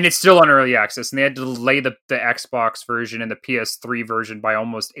 And it's still on early access, and they had to delay the Xbox version and the PS3 version by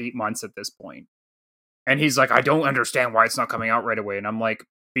almost 8 months at this point. And he's like, I don't understand why it's not coming out right away. And I'm like,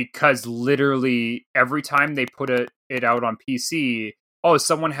 because literally every time they put it out on PC, oh,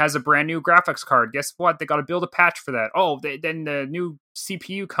 someone has a brand new graphics card. Guess what? They got to build a patch for that. Oh, then the new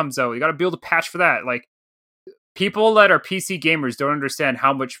CPU comes out. You got to build a patch for that. Like, people that are PC gamers don't understand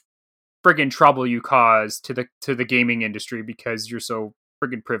how much friggin' trouble you cause to the gaming industry because you're so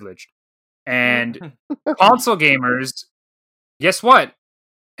friggin' privileged. And console gamers, guess what?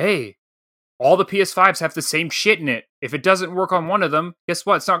 Hey, all the PS5s have the same shit in it. If it doesn't work on one of them, guess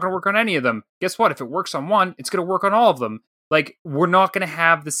what? It's not going to work on any of them. Guess what? If it works on one, it's going to work on all of them. Like, we're not going to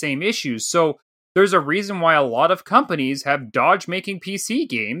have the same issues. So there's a reason why a lot of companies have dodged making PC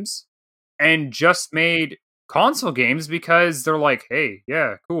games and just made console games, because they're like, hey,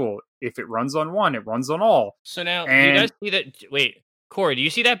 yeah, cool. If it runs on one, it runs on all. So now, do you guys see that? Wait, Corey, do you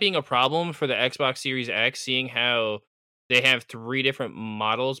see that being a problem for the Xbox Series X, seeing how they have 3 different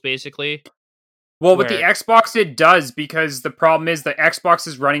models, basically? Well, with the Xbox, it does, because the problem is the Xbox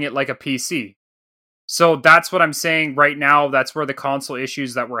is running it like a PC. So that's what I'm saying right now. That's where the console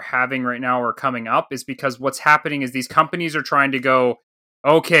issues that we're having right now are coming up, is because what's happening is these companies are trying to go,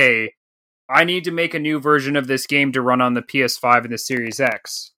 okay, I need to make a new version of this game to run on the PS5 and the Series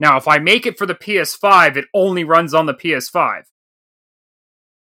X. Now, if I make it for the PS5, it only runs on the PS5.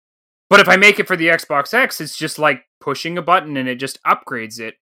 But if I make it for the Xbox X, it's just like pushing a button and it just upgrades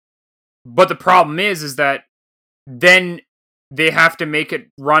it. But the problem is that then they have to make it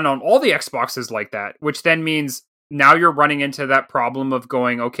run on all the Xboxes like that, which then means now you're running into that problem of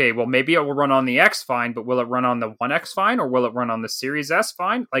going, okay, well, maybe it will run on the X fine, but will it run on the One X fine, or will it run on the Series S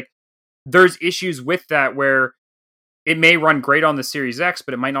fine? Like, there's issues with that where it may run great on the Series X,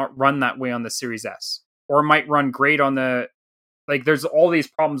 but it might not run that way on the Series S. Or it might run great on the... Like, there's all these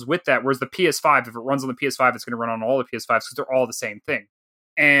problems with that, whereas the PS5, if it runs on the PS5, it's going to run on all the PS5s because they're all the same thing.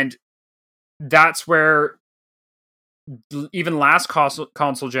 And that's where even last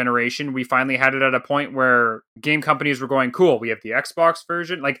console generation, we finally had it at a point where game companies were going, cool, we have the Xbox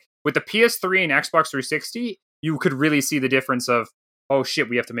version. Like, with the PS3 and Xbox 360, you could really see the difference of, oh shit,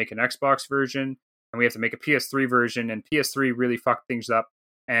 we have to make an Xbox version, and we have to make a PS3 version, and PS3 really fucked things up.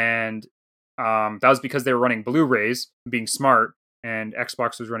 And that was because they were running Blu-rays, being smart, and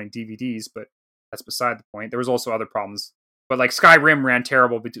Xbox was running DVDs, but that's beside the point. There was also other problems. But like Skyrim ran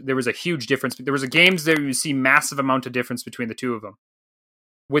terrible. There was a huge difference. There was a games that you see massive amount of difference between the two of them.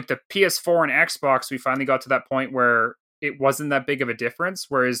 With the PS4 and Xbox, we finally got to that point where it wasn't that big of a difference.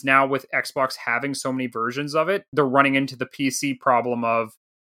 Whereas now with Xbox having so many versions of it, they're running into the PC problem of,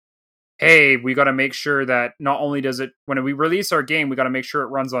 hey, we got to make sure that not only does it, when we release our game, we got to make sure it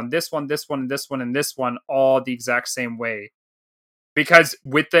runs on this one, this one, this one, and this one all the exact same way. Because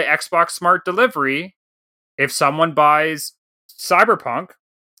with the Xbox Smart Delivery, if someone buys Cyberpunk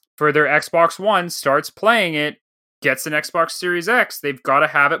for their Xbox One, starts playing it, gets an Xbox Series X, they've got to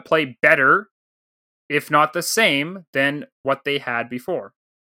have it play better, if not the same, than what they had before.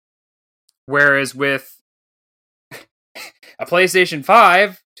 Whereas with a PlayStation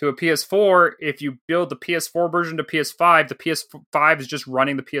 5 to a PS4, if you build the PS4 version to PS5, the PS5 is just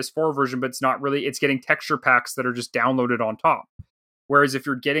running the PS4 version, but it's not really, it's getting texture packs that are just downloaded on top. Whereas if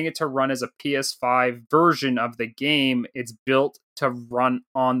you're getting it to run as a PS5 version of the game, it's built to run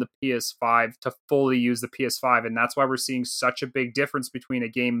on the PS5 to fully use the PS5. And that's why we're seeing such a big difference between a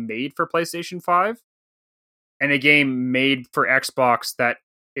game made for PlayStation 5 and a game made for Xbox that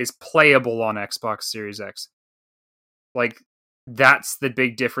is playable on Xbox Series X. Like, that's the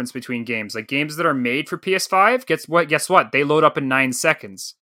big difference between games. Like games that are made for PS5, guess what? They load up in 9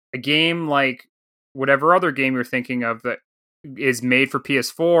 seconds. A game like whatever other game you're thinking of that is made for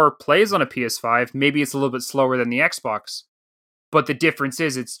PS4 plays on a PS5, maybe it's a little bit slower than the Xbox. But the difference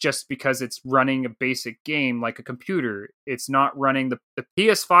is it's just because it's running a basic game like a computer. It's not running the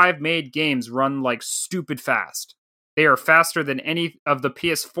PS5 made games run like stupid fast. They are faster than any of the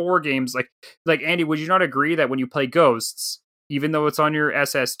PS4 games. Like Andy, would you not agree that when you play Ghosts, even though it's on your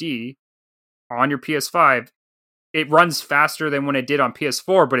SSD, on your PS5, it runs faster than when it did on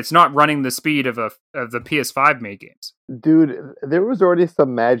PS4, but it's not running the speed of the PS5 made games. Dude, there was already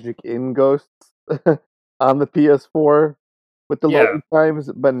some magic in Ghosts on the PS4 with the loading times,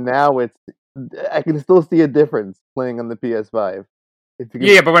 but now I can still see a difference playing on the PS5.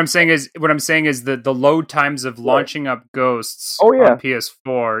 Yeah, but what I'm saying is the load times of launching up Ghosts on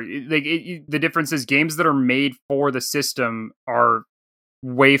PS4. The difference is games that are made for the system are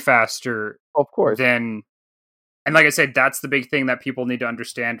way faster. Of course. And like I said, that's the big thing that people need to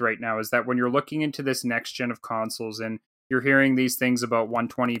understand right now is that when you're looking into this next gen of consoles and you're hearing these things about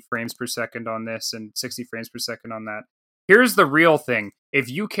 120 frames per second on this and 60 frames per second on that. Here's the real thing. If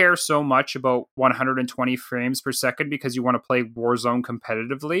you care so much about 120 frames per second because you want to play Warzone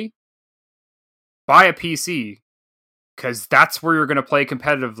competitively, buy a PC, because that's where you're going to play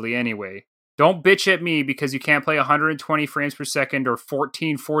competitively anyway. Don't bitch at me because you can't play 120 frames per second or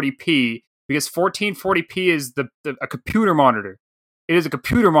 1440p, because 1440p is a computer monitor. It is a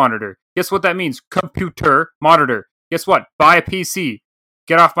computer monitor. Guess what that means? Computer monitor. Guess what? Buy a PC.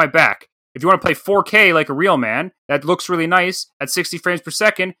 Get off my back. If you want to play 4K like a real man, that looks really nice at 60 frames per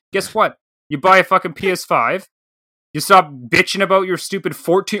second, guess what? You buy a fucking PS5. You stop bitching about your stupid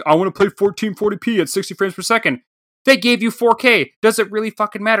I want to play 1440p at 60 frames per second. They gave you 4K. Does it really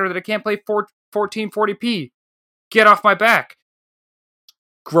fucking matter that I can't play 1440p? Get off my back.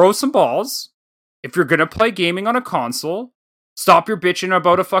 Grow some balls. If you're going to play gaming on a console, stop your bitching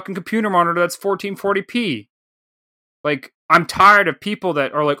about a fucking computer monitor that's 1440p. Like, I'm tired of people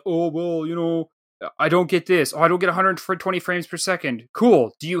that are like, oh, well, you know, I don't get this. Oh, I don't get 120 frames per second.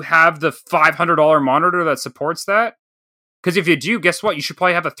 Cool. Do you have the $500 monitor that supports that? Because if you do, guess what? You should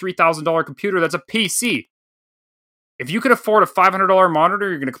probably have a $3,000 computer that's a PC. If you could afford a $500 monitor,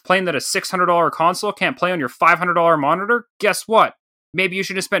 you're going to complain that a $600 console can't play on your $500 monitor? Guess what? Maybe you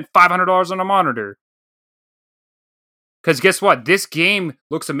should have spent $500 on a monitor. Because guess what? This game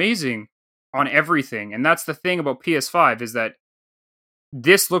looks amazing on everything. And that's the thing about PS5 is that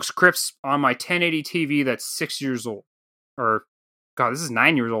this looks crisp on my 1080 TV that's 6 years old. Or, God, this is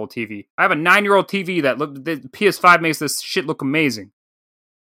 9 years old TV. I have a 9-year-old TV the PS5 makes this shit look amazing.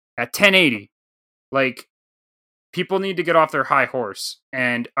 At 1080. Like, people need to get off their high horse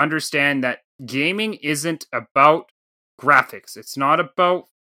and understand that gaming isn't about graphics. It's not about,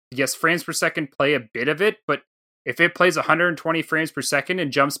 yes, frames per second play a bit of it, but if it plays 120 frames per second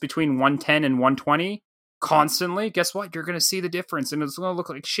and jumps between 110 and 120 constantly, guess what? You're going to see the difference and it's going to look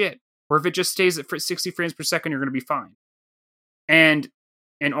like shit. Or if it just stays at 60 frames per second, you're going to be fine. And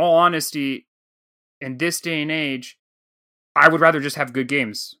in all honesty, in this day and age, I would rather just have good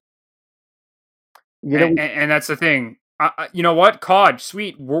games. And that's the thing. You know what? COD,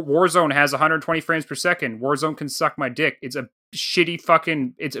 sweet. Warzone has 120 frames per second. Warzone can suck my dick. It's a shitty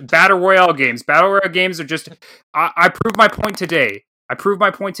fucking... It's Battle Royale games. Battle Royale games are just... I proved my point today. I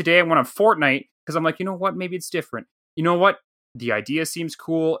went on Fortnite because I'm like, you know what? Maybe it's different. You know what? The idea seems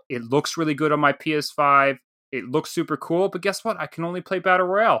cool. It looks really good on my PS5. It looks super cool. But guess what? I can only play Battle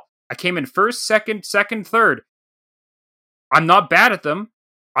Royale. I came in first, second, third. I'm not bad at them.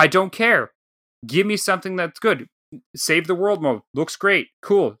 I don't care. Give me something that's good. Save the world mode. Looks great.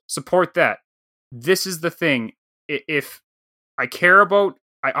 Cool. Support that. This is the thing. If I care about...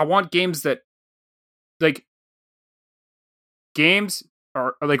 I want games that... Like... Games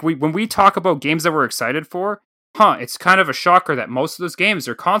are... Like, when we talk about games that we're excited for, it's kind of a shocker that most of those games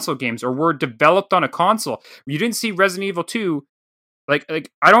are console games or were developed on a console. You didn't see Resident Evil 2... Like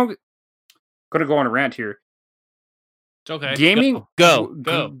I don't... Gonna go on a rant here. It's okay. Gaming,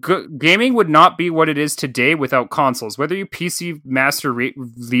 gaming would not be what it is today without consoles. Whether you PC master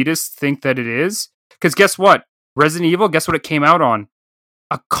elitists think that it is, because guess what? Resident Evil, guess what it came out on?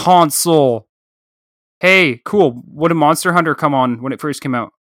 A console. Hey, cool. What did Monster Hunter come on when it first came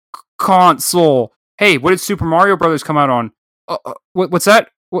out? Console. Hey, what did Super Mario Brothers come out on? What's that?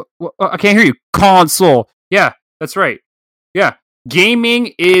 What, I can't hear you. Console. Yeah, that's right. Yeah.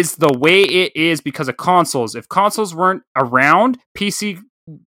 Gaming is the way it is because of consoles. If consoles weren't around, PC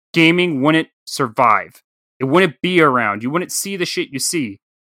gaming wouldn't survive. It wouldn't be around. You wouldn't see the shit you see.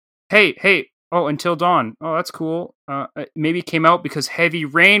 Hey, Oh, Until Dawn. Oh, that's cool. Maybe it came out because Heavy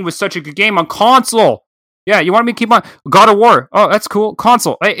Rain was such a good game on console. Yeah, you want me to keep on God of War? Oh, that's cool.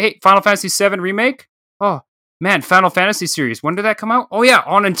 Console. Hey, Final Fantasy VII remake. Oh man, Final Fantasy series. When did that come out? Oh yeah,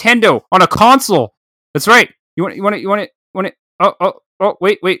 on Nintendo on a console. That's right. You want it? Oh.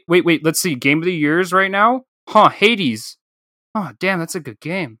 Wait. Let's see. Game of the years right now. Huh? Hades. Oh damn, that's a good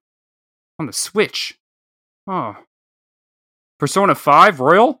game on the Switch. Oh, Persona 5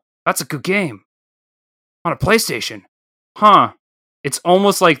 Royal. That's a good game on a PlayStation. Huh? It's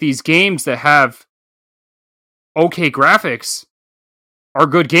almost like these games that have okay graphics are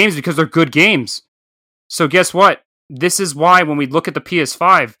good games because they're good games. So guess what? This is why when we look at the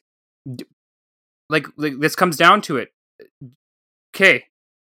PS5, like this comes down to it. Okay,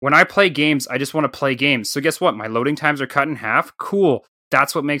 when I play games, I just want to play games. So guess what? My loading times are cut in half. Cool.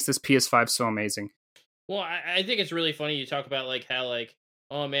 That's what makes this PS5 so amazing. Well, I think it's really funny you talk about like how like,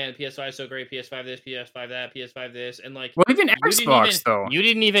 oh man, PS5 is so great, PS5 this, PS5 that, PS5 this, and like, well, even Xbox though. You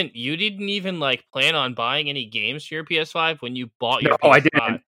didn't even like plan on buying any games for your PS5 when you bought your PS5. No, I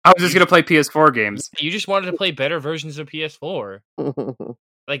didn't. I was just gonna play PS4 games. You just wanted to play better versions of PS4.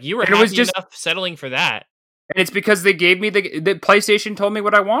 Like you were happy enough settling for that. And it's because they gave me the PlayStation told me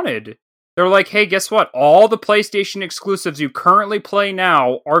what I wanted. They were like, hey, guess what? All the PlayStation exclusives you currently play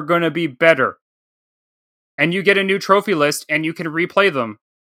now are gonna be better. And you get a new trophy list, and you can replay them.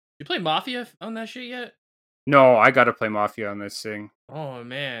 You play Mafia on that shit yet? No, I gotta play Mafia on this thing. Oh,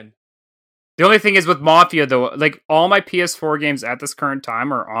 man. The only thing is with Mafia, though, like, all my PS4 games at this current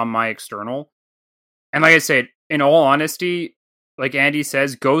time are on my external. And like I said, in all honesty, like Andy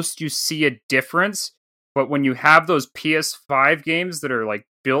says, Ghost, you see a difference. But when you have those PS5 games that are, like,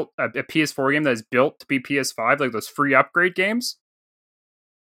 built, a PS4 game that is built to be PS5, like those free upgrade games,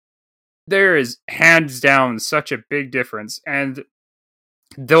 there is hands down such a big difference. And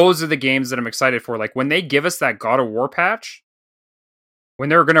those are the games that I'm excited for. Like when they give us that God of War patch, when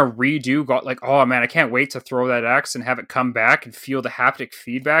they're going to redo God, like, oh man, I can't wait to throw that axe and have it come back and feel the haptic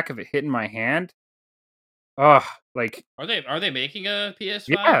feedback of it hitting my hand. Oh, like, are they making a PS5?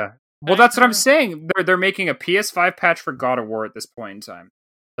 Yeah. Well, that's what I'm saying. They're making a PS5 patch for God of War at this point in time.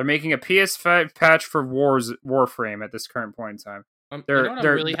 They're making a PS5 patch for Warframe at this current point in time. I'm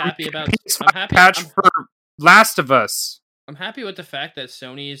really happy about. I'm happy patch for Last of Us. I'm happy with the fact that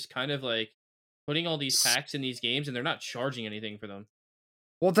Sony is kind of like putting all these packs in these games, and they're not charging anything for them.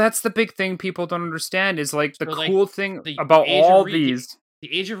 Well, that's the big thing people don't understand. Is like the cool thing about all these.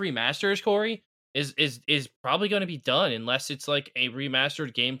 The age of remasters, Corey, is probably going to be done unless it's like a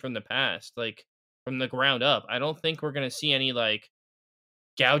remastered game from the past, like from the ground up. I don't think we're going to see any like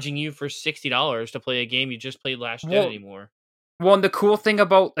gouging you for $60 to play a game you just played last gen anymore. Well, and the cool thing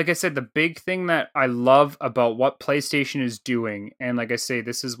about, like I said, the big thing that I love about what PlayStation is doing, and like I say,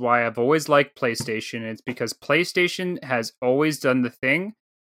 this is why I've always liked PlayStation, it's because PlayStation has always done the thing.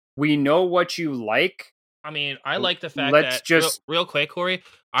 We know what you like. I mean, I like the fact that, real quick, Corey,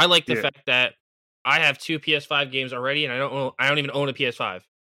 I like the fact that I have 2 PS5 games already, and I don't even own a PS5.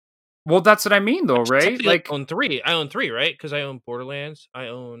 Well, that's what I mean, though, right? Like, I own 3. I own 3, right? Because I own Borderlands.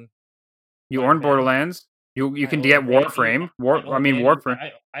 You own Borderlands? You can get Warframe.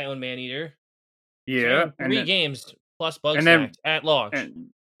 Warframe. I own Maneater. Yeah. So 3 games plus Bugsnax at launch.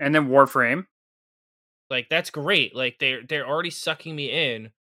 And then Warframe. Like, that's great. Like, they're already sucking me in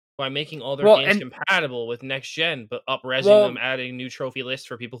by making all their games compatible with next gen, but up-resing them, adding new trophy lists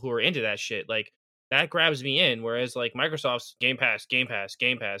for people who are into that shit. Like, that grabs me in. Whereas, like, Microsoft's Game Pass, stick it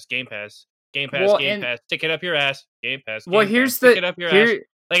up your ass. Game Pass. Stick it up your ass.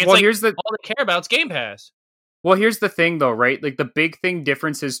 Like, it's all they care about is Game Pass. Well, here's the thing, though, right? Like, the big thing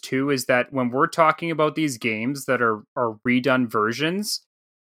differences, too, is that when we're talking about these games that are redone versions,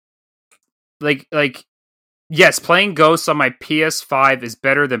 like, yes, playing Ghosts on my PS5 is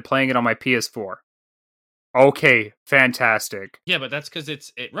better than playing it on my PS4. Okay, fantastic. Yeah, but that's because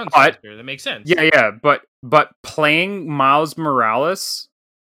it runs faster. That makes sense. Yeah, but playing Miles Morales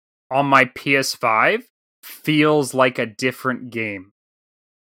on my PS5 feels like a different game.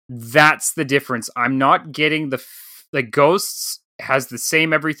 That's the difference. I'm not getting the Ghosts has the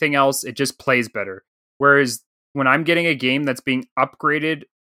same everything else. It just plays better. Whereas when I'm getting a game that's being upgraded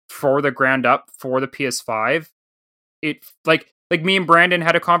for the ground up for the PS5, it like me and Brandon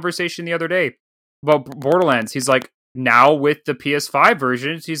had a conversation the other day about Borderlands. He's like, now with the PS5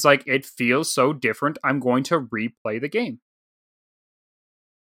 versions, he's like, it feels so different. I'm going to replay the game.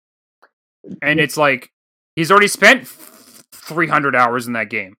 And it's like, he's already spent 300 hours in that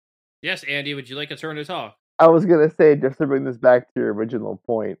game. Yes, Andy, would you like a turn to talk? I was going to say, just to bring this back to your original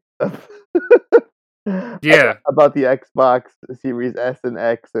point, Yeah. About the Xbox Series S and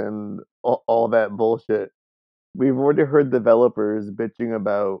X and all that bullshit. We've already heard developers bitching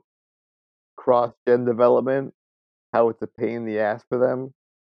about cross-gen development, how it's a pain in the ass for them,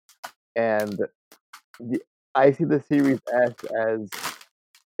 and I see the Series S as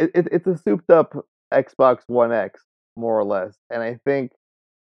it's a souped-up Xbox One X, more or less, and I think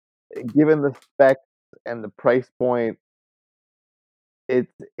given the specs and the price point, it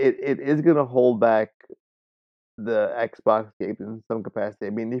is gonna hold back the Xbox games in some capacity. I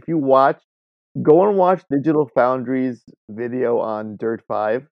mean, if you go and watch Digital Foundry's video on Dirt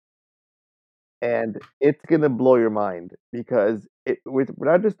 5, and it's gonna blow your mind because we're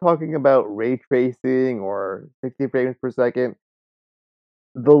not just talking about ray tracing or 60 frames per second.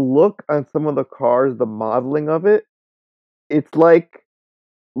 The look on some of the cars, the modeling of it, it's like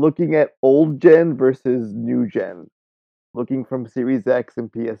looking at old gen versus new gen, looking from Series X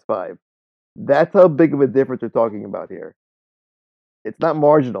and PS5. That's how big of a difference we're talking about here. It's not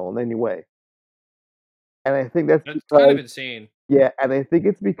marginal in any way. And I think that's That's kind of because, insane. yeah, and I think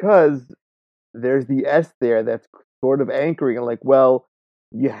it's because there's the S there that's sort of anchoring and like, well,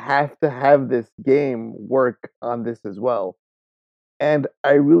 you have to have this game work on this as well. And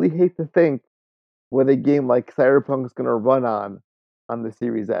I really hate to think what a game like Cyberpunk's gonna run on the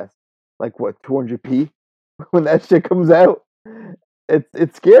Series S. Like what, 200p when that shit comes out?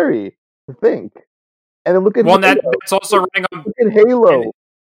 It's scary to think. And then look at Well, and Halo. that's also running on. Look at Halo.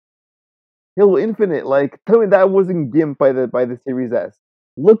 Halo Infinite. Like, tell me that wasn't gimped by the Series S.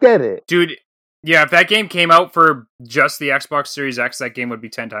 Look at it. Dude, yeah, if that game came out for just the Xbox Series X, that game would be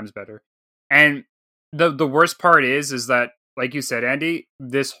 10 times better. And the worst part is that, like you said, Andy,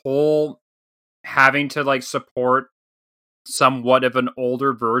 this whole having to like support somewhat of an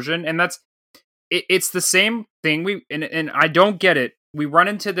older version, and it's the same thing. And I don't get it. We run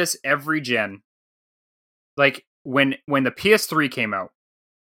into this every gen. Like when the PS3 came out,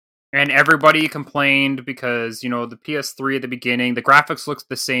 and everybody complained because, the PS3 at the beginning, the graphics looked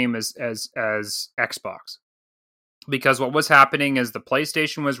the same as Xbox. Because what was happening is the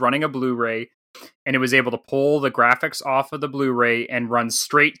PlayStation was running a Blu-ray, and it was able to pull the graphics off of the Blu-ray and run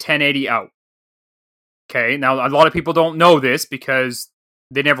straight 1080 out. Okay, now a lot of people don't know this because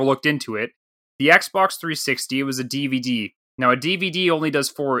they never looked into it. The Xbox 360 was a DVD. Now a DVD only does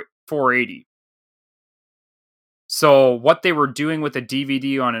 480. So what they were doing with a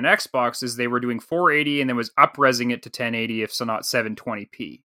DVD on an Xbox is they were doing 480 and then was up-resing it to 1080, if so not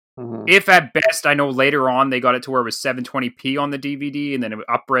 720p. Mhm. If at best, I know later on they got it to where it was 720p on the DVD and then it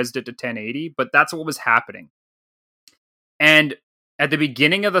up-resed it to 1080, but that's what was happening. And at the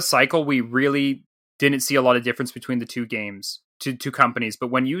beginning of the cycle, we really didn't see a lot of difference between the two companies.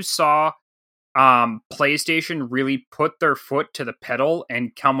 But when you saw PlayStation really put their foot to the pedal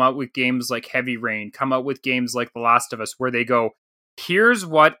and come out with games like Heavy Rain, come out with games like The Last of Us, where they go, here's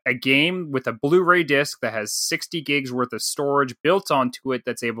what a game with a Blu-ray disc that has 60 gigs worth of storage built onto it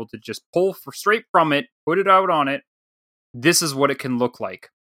that's able to just pull straight from it, put it out on it. This is what it can look like.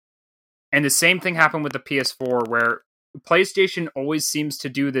 And the same thing happened with the PS4, where PlayStation always seems to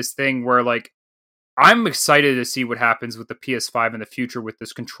do this thing where, like, I'm excited to see what happens with the PS5 in the future with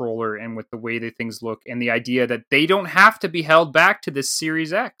this controller and with the way that things look and the idea that they don't have to be held back to this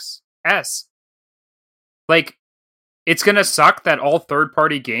Series S. Like, it's going to suck that all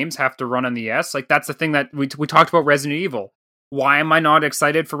third-party games have to run on the S. Like, that's the thing that we talked about Resident Evil. Why am I not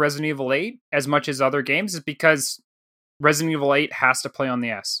excited for Resident Evil 8 as much as other games? Is because Resident Evil 8 has to play on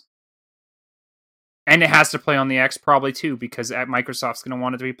the S. And it has to play on the X probably too, because Microsoft's going to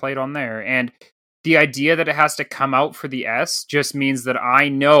want it to be played on there. And the idea that it has to come out for the S just means that I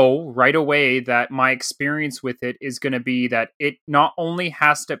know right away that my experience with it is going to be that it not only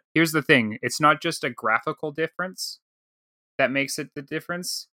has to... Here's the thing. It's not just a graphical difference that makes it the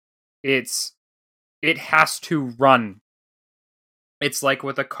difference. It has to run. It's like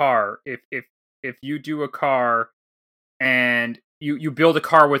with a car. If you do a car and you build a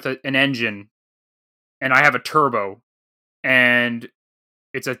car with an engine, and I have a turbo, and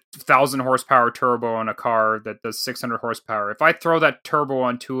it's a 1,000 horsepower turbo on a car that does 600 horsepower. If I throw that turbo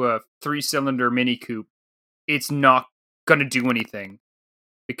onto a 3-cylinder Mini Coupe, it's not going to do anything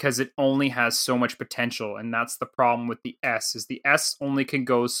because it only has so much potential. And that's the problem with the S, is the S only can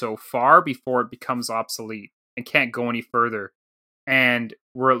go so far before it becomes obsolete and can't go any further. And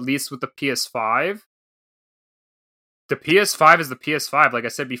we're at least with the PS5. The PS5 is the PS5. Like I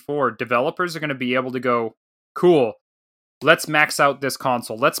said before, developers are going to be able to go, cool, let's max out this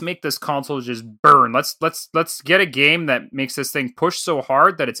console. Let's make this console just burn. Let's get a game that makes this thing push so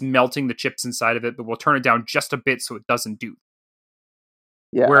hard that it's melting the chips inside of it, but we'll turn it down just a bit so it doesn't do.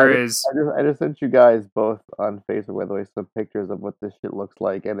 Yeah, Whereas I just sent you guys both on Facebook, by the way, some pictures of what this shit looks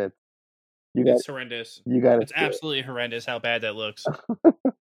like, and It's horrendous. you got It's absolutely horrendous how bad that looks.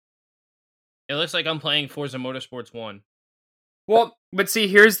 It looks like I'm playing Forza Motorsports 1. well, but see,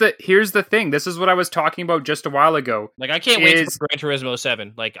 here's the thing. This is what I was talking about just a while ago. Like I can't wait for Gran Turismo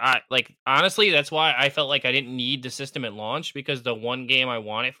 7. Like honestly, that's why I felt like I didn't need the system at launch, because the one game I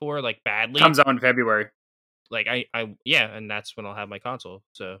want it for like badly Comes out in February. Like I yeah, and that's when I'll have my console.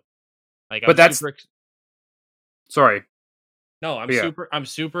 So like But that's sorry. No, I'm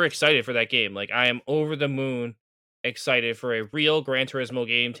super excited for that game. Like I am over the moon excited for a real Gran Turismo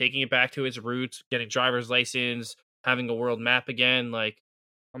game, taking it back to its roots, getting driver's license, having a world map again. Like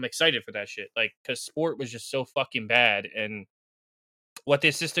I'm excited for that shit. Like cuz sport was just so fucking bad, and what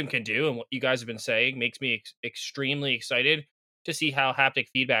this system can do and what you guys have been saying makes me extremely excited to see how haptic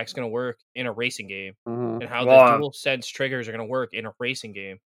feedback is going to work in a racing game, and how the dual sense triggers are going to work in a racing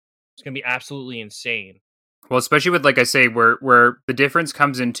game. It's going to be absolutely insane. Well, especially with, like I say, where the difference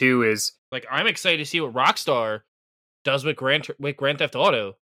comes in too is like I'm excited to see what Rockstar does with Grand Theft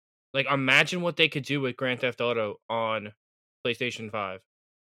Auto. Like imagine what they could do with Grand Theft Auto on PlayStation 5.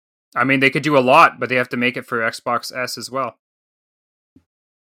 I mean, they could do a lot, but they have to make it for Xbox S as well.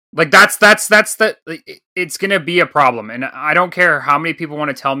 Like that's the it's going to be a problem, and I don't care how many people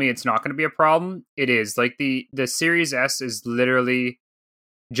want to tell me it's not going to be a problem. It is. Like the Series S is literally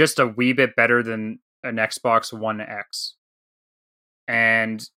just a wee bit better than an Xbox One X.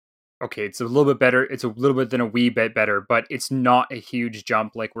 And okay, it's a little bit better. It's a little bit than a wee bit better, but it's not a huge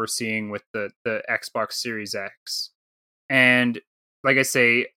jump like we're seeing with the Xbox Series X. And like I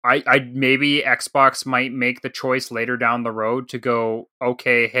say, I maybe Xbox might make the choice later down the road to go,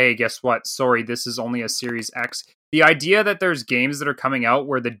 okay, hey, guess what? Sorry, this is only a Series X. The idea that there's games that are coming out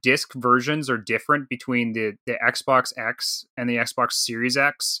where the disc versions are different between the Xbox X and the Xbox Series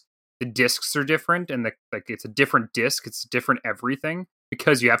X. The discs are different, and it's a different disc. It's different everything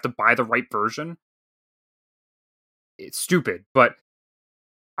because you have to buy the right version. It's stupid, but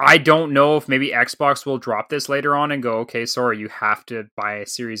I don't know if maybe Xbox will drop this later on and go, okay, sorry, you have to buy a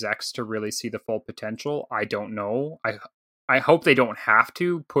Series X to really see the full potential. I don't know. I hope they don't have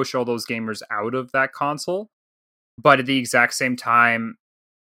to push all those gamers out of that console. But at the exact same time,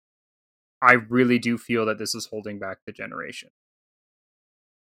 I really do feel that this is holding back the generation.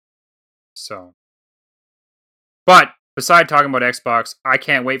 So, but beside talking about Xbox, I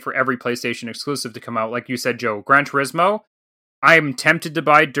can't wait for every PlayStation exclusive to come out. Like you said, Joe, Gran Turismo, I am tempted to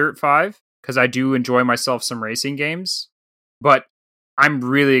buy Dirt 5 because I do enjoy myself some racing games, but I'm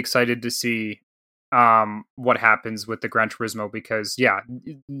really excited to see what happens with the Gran Turismo because, yeah,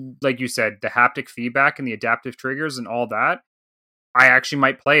 like you said, the haptic feedback and the adaptive triggers and all that, I actually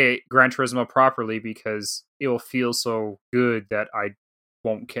might play Gran Turismo properly because it will feel so good that I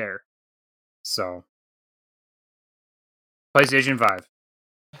won't care. So, PlayStation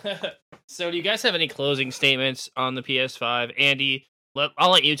 5. So, do you guys have any closing statements on the PS5? Andy,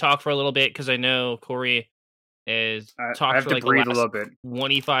 I'll let you talk for a little bit because I know Corey is talked for like breathe the last a little bit.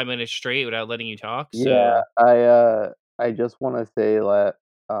 25 minutes straight without letting you talk. Yeah, I just want to say that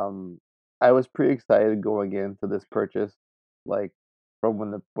I was pretty excited going into this purchase, like from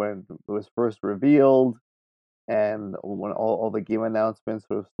when it was first revealed, and when all the game announcements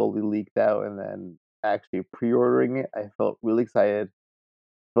sort of slowly leaked out, and then actually pre-ordering it, I felt really excited.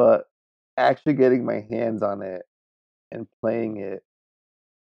 But actually getting my hands on it and playing it,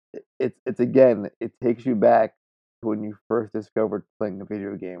 it's again, it takes you back to when you first discovered playing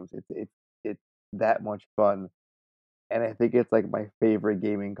video games. It's that much fun, and I think it's like my favorite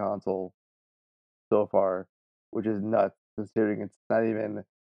gaming console so far, which is nuts considering it's not even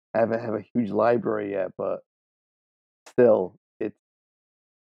have a huge library yet, but still,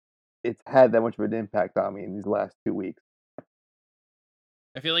 it's had that much of an impact on me in these last 2 weeks.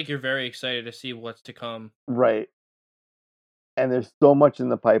 I feel like you're very excited to see what's to come. Right. And there's so much in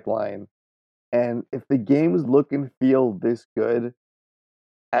the pipeline. And if the games look and feel this good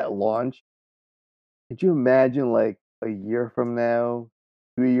at launch, could you imagine like a year from now,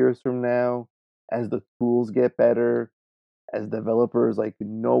 2 years from now, as the tools get better, as developers like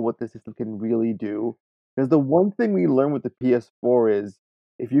know what the system can really do? Because the one thing we learned with the PS4 is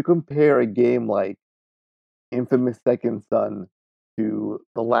if you compare a game like Infamous Second Son to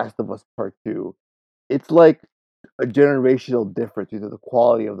The Last of Us Part 2, it's like a generational difference into the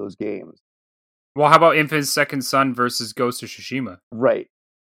quality of those games. Well, how about Infamous Second Son versus Ghost of Tsushima? Right.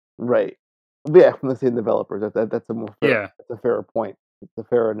 Yeah, from the same developers. That's a more fair, Yeah. that's a fairer point. It's a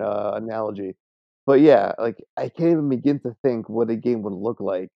fair analogy. But yeah, like I can't even begin to think what a game would look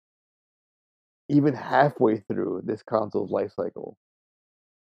like even halfway through this console's life cycle.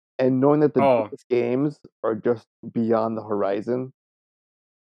 And knowing that the Oh. biggest games are just beyond the horizon,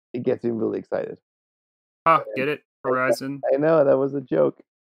 it gets me really excited. Get it? Horizon. I know that was a joke.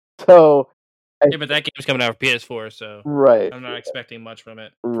 So, Yeah, but that game's coming out for PS4, so right, I'm not expecting much from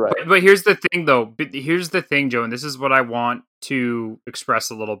it. right. But here's the thing, though. Here's the thing, Joe, and this is what I want to express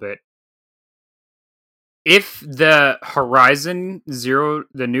a little bit. If the Horizon Zero,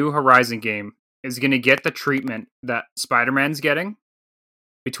 the new Horizon game, is going to get the treatment that Spider-Man's getting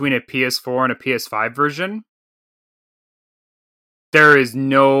between a PS4 and a PS5 version, there is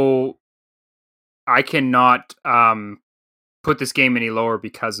no... I cannot put this game any lower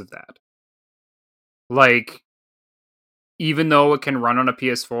because of that. Like, even though it can run on a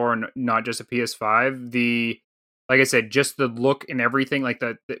PS4 and not just a PS5, like I said, just the look and everything, like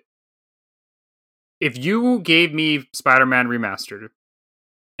the if you gave me Spider-Man Remastered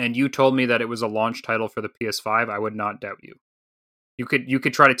and you told me that it was a launch title for the PS5, I would not doubt you. You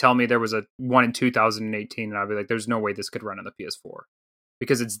could try to tell me there was a one in 2018 and I'd be like, there's no way this could run on the PS4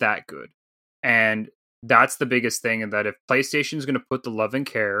 because it's that good. And that's the biggest thing, and that if PlayStation is going to put the love and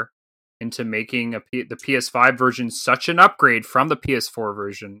care into making the PS5 version such an upgrade from the PS4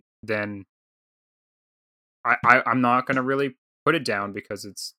 version, then I'm not going to really put it down because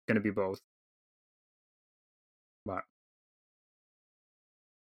it's going to be both. But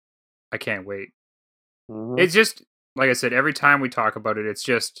I can't wait. Mhm. It's just, like I said, every time we talk about it, it's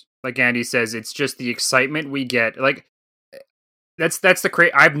just, like Andy says, it's just the excitement we get. Like, that's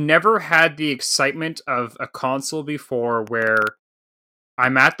the I've never had the excitement of a console before where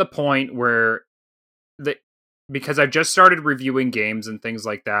I'm at the point where because I've just started reviewing games and things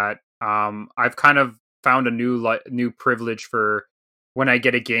like that. I've kind of found a new privilege for when I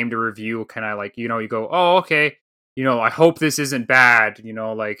get a game to review. Can I, like, you go, oh, okay, I hope this isn't bad.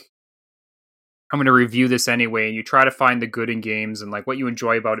 Like, I'm going to review this anyway. And you try to find the good in games and like what you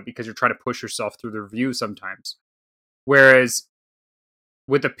enjoy about it because you're trying to push yourself through the review sometimes. Whereas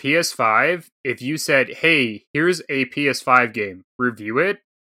with the PS5, if you said, hey, here's a PS5 game, review it,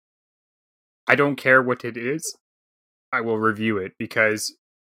 I don't care what it is, I will review it because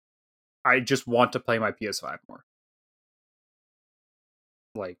I just want to play my PS5 more.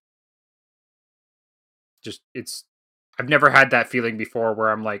 Like, I've never had that feeling before where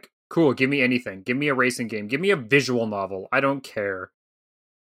I'm like, cool, give me anything. Give me a racing game. Give me a visual novel. I don't care.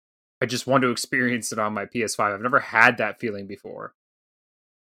 I just want to experience it on my PS5. I've never had that feeling before.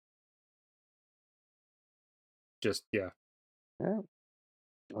 Just, yeah. Yeah.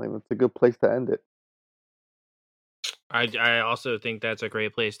 I think that's a good place to end it. I also think that's a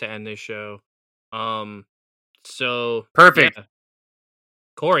great place to end this show. So Perfect. yeah.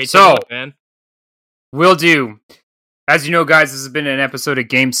 Corey, So- take it away, man. Will do. As you know, guys, this has been an episode of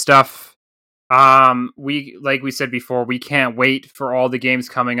Game Stuff. We, like we said before, we can't wait for all the games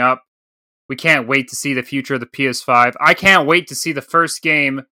coming up. We can't wait to see the future of the PS5. I can't wait to see the first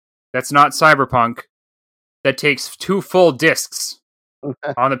game that's not Cyberpunk that takes 2 full discs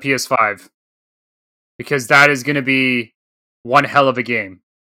on the PS5. Because that is going to be one hell of a game.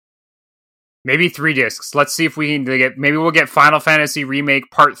 Maybe 3 discs. Let's see if we can get... Maybe we'll get Final Fantasy Remake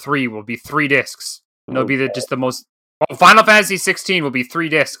Part 3 will be 3 discs. And it'll be just the most... Well, Final Fantasy 16 will be 3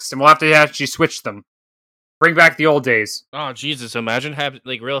 discs, and we'll have to actually switch them. Bring back the old days. Oh Jesus! Imagine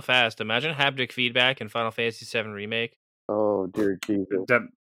real fast. Imagine haptic feedback in Final Fantasy VII Remake. Oh dear Jesus.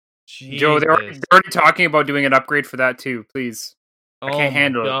 Joe, they're already talking about doing an upgrade for that too. Please, Oh I can't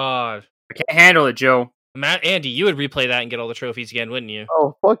handle it. God. I can't handle it, Joe. Andy, you would replay that and get all the trophies again, wouldn't you?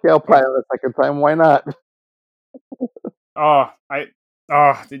 Oh fuck yeah, I'll play it a second time. Why not?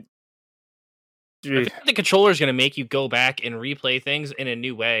 The controller is going to make you go back and replay things in a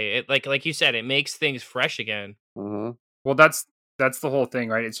new way. It like you said, it makes things fresh again. Mm-hmm. Well, that's the whole thing,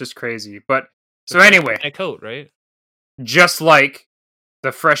 right? It's just crazy. But so anyway, a coat, right? Just like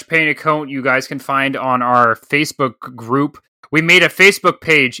the fresh painted coat you guys can find on our Facebook group. We made a Facebook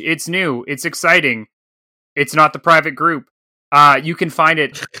page. It's new. It's exciting. It's not the private group. You can find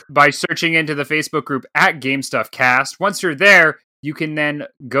it by searching into the Facebook group at GameStuffCast. Once you're there, you can then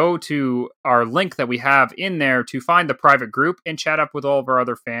go to our link that we have in there to find the private group and chat up with all of our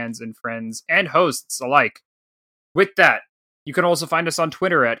other fans and friends and hosts alike. With that, you can also find us on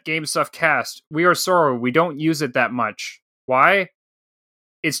Twitter at GameStuffCast. We are sorry, we don't use it that much. Why?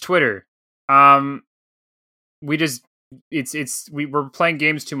 It's Twitter. We're playing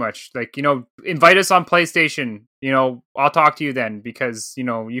games too much. Like, invite us on PlayStation. I'll talk to you then because,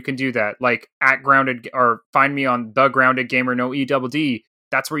 you can do that. Like at Grounded, or find me on The Grounded Gamer, no EDD.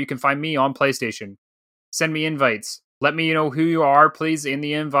 That's where you can find me on PlayStation. Send me invites. Let me know who you are, please, in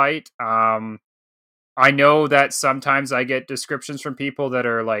the invite. I know that sometimes I get descriptions from people that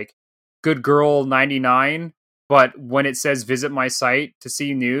are like good girl 99, but when it says visit my site to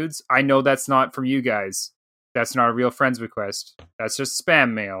see nudes, I know that's not from you guys. That's not a real friends request. That's just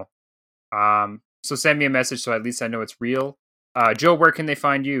spam mail. So send me a message so at least I know it's real. Joe, where can they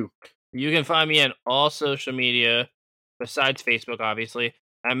find you? You can find me on all social media, besides Facebook, obviously.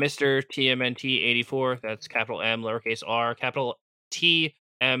 I'm Mr. TMNT84. That's capital M, lowercase r, capital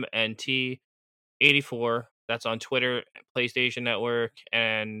TMNT 84. That's on Twitter, PlayStation Network,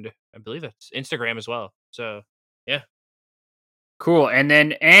 and I believe that's Instagram as well. So, yeah. Cool. And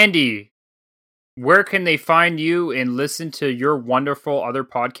then Andy, where can they find you and listen to your wonderful other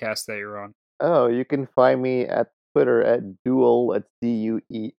podcasts that you're on? Oh, you can find me at Twitter at duel, that's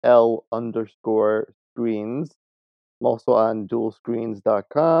DUEL_screens. I'm also on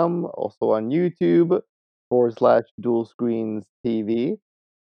dualscreens.com, also on YouTube /dualscreens TV.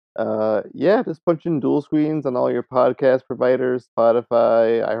 Yeah, just punch in dual screens on all your podcast providers,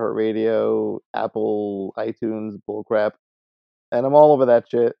 Spotify, iHeartRadio, Apple, iTunes, bullcrap. And I'm all over that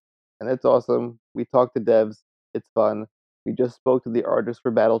shit. And it's awesome. We talk to devs. It's fun. We just spoke to the artist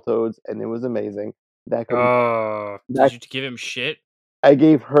for Battletoads, and it was amazing. That comes, Oh, that Did you give him shit? I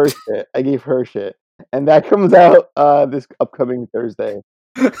gave her shit. I gave her shit. And that comes out this upcoming Thursday.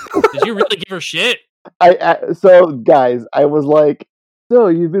 Did you really give her shit? So guys, I was like, so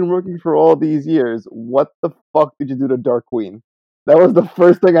you've been working for all these years. What the fuck did you do to Dark Queen? That was the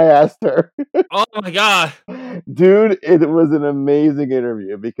first thing I asked her. Oh my god. Dude, it was an amazing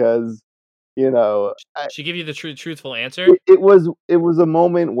interview because, you know, She give you the truthful answer? it was a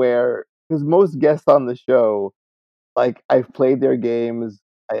moment where, because most guests on the show, like, I've played their games,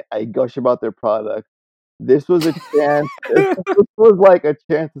 I gush about their product. This was a chance. This was like a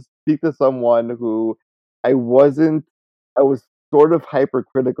chance to speak to someone who I was sort of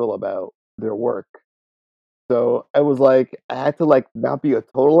hypercritical about their work. So I was like, I had to like not be a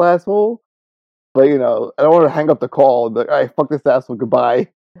total asshole, but I don't want to hang up the call and be like, all right, fuck this asshole, goodbye.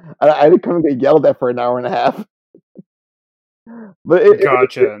 I didn't come and get yelled at for an hour and a half. But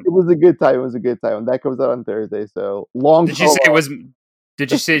gotcha. It was a good time. It was a good time. And that comes out on Thursday. So long. Did she say it was? Did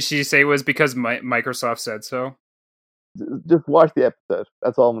she say it was because Microsoft said so? Just watch the episode.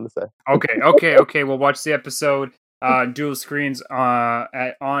 That's all I'm going to say. Okay. We'll watch the episode. Dual screens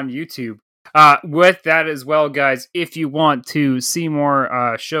on YouTube. With that as well, guys. If you want to see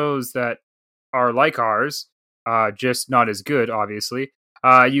more shows that are like ours, just not as good, obviously,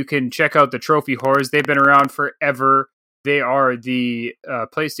 you can check out the Trophy Whores. They've been around forever. They are the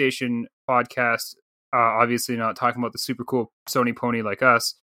PlayStation podcast. Obviously, not talking about the super cool Sony pony like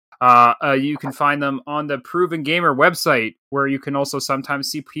us. You can find them on the Proven Gamer website, where you can also sometimes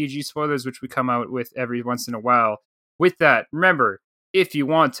see PG spoilers, which we come out with every once in a while. With that, remember, if you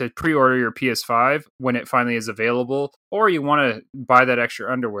want to pre-order your PS5 when it finally is available, or you want to buy that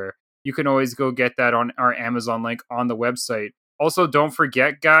extra underwear, you can always go get that on our Amazon link on the website. Also, don't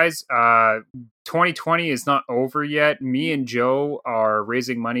forget, guys, 2020 is not over yet. Me and Joe are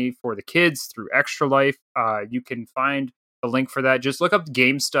raising money for the kids through Extra Life. You can find the link for that. Just look up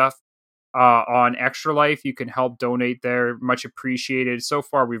game stuff on Extra Life. You can help donate there. Much appreciated. So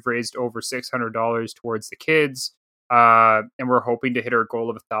far, we've raised over $600 towards the kids. And we're hoping to hit our goal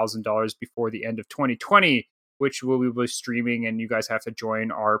of $1,000 before the end of 2020, which we'll be streaming, and you guys have to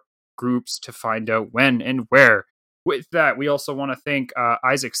join our groups to find out when and where. With that, we also want to thank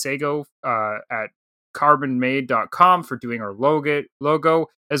Isaac Sago at carbonmade.com for doing our logo,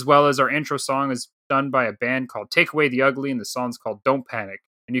 as well as our intro song is done by a band called Take Away the Ugly, and the song's called Don't Panic,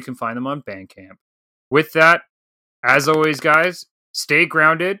 and you can find them on Bandcamp. With that, as always, guys, stay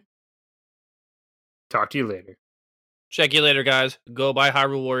grounded. Talk to you later. Check you later, guys. Go buy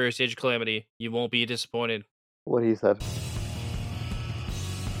Hyrule Warriors Age of Calamity. You won't be disappointed. What he said.